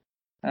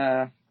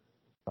 But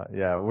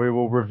yeah, we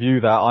will review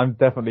that. I mean,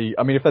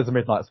 if there's a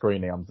midnight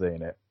screening, I'm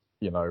seeing it.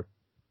 You know,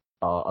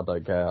 I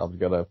don't care. I'm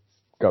going to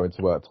go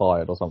into work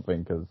tired or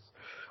something because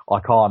I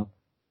can't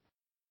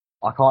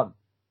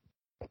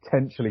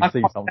potentially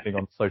see something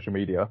on social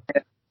media.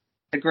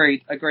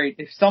 Agreed.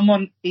 If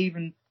someone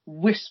even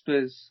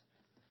whispers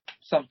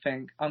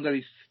something, I'm going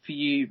to be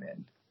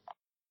fuming.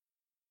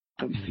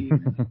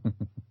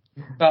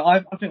 But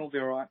I think we'll be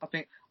alright. I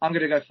think I'm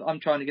going to go.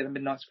 I'm trying to get a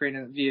midnight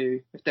screening at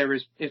View if there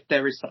is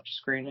such a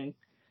screening.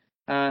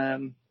 Yeah,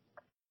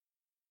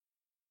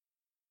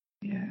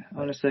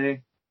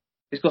 honestly,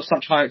 it's got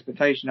such high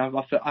expectation. I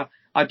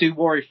do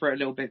worry for it a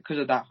little bit because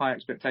of that high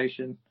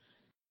expectation.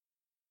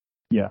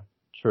 Yeah,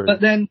 true. But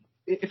then,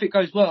 if it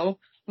goes well,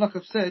 like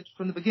I've said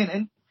from the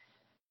beginning,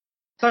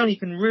 Sony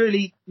can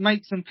really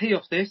make some pee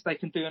off this. They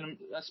can do a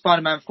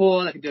Spider-Man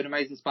 4, they can do an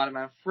Amazing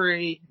Spider-Man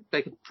 3,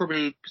 they could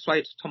probably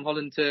persuade Tom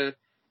Holland to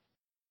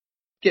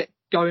get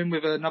going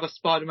with another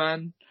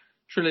Spider-Man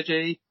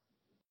trilogy.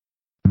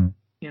 You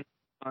know,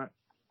 right.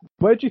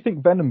 Where do you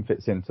think Venom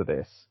fits into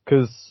this?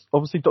 Because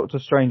obviously Doctor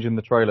Strange in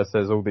the trailer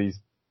says all these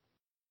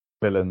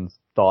villains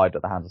died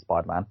at the hands of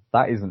Spider-Man.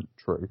 That isn't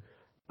true.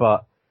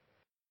 But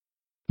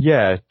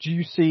yeah, do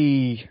you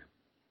see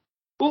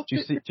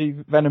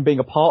Venom being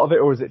a part of it,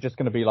 or is it just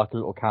going to be like a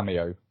little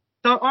cameo?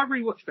 So I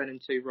rewatched Venom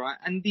 2, right?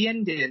 And the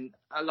ending,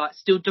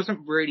 still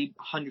doesn't really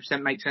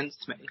 100% make sense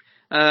to me.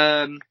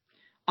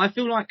 I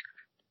feel like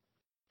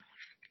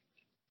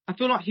the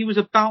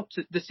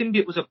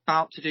symbiote was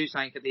about to do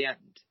something at the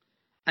end,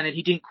 and then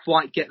he didn't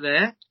quite get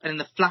there, and then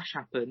the flash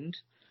happened,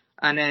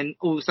 and then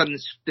all of a sudden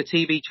the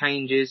TV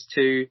changes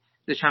to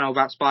the channel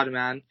about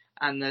Spider-Man,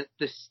 and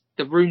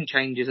the room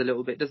changes a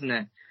little bit, doesn't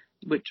it?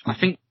 Which I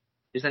think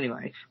is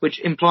anyway, which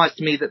implies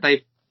to me that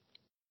they've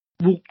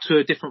walked to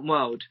a different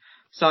world.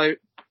 So,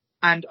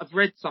 and I've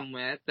read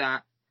somewhere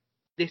that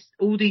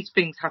all these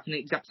things happen at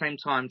the exact same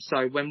time.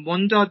 So when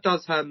Wanda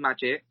does her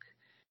magic,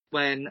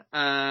 when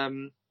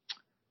Kang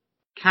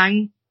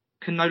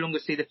can no longer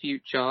see the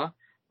future,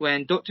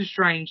 when Doctor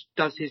Strange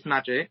does his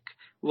magic,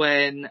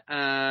 when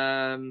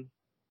there's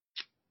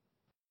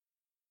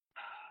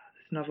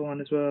another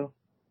one as well.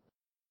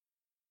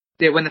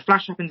 Yeah, when the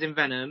Flash happens in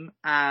Venom,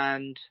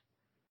 and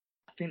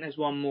I think there's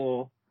one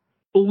more.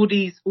 All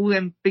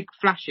them big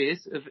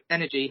flashes of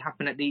energy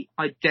happen at the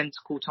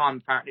identical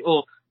time, apparently,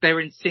 or they're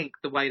in sync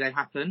the way they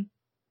happen.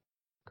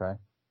 Okay.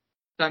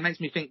 So it makes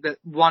me think that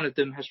one of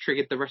them has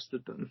triggered the rest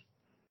of them.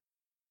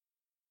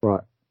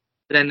 Right.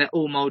 But then they're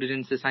all molded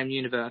into the same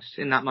universe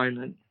in that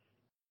moment.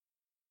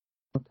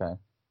 Okay.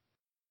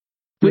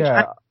 Which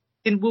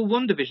will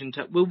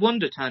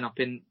Wanda turn up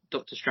in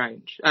Doctor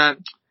Strange?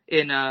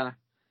 In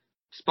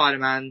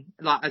Spider-Man,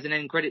 like as an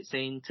end credit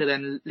scene, to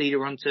then lead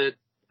her on to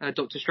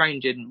Doctor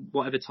Strange in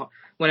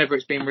whenever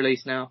it's being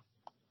released now.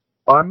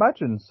 I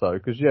imagine so,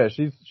 because yeah,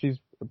 she's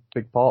a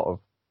big part of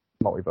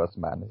Multiverse of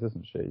Madness,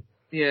 isn't she?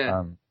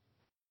 Yeah.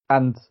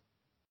 And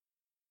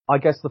I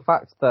guess the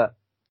fact that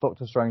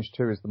Doctor Strange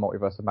 2 is the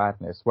Multiverse of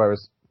Madness,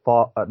 whereas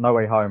No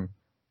Way Home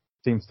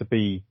seems to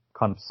be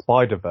kind of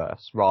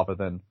Spider-Verse rather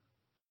than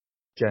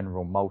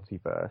general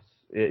multiverse.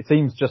 It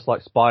seems just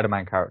like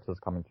Spider-Man characters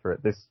coming through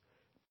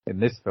in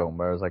this film,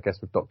 whereas I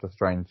guess with Doctor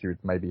Strange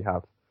you'd maybe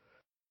have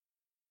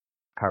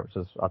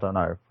characters, I don't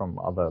know, from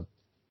other,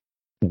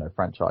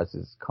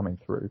 franchises coming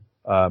through.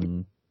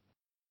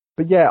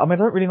 But yeah, I mean,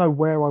 I don't really know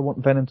where I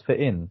want Venom to fit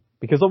in,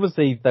 because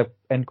obviously the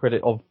end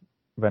credit of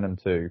Venom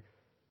 2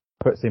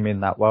 puts him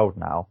in that world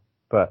now,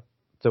 but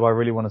do I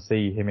really want to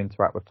see him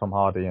interact with Tom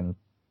Hardy? And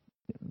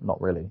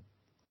not really.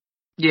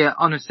 Yeah,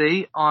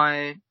 honestly,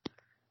 I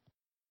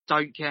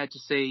don't care to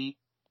see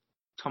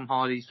Tom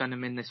Hardy's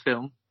Venom in this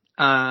film.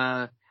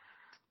 I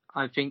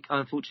think,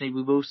 unfortunately,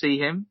 we will see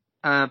him.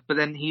 But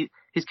then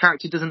his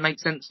character doesn't make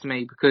sense to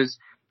me, because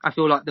I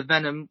feel like the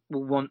Venom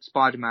will want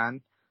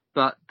Spider-Man,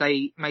 but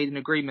they made an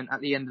agreement at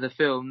the end of the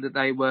film that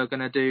they were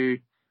going to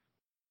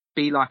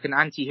be like an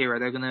anti-hero.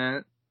 They're going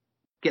to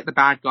get the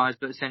bad guys,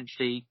 but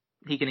essentially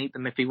he can eat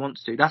them if he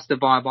wants to. That's the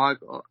vibe I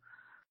got.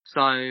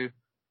 So,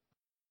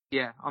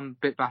 yeah, I'm a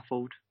bit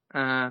baffled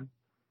how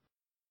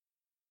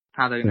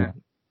they're going to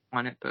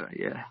find it, but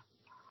yeah.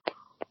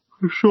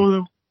 I'm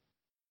sure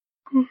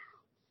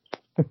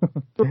they'll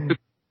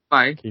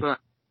play, but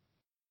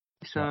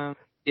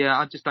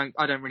yeah,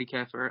 I don't really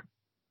care for it.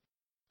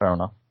 Fair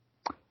enough.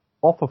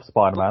 Off of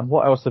Spider-Man,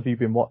 what else have you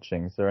been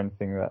watching? Is there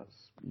anything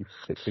that's you've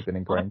particularly been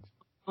ingrained?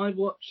 I've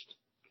watched,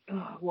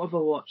 what have I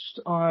watched?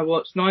 I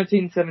watched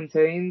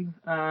 1917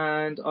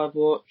 and I've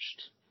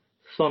watched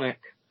Sonic.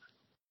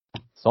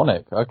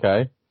 Sonic,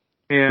 okay.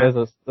 Yeah.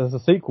 There's a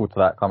sequel to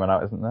that coming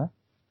out, isn't there?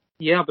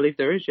 Yeah, I believe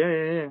there is.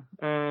 Yeah.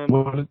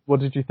 What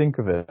did you think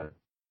of it? Do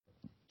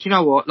you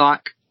know what?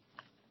 Like,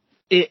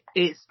 it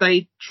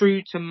stayed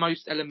true to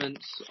most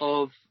elements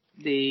of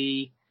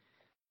the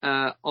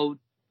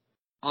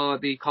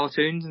the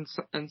cartoons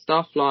and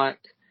stuff, like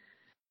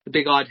the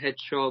big-eyed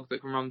hedgehog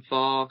that can run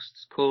fast.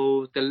 It's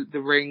cool.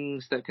 The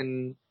rings that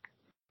can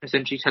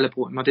essentially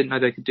teleport him. I didn't know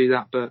they could do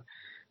that, but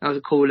that was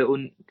a cool little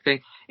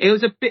thing. It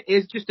was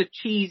just a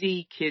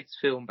cheesy kids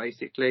film,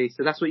 basically.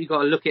 So that's what you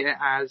got to look at it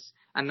as,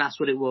 and that's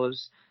what it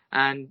was.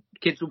 And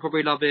kids will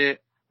probably love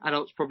it.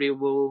 Adults probably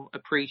will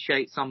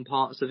appreciate some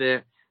parts of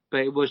it,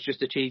 but it was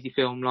just a cheesy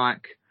film.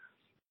 Like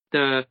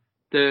the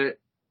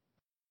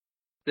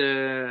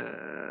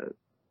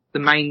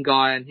main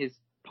guy and his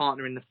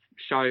partner in the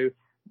show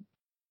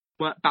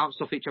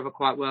bounced off each other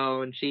quite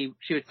well, and she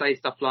would say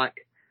stuff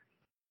like,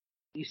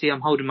 "You see, I'm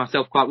holding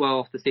myself quite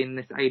well after seeing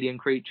this alien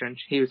creature," and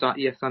he was like,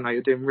 "Yes, I know,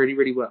 you're doing really,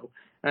 really well,"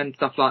 and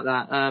stuff like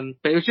that.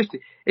 But it's just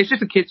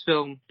a kids'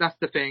 film. That's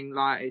the thing.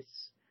 Like,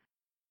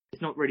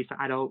 it's not really for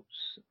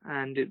adults,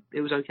 and it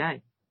was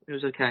okay. It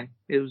was okay.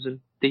 It was a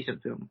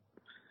decent film.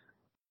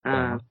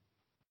 And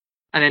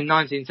then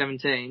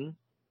 1917.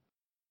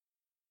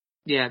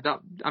 Yeah,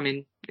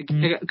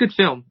 a good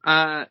film.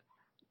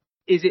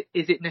 Is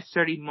it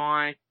necessarily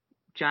my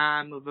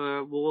jam of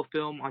a war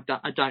film? I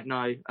don't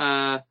know.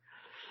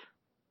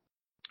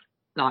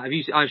 Like,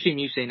 I assume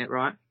you've seen it,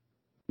 right?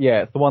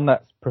 Yeah, it's the one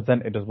that's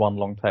presented as one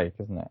long take,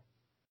 isn't it?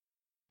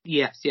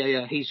 Yes,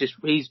 yeah.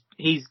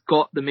 He's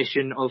got the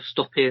mission of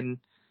stopping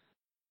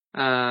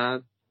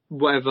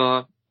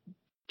whatever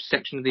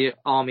section of the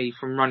army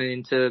from running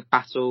into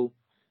battle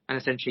and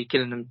essentially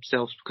killing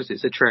themselves because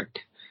it's a trick.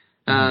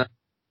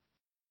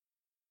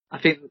 I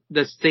think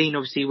the scene,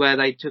 obviously, where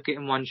they took it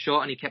in one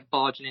shot and he kept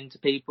barging into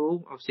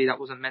people, obviously that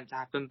wasn't meant to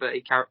happen, but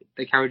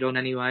they carried on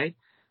anyway.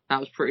 That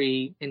was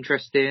pretty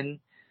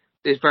interesting.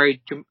 It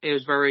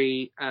was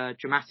very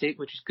dramatic,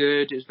 which is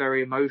good. It was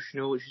very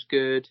emotional, which is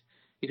good.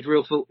 You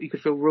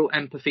could feel real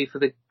empathy for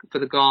the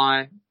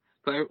guy,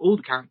 for all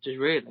the characters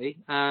really.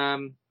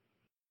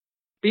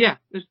 But yeah,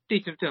 it was a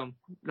decent film.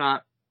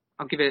 Like,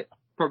 I'll give it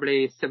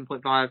probably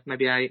 7.5,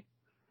 maybe 8.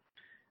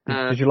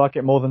 Did you like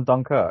it more than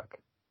Dunkirk?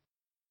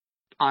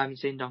 I haven't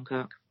seen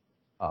Dunkirk.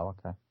 Oh,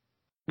 okay.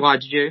 Why,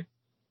 did you?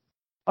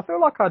 I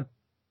feel like I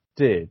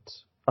did.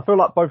 I feel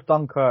like both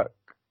Dunkirk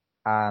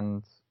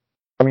and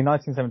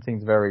 1917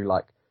 is very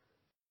like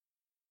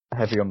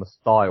heavy on the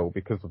style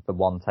because of the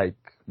one take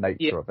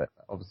nature of it.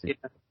 Obviously,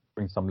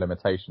 brings some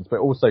limitations, but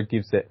it also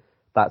gives it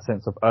that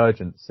sense of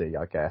urgency,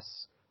 I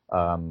guess.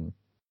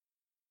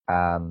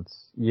 And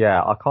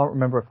yeah, I can't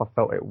remember if I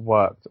felt it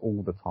worked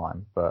all the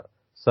time, but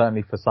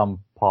certainly for some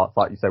parts,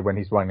 like you say, when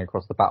he's running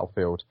across the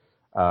battlefield,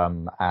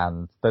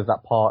 and there's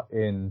that part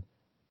in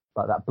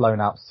like that blown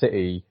out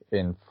city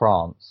in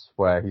France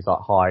where he's like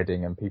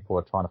hiding and people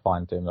are trying to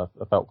find him. I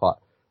felt like,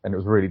 and it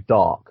was really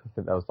dark. I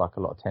think there was like a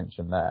lot of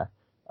tension there.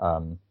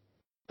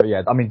 But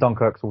yeah,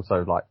 Dunkirk's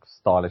also like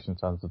stylish in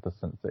terms of the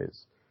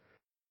senses.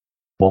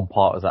 One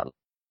part was at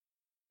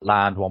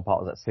land, one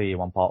part was at sea,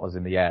 one part was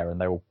in the air, and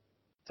they all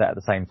set at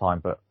the same time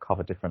but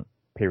cover different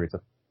periods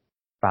of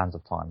spans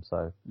of time.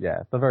 So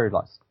yeah, they're very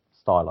like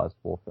stylized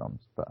war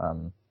films. But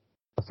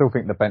I still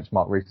think the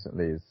benchmark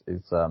recently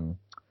is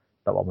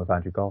that one with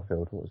Andrew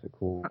Garfield. What was it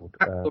called?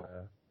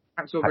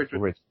 Hacksaw Ridge.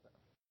 Hacksaw Ridge.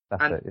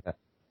 That's And, it. Yeah.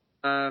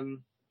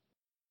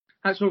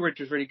 Hacksaw Ridge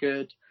was really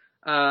good.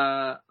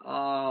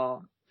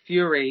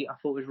 Fury, I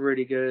thought was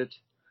really good.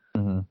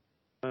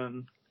 Mm-hmm.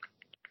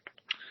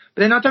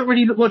 But then I don't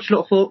really watch a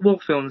lot of war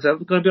films.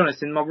 I'm going to be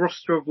honest. In my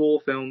roster of war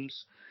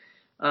films,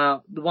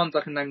 the ones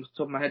I can name off the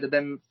top of my head are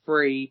them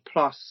three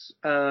plus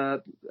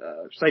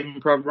Saving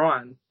Private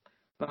Ryan.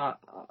 But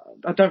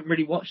I don't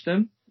really watch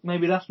them.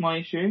 Maybe that's my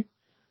issue.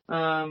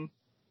 But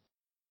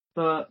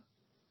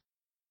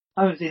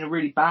I haven't seen a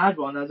really bad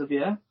one as of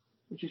yet,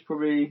 which is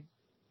probably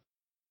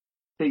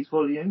speaks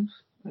volumes,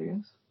 I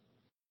guess.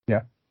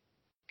 Yeah,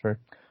 true.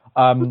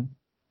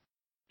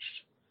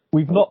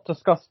 We've not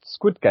discussed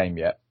Squid Game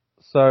yet,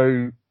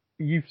 so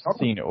you've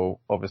seen it all,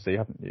 obviously,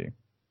 haven't you?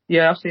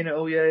 Yeah, I've seen it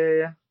all.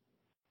 Yeah.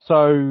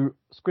 So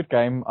Squid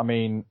Game, I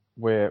mean,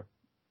 we're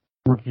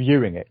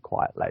reviewing it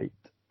quite late.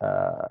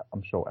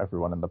 I'm sure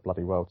everyone in the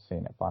bloody world's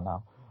seen it by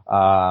now.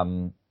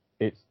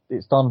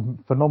 It's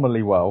done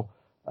phenomenally well,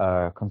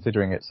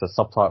 considering it's a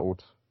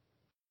subtitled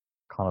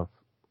kind of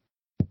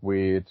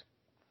weird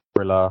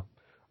thriller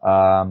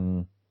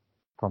from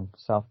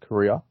South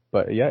Korea.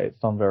 But yeah, it's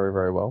done very,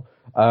 very well.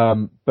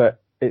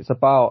 But it's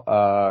about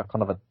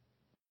kind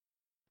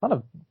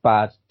of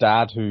bad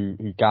dad who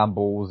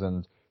gambles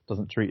and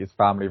doesn't treat his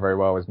family very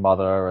well, his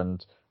mother,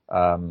 and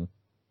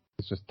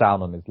is just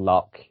down on his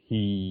luck.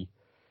 He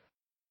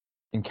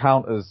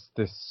encounters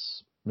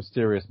this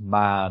mysterious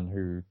man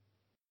who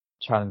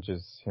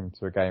challenges him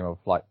to a game of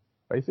like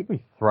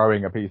basically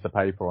throwing a piece of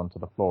paper onto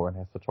the floor and he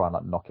has to try and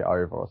like knock it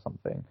over or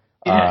something.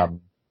 Yeah.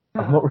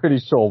 I'm not really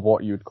sure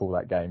what you would call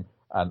that game,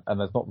 and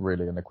there's not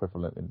really an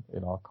equivalent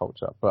in our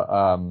culture, but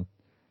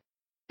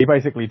he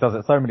basically does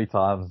it so many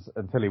times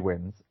until he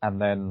wins,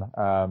 and then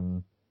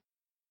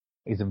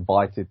he's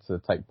invited to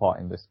take part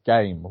in this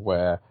game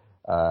where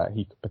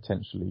he could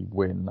potentially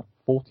win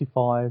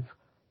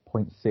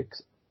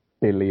 45.6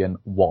 billion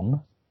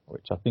won,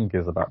 which I think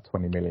is about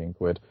 20 million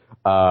quid.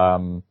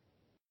 And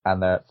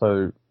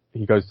so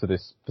he goes to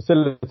this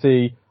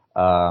facility,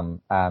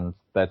 and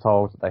they're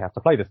told that they have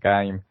to play this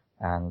game,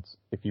 and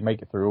if you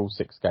make it through all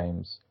 6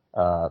 games,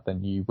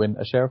 then you win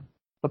a share of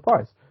the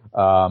prize.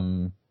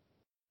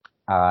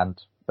 And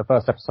the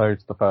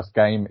first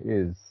game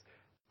is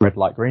red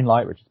light, green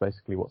light, which is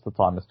basically what's the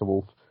time, Mr.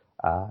 Wolf.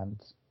 And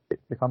it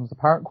becomes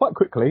apparent quite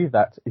quickly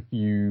that if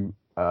you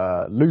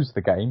lose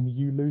the game,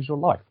 you lose your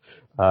life.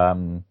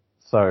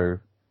 So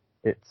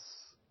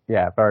it's,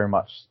 yeah, very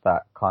much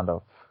that kind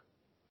of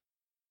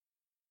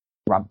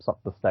ramps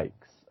up the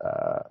stakes.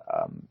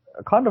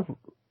 Kind of,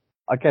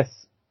 I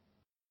guess,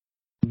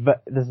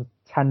 there's a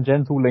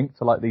tangential link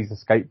to like these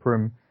escape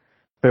room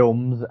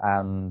films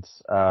and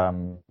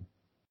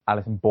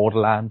Alice in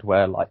Borderland,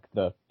 where like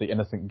the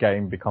innocent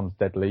game becomes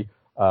deadly.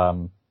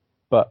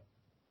 But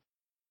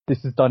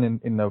this is done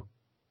in a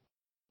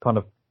kind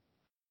of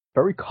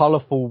very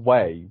colourful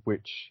way,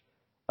 which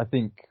I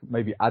think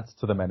maybe adds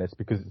to the menace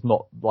because it's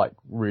not like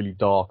really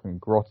dark and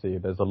grotty.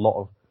 There's a lot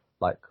of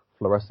like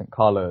fluorescent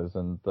colours,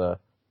 and the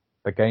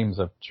games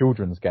are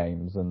children's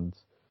games, and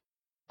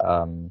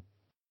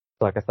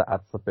so I guess that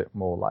adds a bit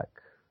more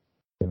like,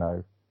 you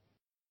know,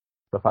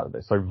 the fact that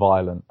it's so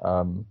violent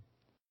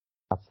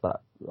adds that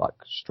like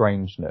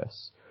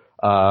strangeness.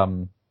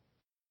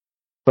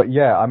 But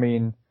yeah, I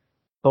mean,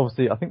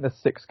 obviously I think there's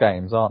 6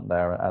 games, aren't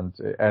there? And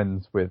it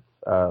ends with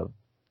the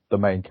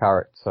main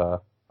character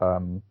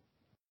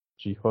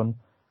Ji-hun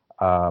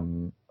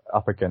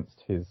up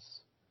against his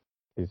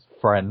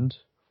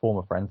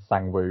former friend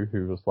Sang-woo,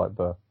 who was like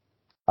the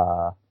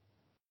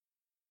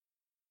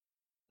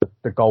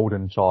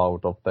golden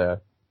child of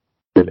their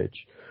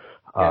village.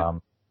 Yeah.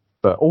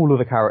 But all of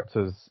the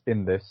characters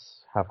in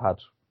this have had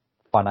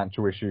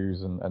financial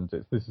issues, and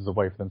this is a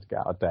way for them to get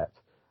out of debt.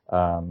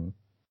 And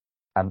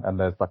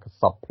there's like a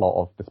subplot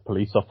of this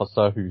police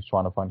officer who's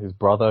trying to find his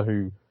brother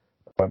who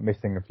went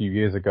missing a few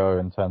years ago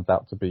and turns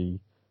out to be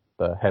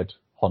the head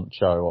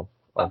honcho of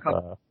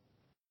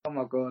oh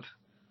my god.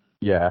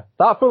 Yeah.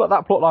 I feel like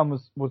that plotline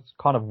was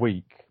kind of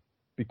weak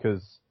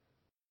because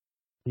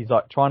he's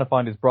like trying to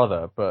find his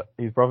brother, but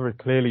his brother had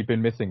clearly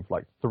been missing for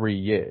like 3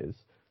 years,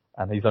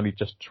 and he's only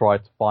just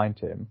tried to find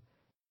him.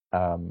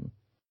 And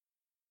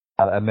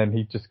then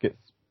he just gets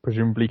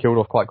presumably killed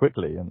off quite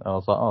quickly, and I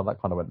was like, oh,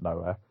 that kind of went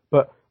nowhere.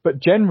 But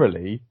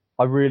generally,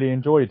 I really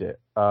enjoyed it.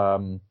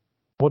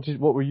 What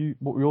were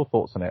your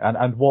thoughts on it,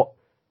 and what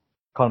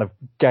kind of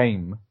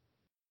game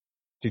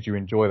did you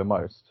enjoy the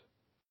most?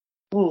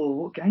 Oh,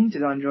 what game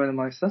did I enjoy the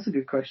most? That's a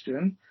good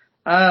question.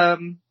 I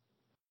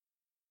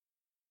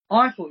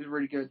thought it was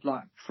really good,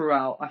 like,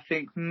 throughout. I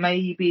think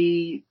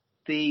maybe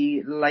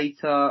the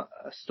later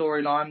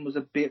storyline was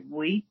a bit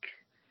weak,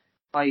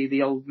 i.e.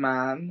 the old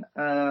man.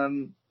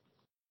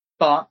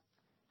 But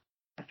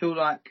I feel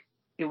like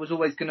it was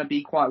always going to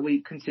be quite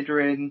weak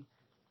considering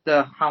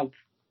how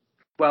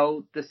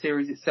well the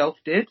series itself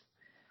did.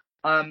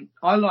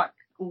 I like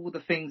all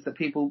the things that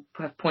people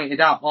have pointed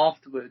out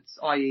afterwards,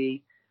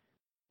 i.e.,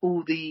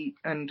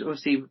 and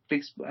obviously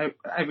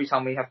every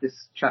time we have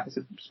this chat it's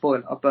a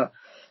spoiler, but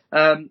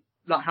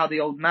like how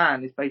the old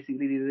man is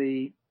basically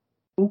the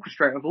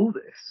orchestrator of all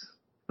this.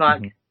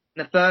 Like in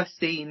the first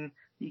scene,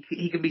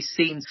 he can be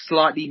seen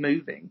slightly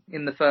moving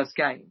in the first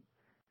game,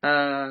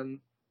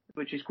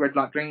 which is Red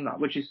Light Green Light,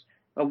 which is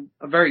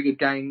a very good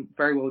game,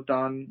 very well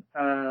done.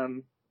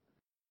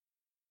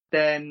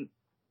 Then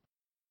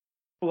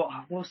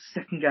what's the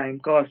second game?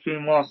 God, it's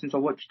been a while since I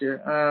watched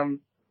it.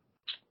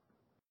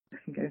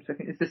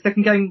 Is the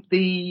second game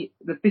the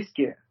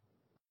biscuit?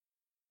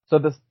 So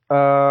this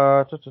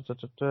trying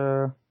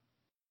to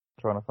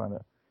find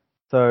it.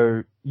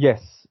 So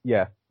yes,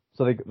 yeah.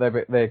 So they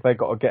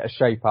got to get a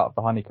shape out of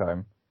the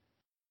honeycomb.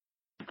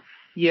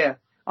 Yeah,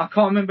 I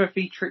can't remember if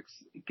he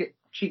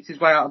cheats his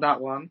way out of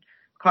that one.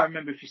 I can't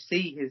remember if you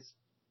see his.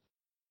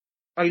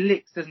 Oh, he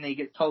licks, doesn't he? He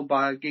gets told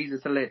by a geezer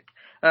to lick.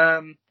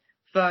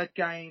 Third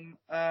game.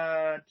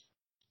 You're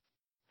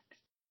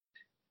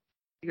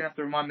gonna have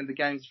to remind me of the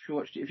games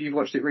if you've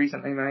watched it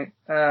recently, mate.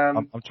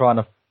 I'm trying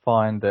to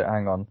find it.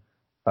 Hang on.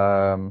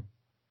 No,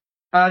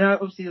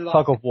 obviously the last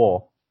Tug of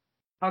War.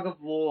 Tug of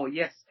War,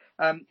 yes.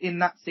 In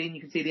that scene,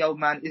 you can see the old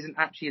man isn't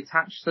actually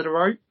attached to the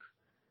rope.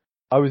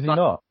 Oh, is he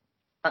not?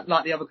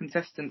 Like the other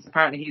contestants,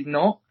 apparently he's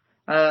not.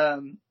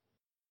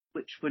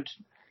 Which would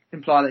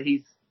imply that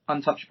he's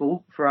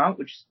untouchable throughout,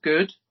 which is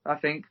good, I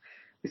think.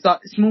 It's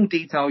like a small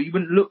detail. You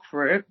wouldn't look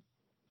for it,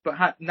 but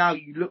now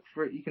you look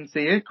for it, you can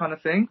see it, kind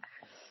of thing.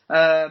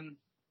 Then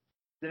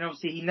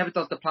obviously he never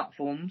does the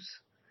platforms.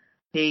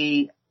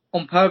 He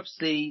on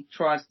purposely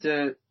tries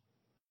to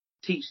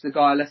teach the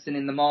guy a lesson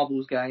in the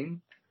marbles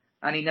game,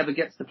 and he never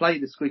gets to play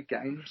the Squid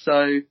game.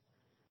 So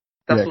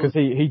that's because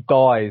he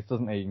dies,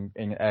 doesn't he,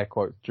 in air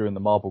quotes, during the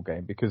marble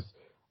game? Because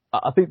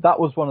I think that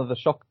was one of the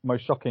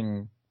most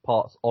shocking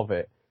parts of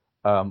it,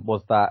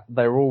 was that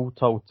they were all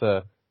told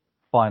to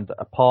find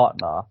a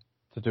partner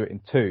to do it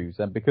in twos,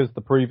 and because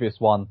the previous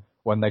one,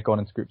 when they'd gone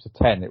into groups of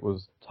 10, it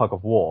was Tug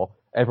of War,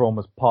 everyone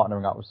was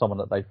partnering up with someone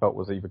that they felt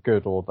was either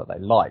good or that they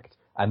liked,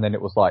 and then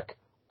it was like,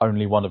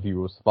 only one of you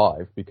will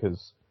survive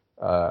because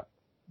the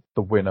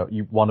winner,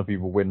 one of you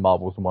will win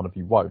marbles and one of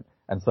you won't.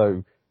 And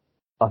so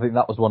I think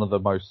that was one of the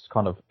most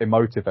kind of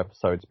emotive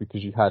episodes,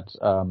 because you had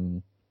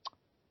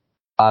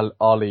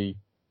Ali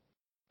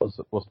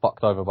was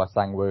fucked over by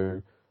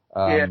Sang-woo,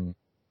 and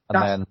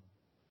then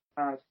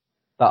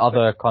that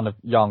other kind of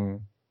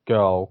young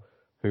girl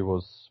who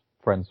was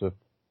friends with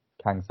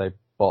Kang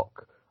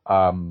Se-bok,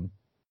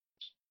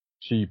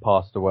 she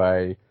passed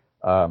away,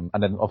 and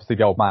then obviously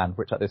the old man,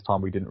 which at this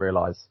time we didn't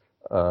realise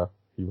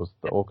he was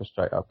the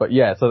orchestrator. But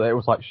yeah, so it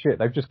was like, shit,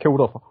 they've just killed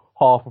off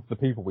half of the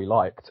people we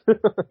liked.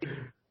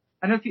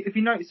 And if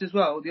you notice as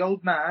well, the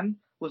old man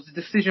was the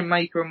decision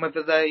maker on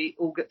whether they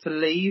all get to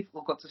leave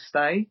or got to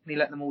stay, and he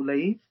let them all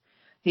leave.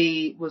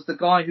 He was the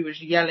guy who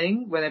was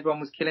yelling when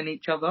everyone was killing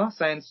each other,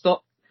 saying,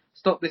 stop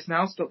this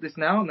now,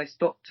 and they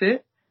stopped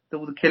it,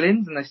 all the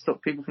killings, and they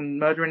stopped people from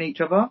murdering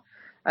each other.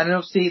 And then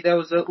obviously there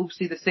was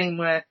obviously the scene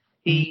where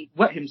he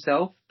wet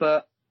himself,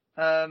 but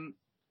there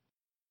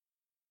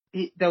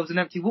was an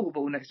empty water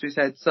bottle next to his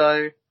head,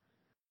 so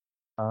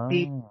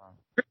he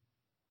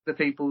the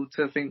people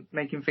to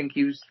make him think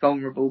he was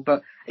vulnerable,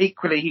 but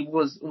equally he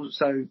was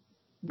also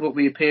what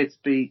we appear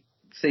to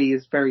see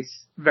as very,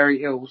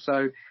 very ill,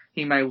 so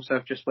he may also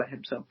have just wet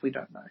himself, we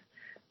don't know.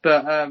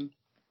 But I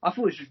thought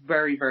it was just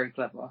very, very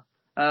clever.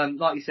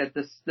 Like you said,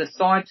 the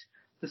side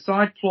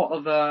plot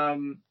of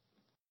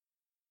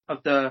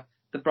the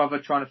brother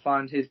trying to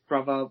find his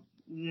brother,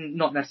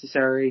 not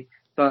necessary,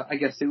 but I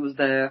guess it was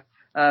there.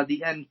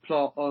 The end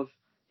plot of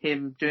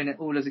him doing it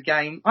all as a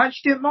game, I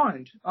actually didn't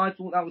mind. I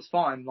thought that was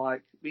fine.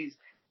 Like, this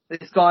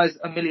guy's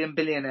a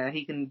billionaire.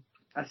 He can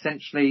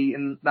essentially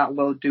in that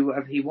world do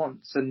whatever he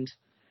wants, and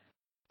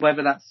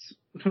whether that's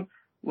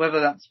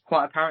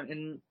quite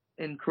apparent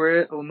in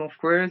Korea or North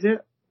Korea, is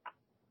it?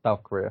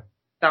 South Korea.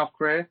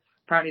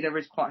 Apparently there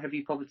is quite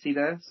heavy poverty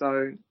there,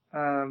 so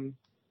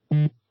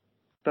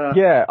but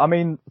yeah, I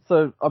mean,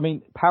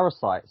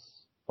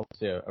 Parasite's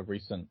obviously a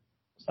recent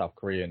South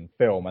Korean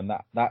film, and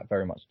that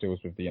very much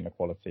deals with the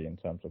inequality in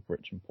terms of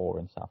rich and poor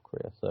in South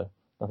Korea. So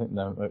I think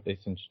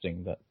it's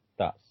interesting that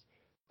that's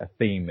a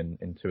theme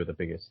in two of the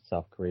biggest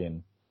South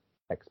Korean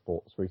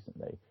exports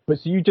recently. But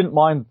so you didn't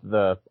mind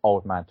the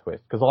old man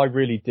twist? Because I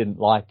really didn't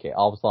like it.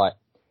 I was like,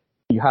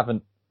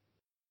 to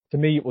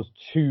me it was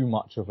too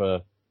much of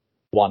a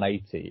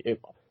 180.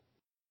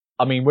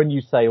 I mean, when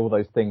you say all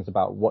those things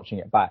about watching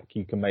it back,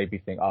 you can maybe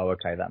think, oh,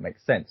 okay, that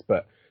makes sense.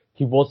 But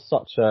he was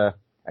such a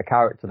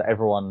character that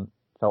everyone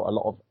felt a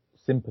lot of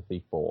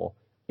sympathy for,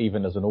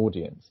 even as an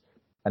audience.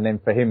 And then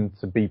for him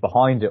to be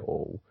behind it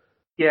all,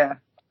 yeah,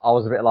 I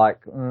was a bit like,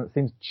 it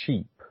seems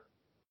cheap.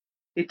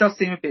 It does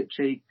seem a bit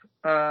cheap.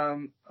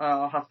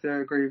 I'll have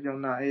to agree with you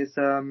on that. It's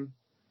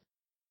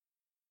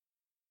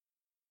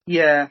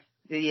yeah,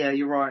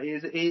 you're right.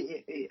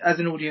 As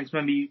an audience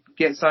member, you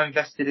get so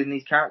invested in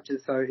these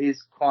characters, so it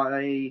is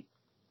quite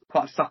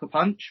a sucker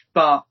punch.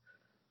 But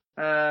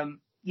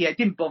it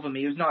didn't bother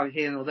me. It was neither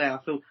here nor there. I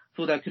thought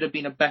there could have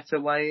been a better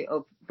way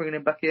of bringing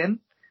him back in,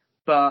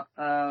 but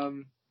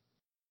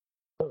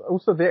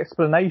Also, the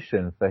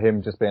explanation for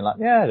him just being like,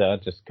 yeah, I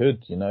just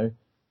could, I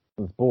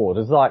was bored.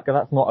 It's like,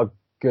 that's not a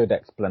good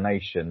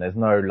explanation. There's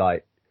no,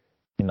 like,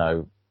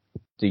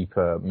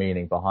 deeper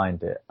meaning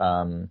behind it.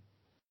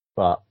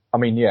 But, I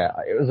mean, yeah,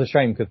 it was a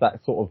shame because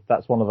that's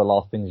one of the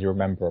last things you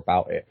remember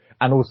about it.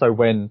 And also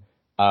when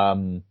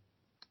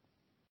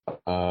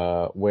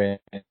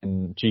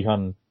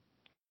Ji-hun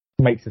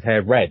makes his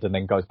hair red and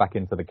then goes back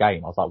into the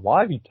game, I was like,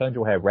 why have you turned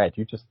your hair red?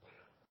 You just,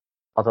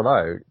 I don't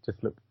know, it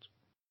just looked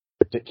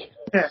ridiculous.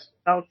 Yeah,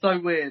 that was so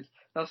weird.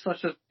 That was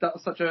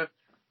such an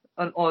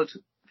odd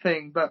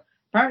thing. But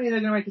apparently they're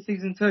going to make a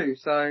season 2,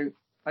 so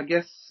I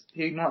guess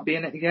he might be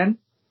in it again.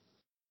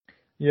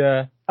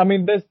 Yeah, I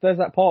mean, there's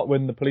that part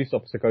when the police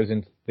officer goes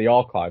into the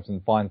archives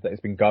and finds that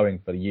it's been going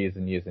for years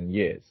and years and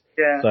years.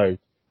 Yeah. So,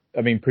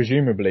 I mean,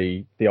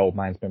 presumably the old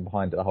man's been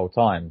behind it the whole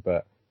time,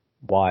 but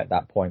why at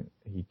that point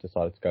he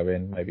decided to go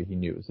in? Maybe he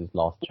knew it was his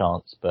last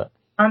chance, but...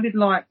 Sounded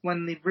like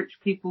when the rich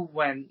people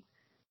went,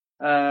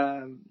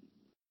 and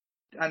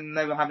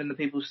they were having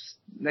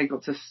they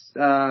got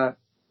to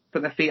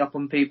put their feet up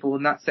on people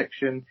in that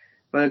section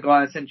where the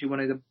guy essentially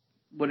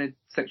wanted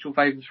sexual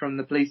favours from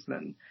the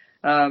policeman.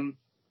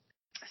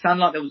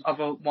 Sounded like there was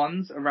other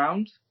ones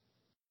around.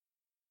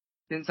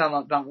 Didn't sound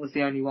like that was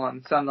the only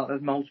one. Sounded like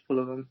there's multiple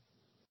of them.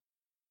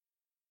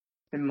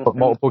 But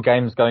multiple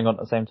games going on at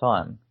the same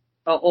time?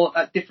 Or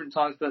at different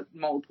times, but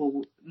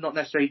multiple, not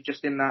necessarily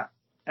just in that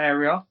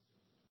area.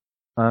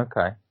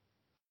 Okay.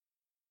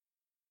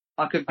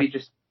 I could be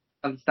just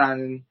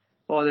understanding,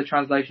 or the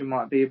translation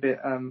might be a bit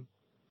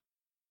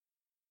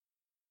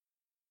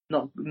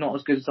not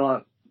as good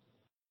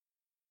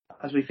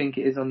as we think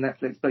it is on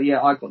Netflix. But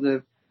yeah, I got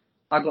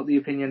the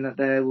opinion that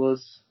there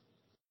was.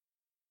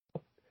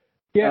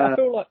 Yeah,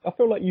 I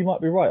feel like you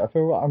might be right. I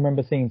feel like I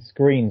remember seeing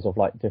screens of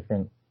like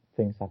different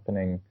things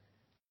happening,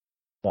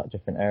 like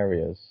different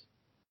areas.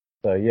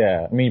 So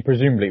yeah, I mean,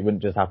 presumably it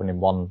wouldn't just happen in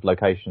one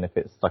location if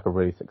it's like a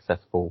really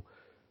successful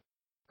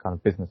kind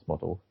of business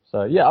model.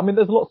 So yeah, I mean,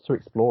 there's lots to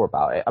explore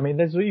about it. I mean,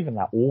 there's even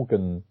that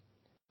organ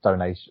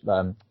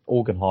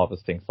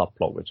harvesting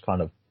subplot, which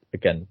kind of,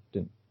 again,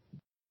 didn't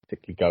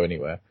particularly go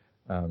anywhere.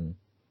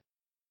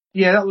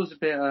 Yeah, that was a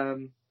bit,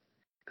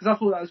 because I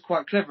thought that was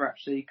quite clever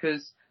actually,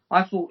 because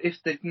I thought if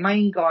the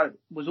main guy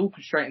was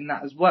orchestrating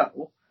that as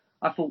well,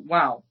 I thought,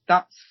 wow,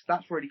 that's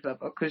really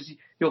clever, because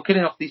you're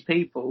killing off these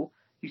people,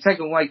 you take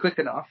them away quick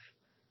enough,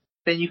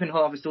 then you can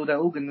harvest all their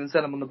organs and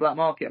sell them on the black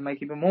market and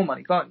make even more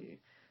money, can't you?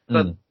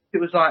 But it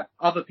was like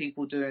other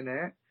people doing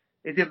it.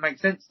 It didn't make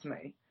sense to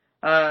me.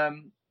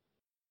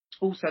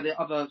 Also, the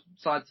other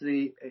side to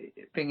the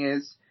thing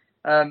is,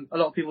 a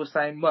lot of people were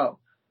saying, well,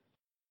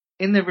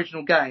 in the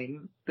original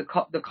game, the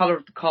colour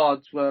of the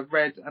cards were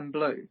red and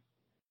blue.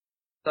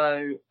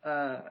 So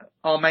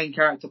our main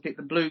character picked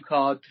the blue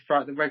card to throw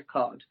out the red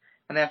card,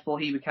 and therefore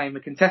he became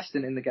a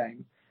contestant in the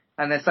game.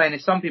 And they're saying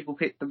if some people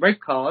picked the red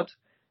card,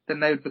 then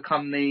they would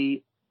become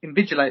the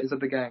invigilators of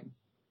the game.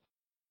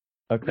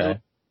 Okay.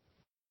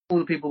 All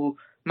the people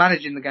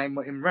managing the game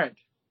were in red.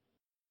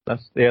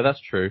 That's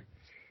true.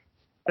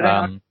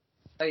 But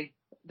they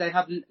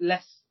have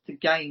less to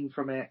gain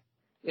from it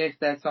if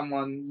there's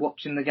someone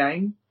watching the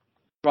game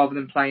rather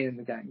than playing in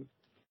the game.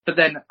 But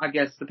then I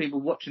guess the people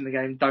watching the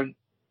game don't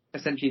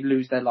essentially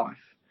lose their life,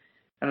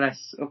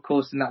 unless, of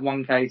course, in that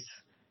one case,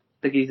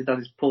 the geezer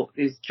does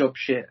his job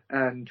shit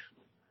and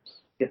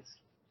gets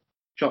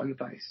shot in the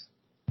face.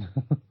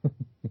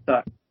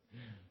 So,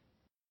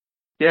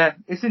 yeah,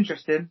 it's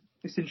interesting.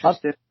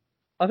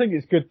 I think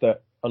it's good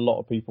that a lot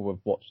of people have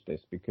watched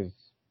this because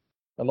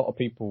a lot of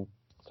people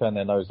turn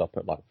their nose up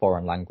at like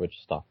foreign language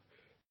stuff.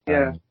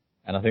 Yeah.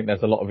 And I think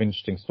there's a lot of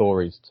interesting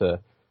stories to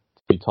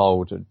be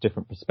told,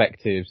 different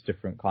perspectives,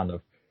 different kind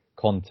of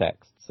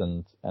contexts,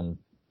 and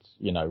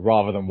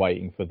rather than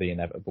waiting for the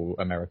inevitable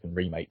American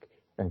remake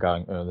and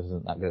going, oh, this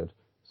isn't that good,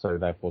 so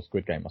therefore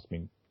Squid Game must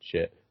mean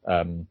shit.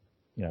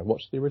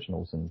 Watch the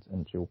originals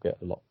and you'll get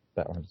a lot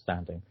better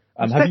understanding.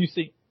 Have you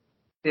seen?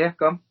 Yeah,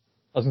 go on.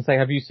 I was gonna say,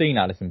 have you seen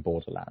Alice in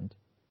Borderland?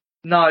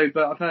 No,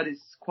 but I've heard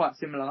it's quite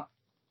similar.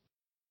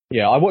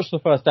 Yeah, I watched the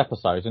first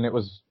episode and it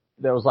was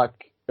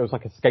like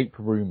escape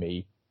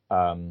roomy,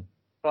 but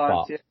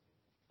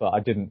I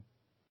didn't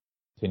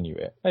continue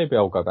it. Maybe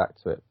I'll go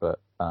back to it, but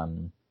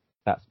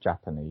that's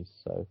Japanese,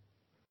 so.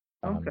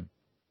 Okay.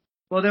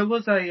 Well, there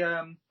was I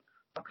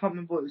can't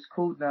remember what it was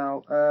called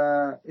now.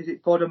 Is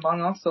it God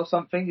Among Us or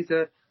something? It's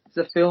a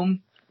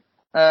film.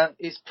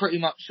 It's pretty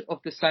much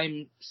of the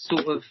same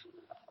sort of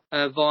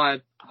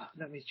vibe.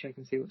 Let me check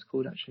and see what it's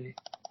called actually.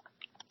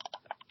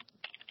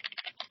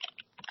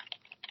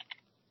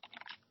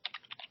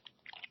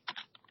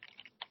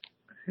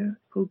 Yeah,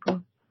 cool.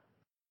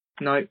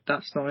 No,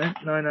 that's not it.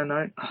 No.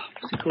 Oh,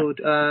 what's it called?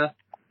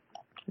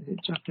 Is it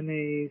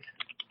Japanese?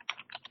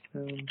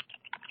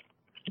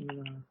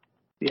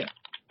 Yeah.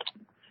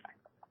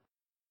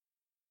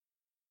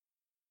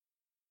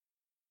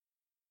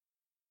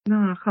 No,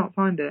 I can't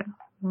find it.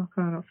 Why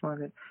can't I not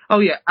find it? Oh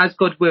yeah, As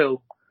God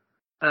Will.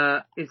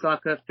 is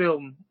like a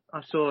film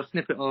I saw a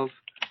snippet of.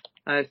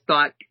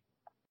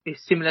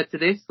 It's similar to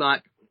this.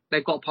 Like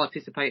they've got to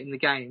participate in the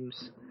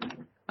games,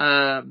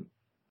 or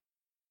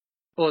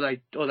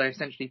they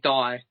essentially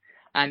die,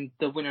 and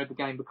the winner of the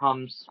game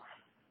becomes,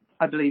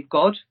 I believe,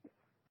 God.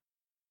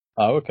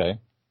 Oh, okay.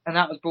 And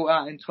that was brought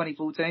out in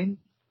 2014.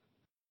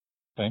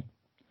 Okay.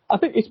 I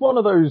think it's one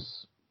of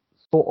those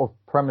sort of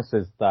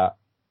premises that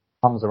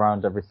comes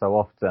around every so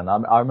often.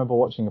 I remember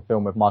watching a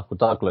film with Michael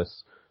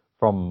Douglas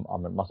from,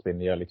 it must be in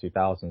the early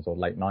 2000s or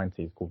late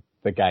 90s, called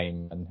The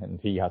Game, and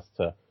he has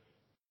to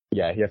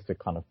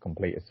kind of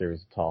complete a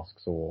series of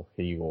tasks, or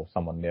he or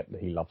someone that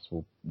he loves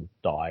will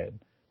die. And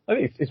I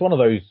think it's one of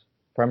those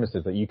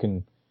premises that you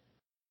can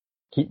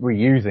keep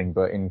reusing,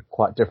 but in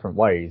quite different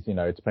ways,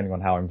 depending on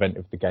how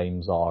inventive the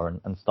games are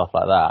and stuff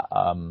like that.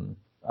 I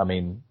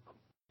mean,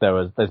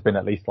 there's been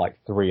at least like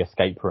 3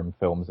 escape room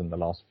films in the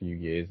last few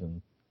years,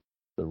 and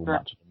they're all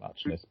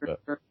muchness, but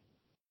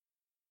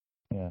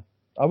yeah.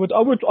 I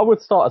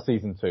would start a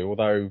season 2,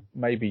 although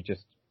maybe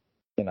just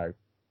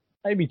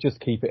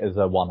keep it as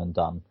a one and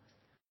done.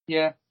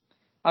 Yeah.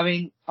 I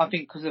mean, I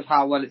think because of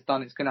how well it's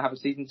done, it's going to have a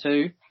season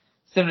 2.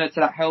 Similar to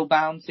that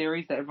Hellbound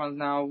series that everyone's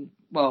now,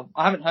 well,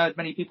 I haven't heard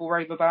many people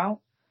rave about,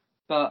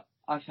 but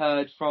I've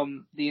heard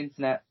from the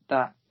internet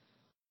that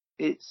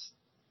it's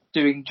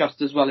doing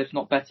just as well, if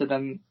not better,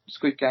 than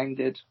Squid Game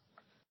did.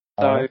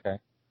 So, okay.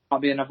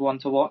 Might be another one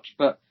to watch.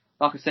 But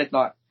like I said,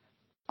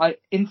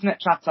 internet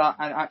chatter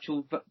and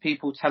actual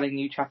people telling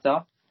you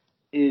chatter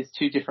is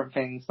 2 different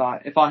things.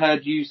 Like, if I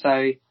heard you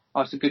say,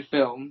 oh, it's a good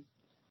film,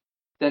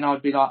 then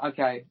I'd be like,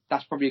 okay,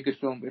 that's probably a good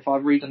film. But if I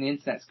read on the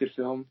internet it's a good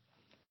film,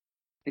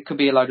 it could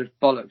be a load of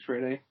bollocks,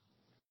 really.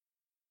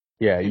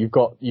 Yeah, you've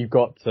got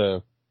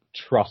to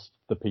trust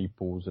the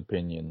people's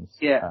opinions.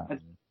 Yeah.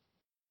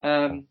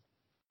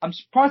 I'm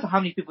surprised at how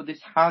many people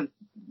this have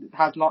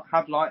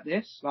like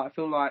this. Like, I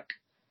feel like,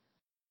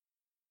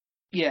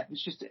 yeah,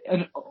 it's just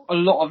a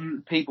lot of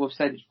people have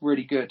said it's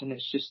really good, and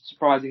it's just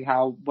surprising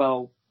how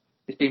well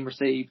it's been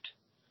received.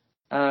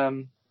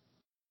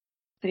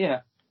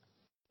 Yeah,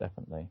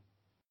 definitely.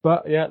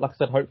 But yeah, like I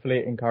said, hopefully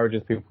it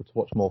encourages people to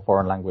watch more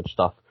foreign language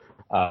stuff.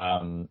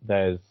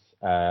 There's,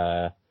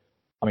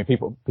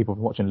 people have been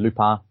watching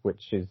Lupin,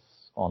 which is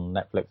on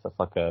Netflix. That's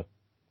like a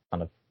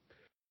kind of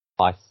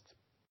heist,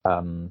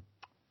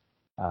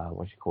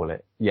 what do you call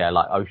it? Yeah,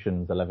 like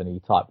Ocean's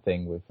 11-y type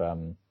thing with,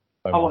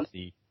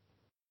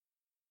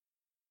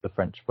 the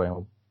French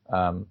film.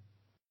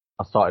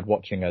 I started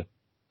watching I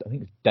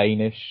think it's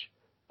Danish,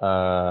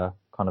 kind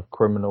of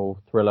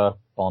criminal thriller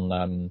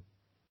on,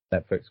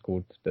 Netflix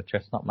called The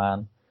Chestnut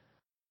Man.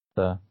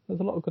 There's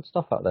a lot of good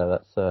stuff out there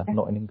that's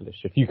not in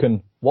English. If you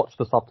can watch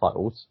the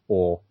subtitles,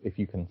 or if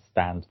you can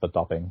stand the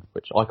dubbing,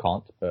 which I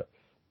can't, but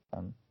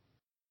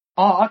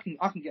I can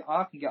get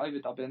over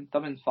dubbing.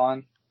 Dubbing's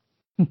fine.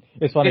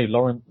 It's funny.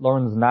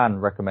 Lauren's nan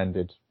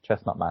recommended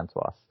Chestnut Man to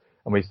us,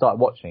 and we started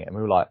watching it, and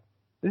we were like,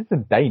 "This is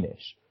in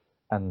Danish,"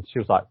 and she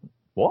was like,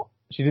 "What?"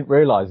 She didn't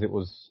realise it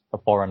was a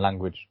foreign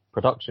language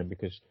production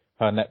because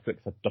her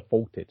Netflix had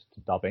defaulted to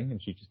dubbing, and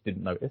she just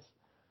didn't notice.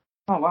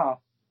 Oh wow,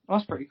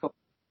 that's pretty cool.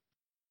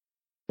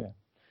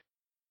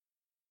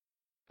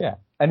 Yeah.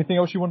 Anything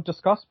else you want to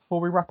discuss before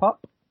we wrap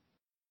up?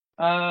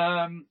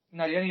 No,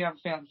 the only other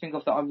thing I can think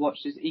of that I've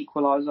watched is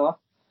Equalizer.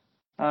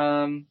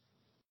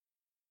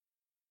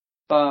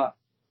 But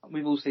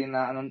we've all seen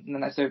that,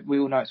 and so we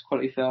all know it's a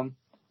quality film.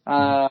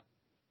 The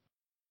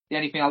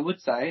only thing I would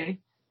say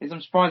is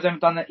I'm surprised they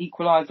haven't done the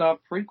Equalizer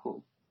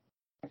prequel,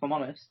 if I'm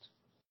honest.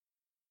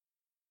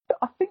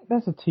 I think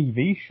there's a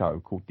TV show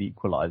called The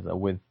Equalizer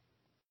with,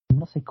 I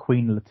want to say,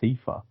 Queen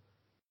Latifah.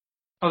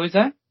 Oh, is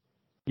there?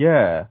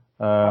 Yeah.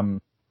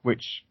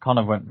 Which kind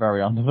of went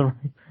very under the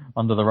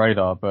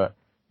radar, but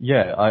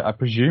yeah, I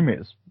presume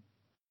it's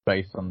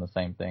based on the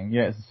same thing.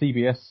 Yeah, it's a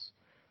CBS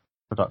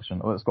production.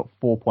 Well, it's got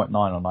 4.9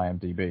 on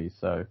IMDb,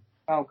 so.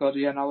 Oh god,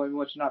 yeah, no, I won't be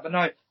watching that. But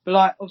no,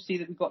 like, obviously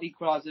that we've got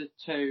Equalizer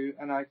 2,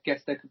 and I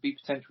guess there could be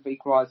potential for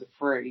Equalizer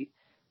 3.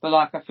 But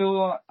like, I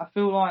feel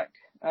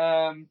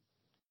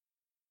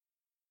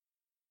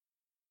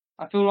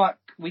like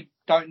we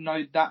don't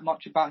know that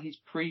much about his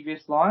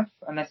previous life,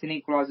 unless in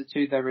Equalizer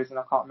 2 there is, and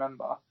I can't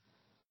remember.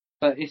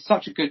 But it's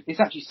actually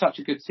such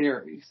a good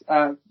series,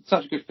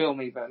 such a good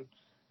film even.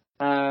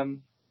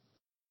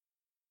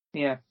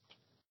 Yeah.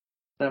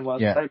 Then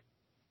well, yeah. So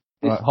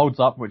well, it holds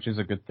up, which is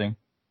a good thing.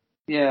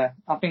 Yeah,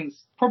 I think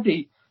it's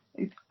probably.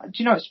 Do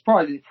you know? It's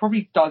surprising. It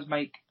probably does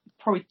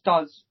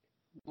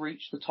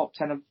reach the top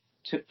 10 of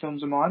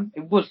films of mine.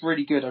 It was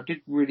really good. I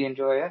did really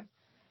enjoy it.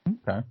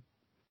 Okay.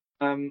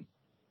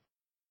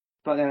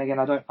 But then again,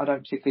 I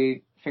don't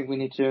particularly think we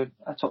need to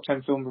a top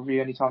 10 film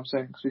review anytime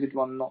soon, because we did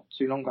one not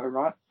too long ago,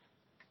 right?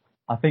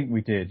 I think we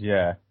did,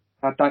 yeah.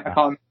 I can't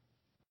remember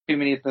too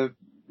many of the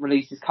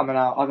releases coming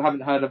out. I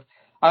haven't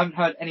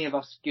heard any of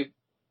us give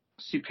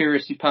superior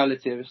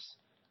superlatives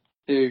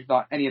to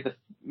like any of the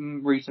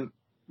recent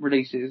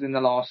releases in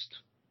the last,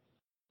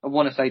 I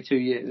want to say, 2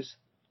 years.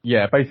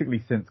 Yeah, basically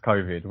since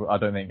COVID, I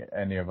don't think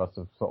any of us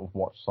have sort of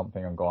watched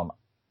something and gone,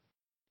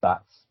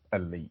 that's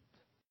elite.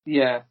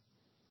 Yeah.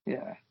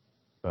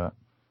 But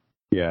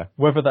yeah,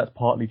 whether that's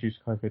partly due to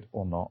COVID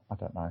or not, I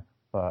don't know.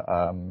 But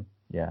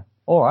yeah.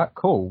 All right,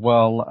 cool.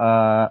 Well,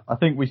 I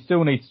think we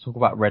still need to talk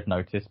about Red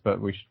Notice,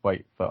 but we should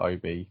wait for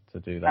Obi to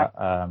do that.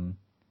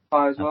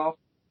 I as well.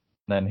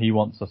 Then he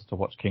wants us to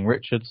watch King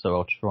Richard, so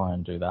I'll try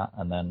and do that.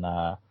 And then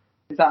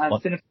Is that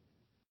on Cinema?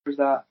 Or is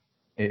that?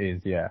 It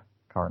is, yeah,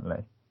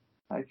 currently.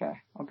 Okay,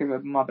 I'll give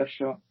it my best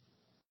shot.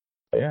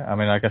 But yeah, I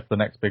mean, I guess the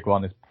next big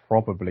one is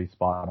probably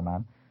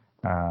Spider-Man.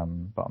 But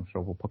I'm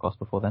sure we'll podcast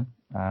before then.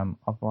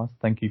 Otherwise,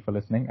 thank you for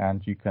listening,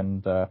 and you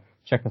can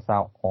check us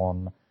out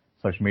on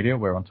social media.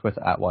 We're on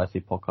Twitter at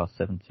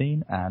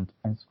YSCPodcast17 and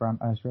Instagram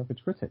as Your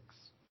Average Critics.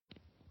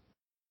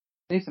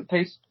 Decent,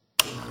 peace.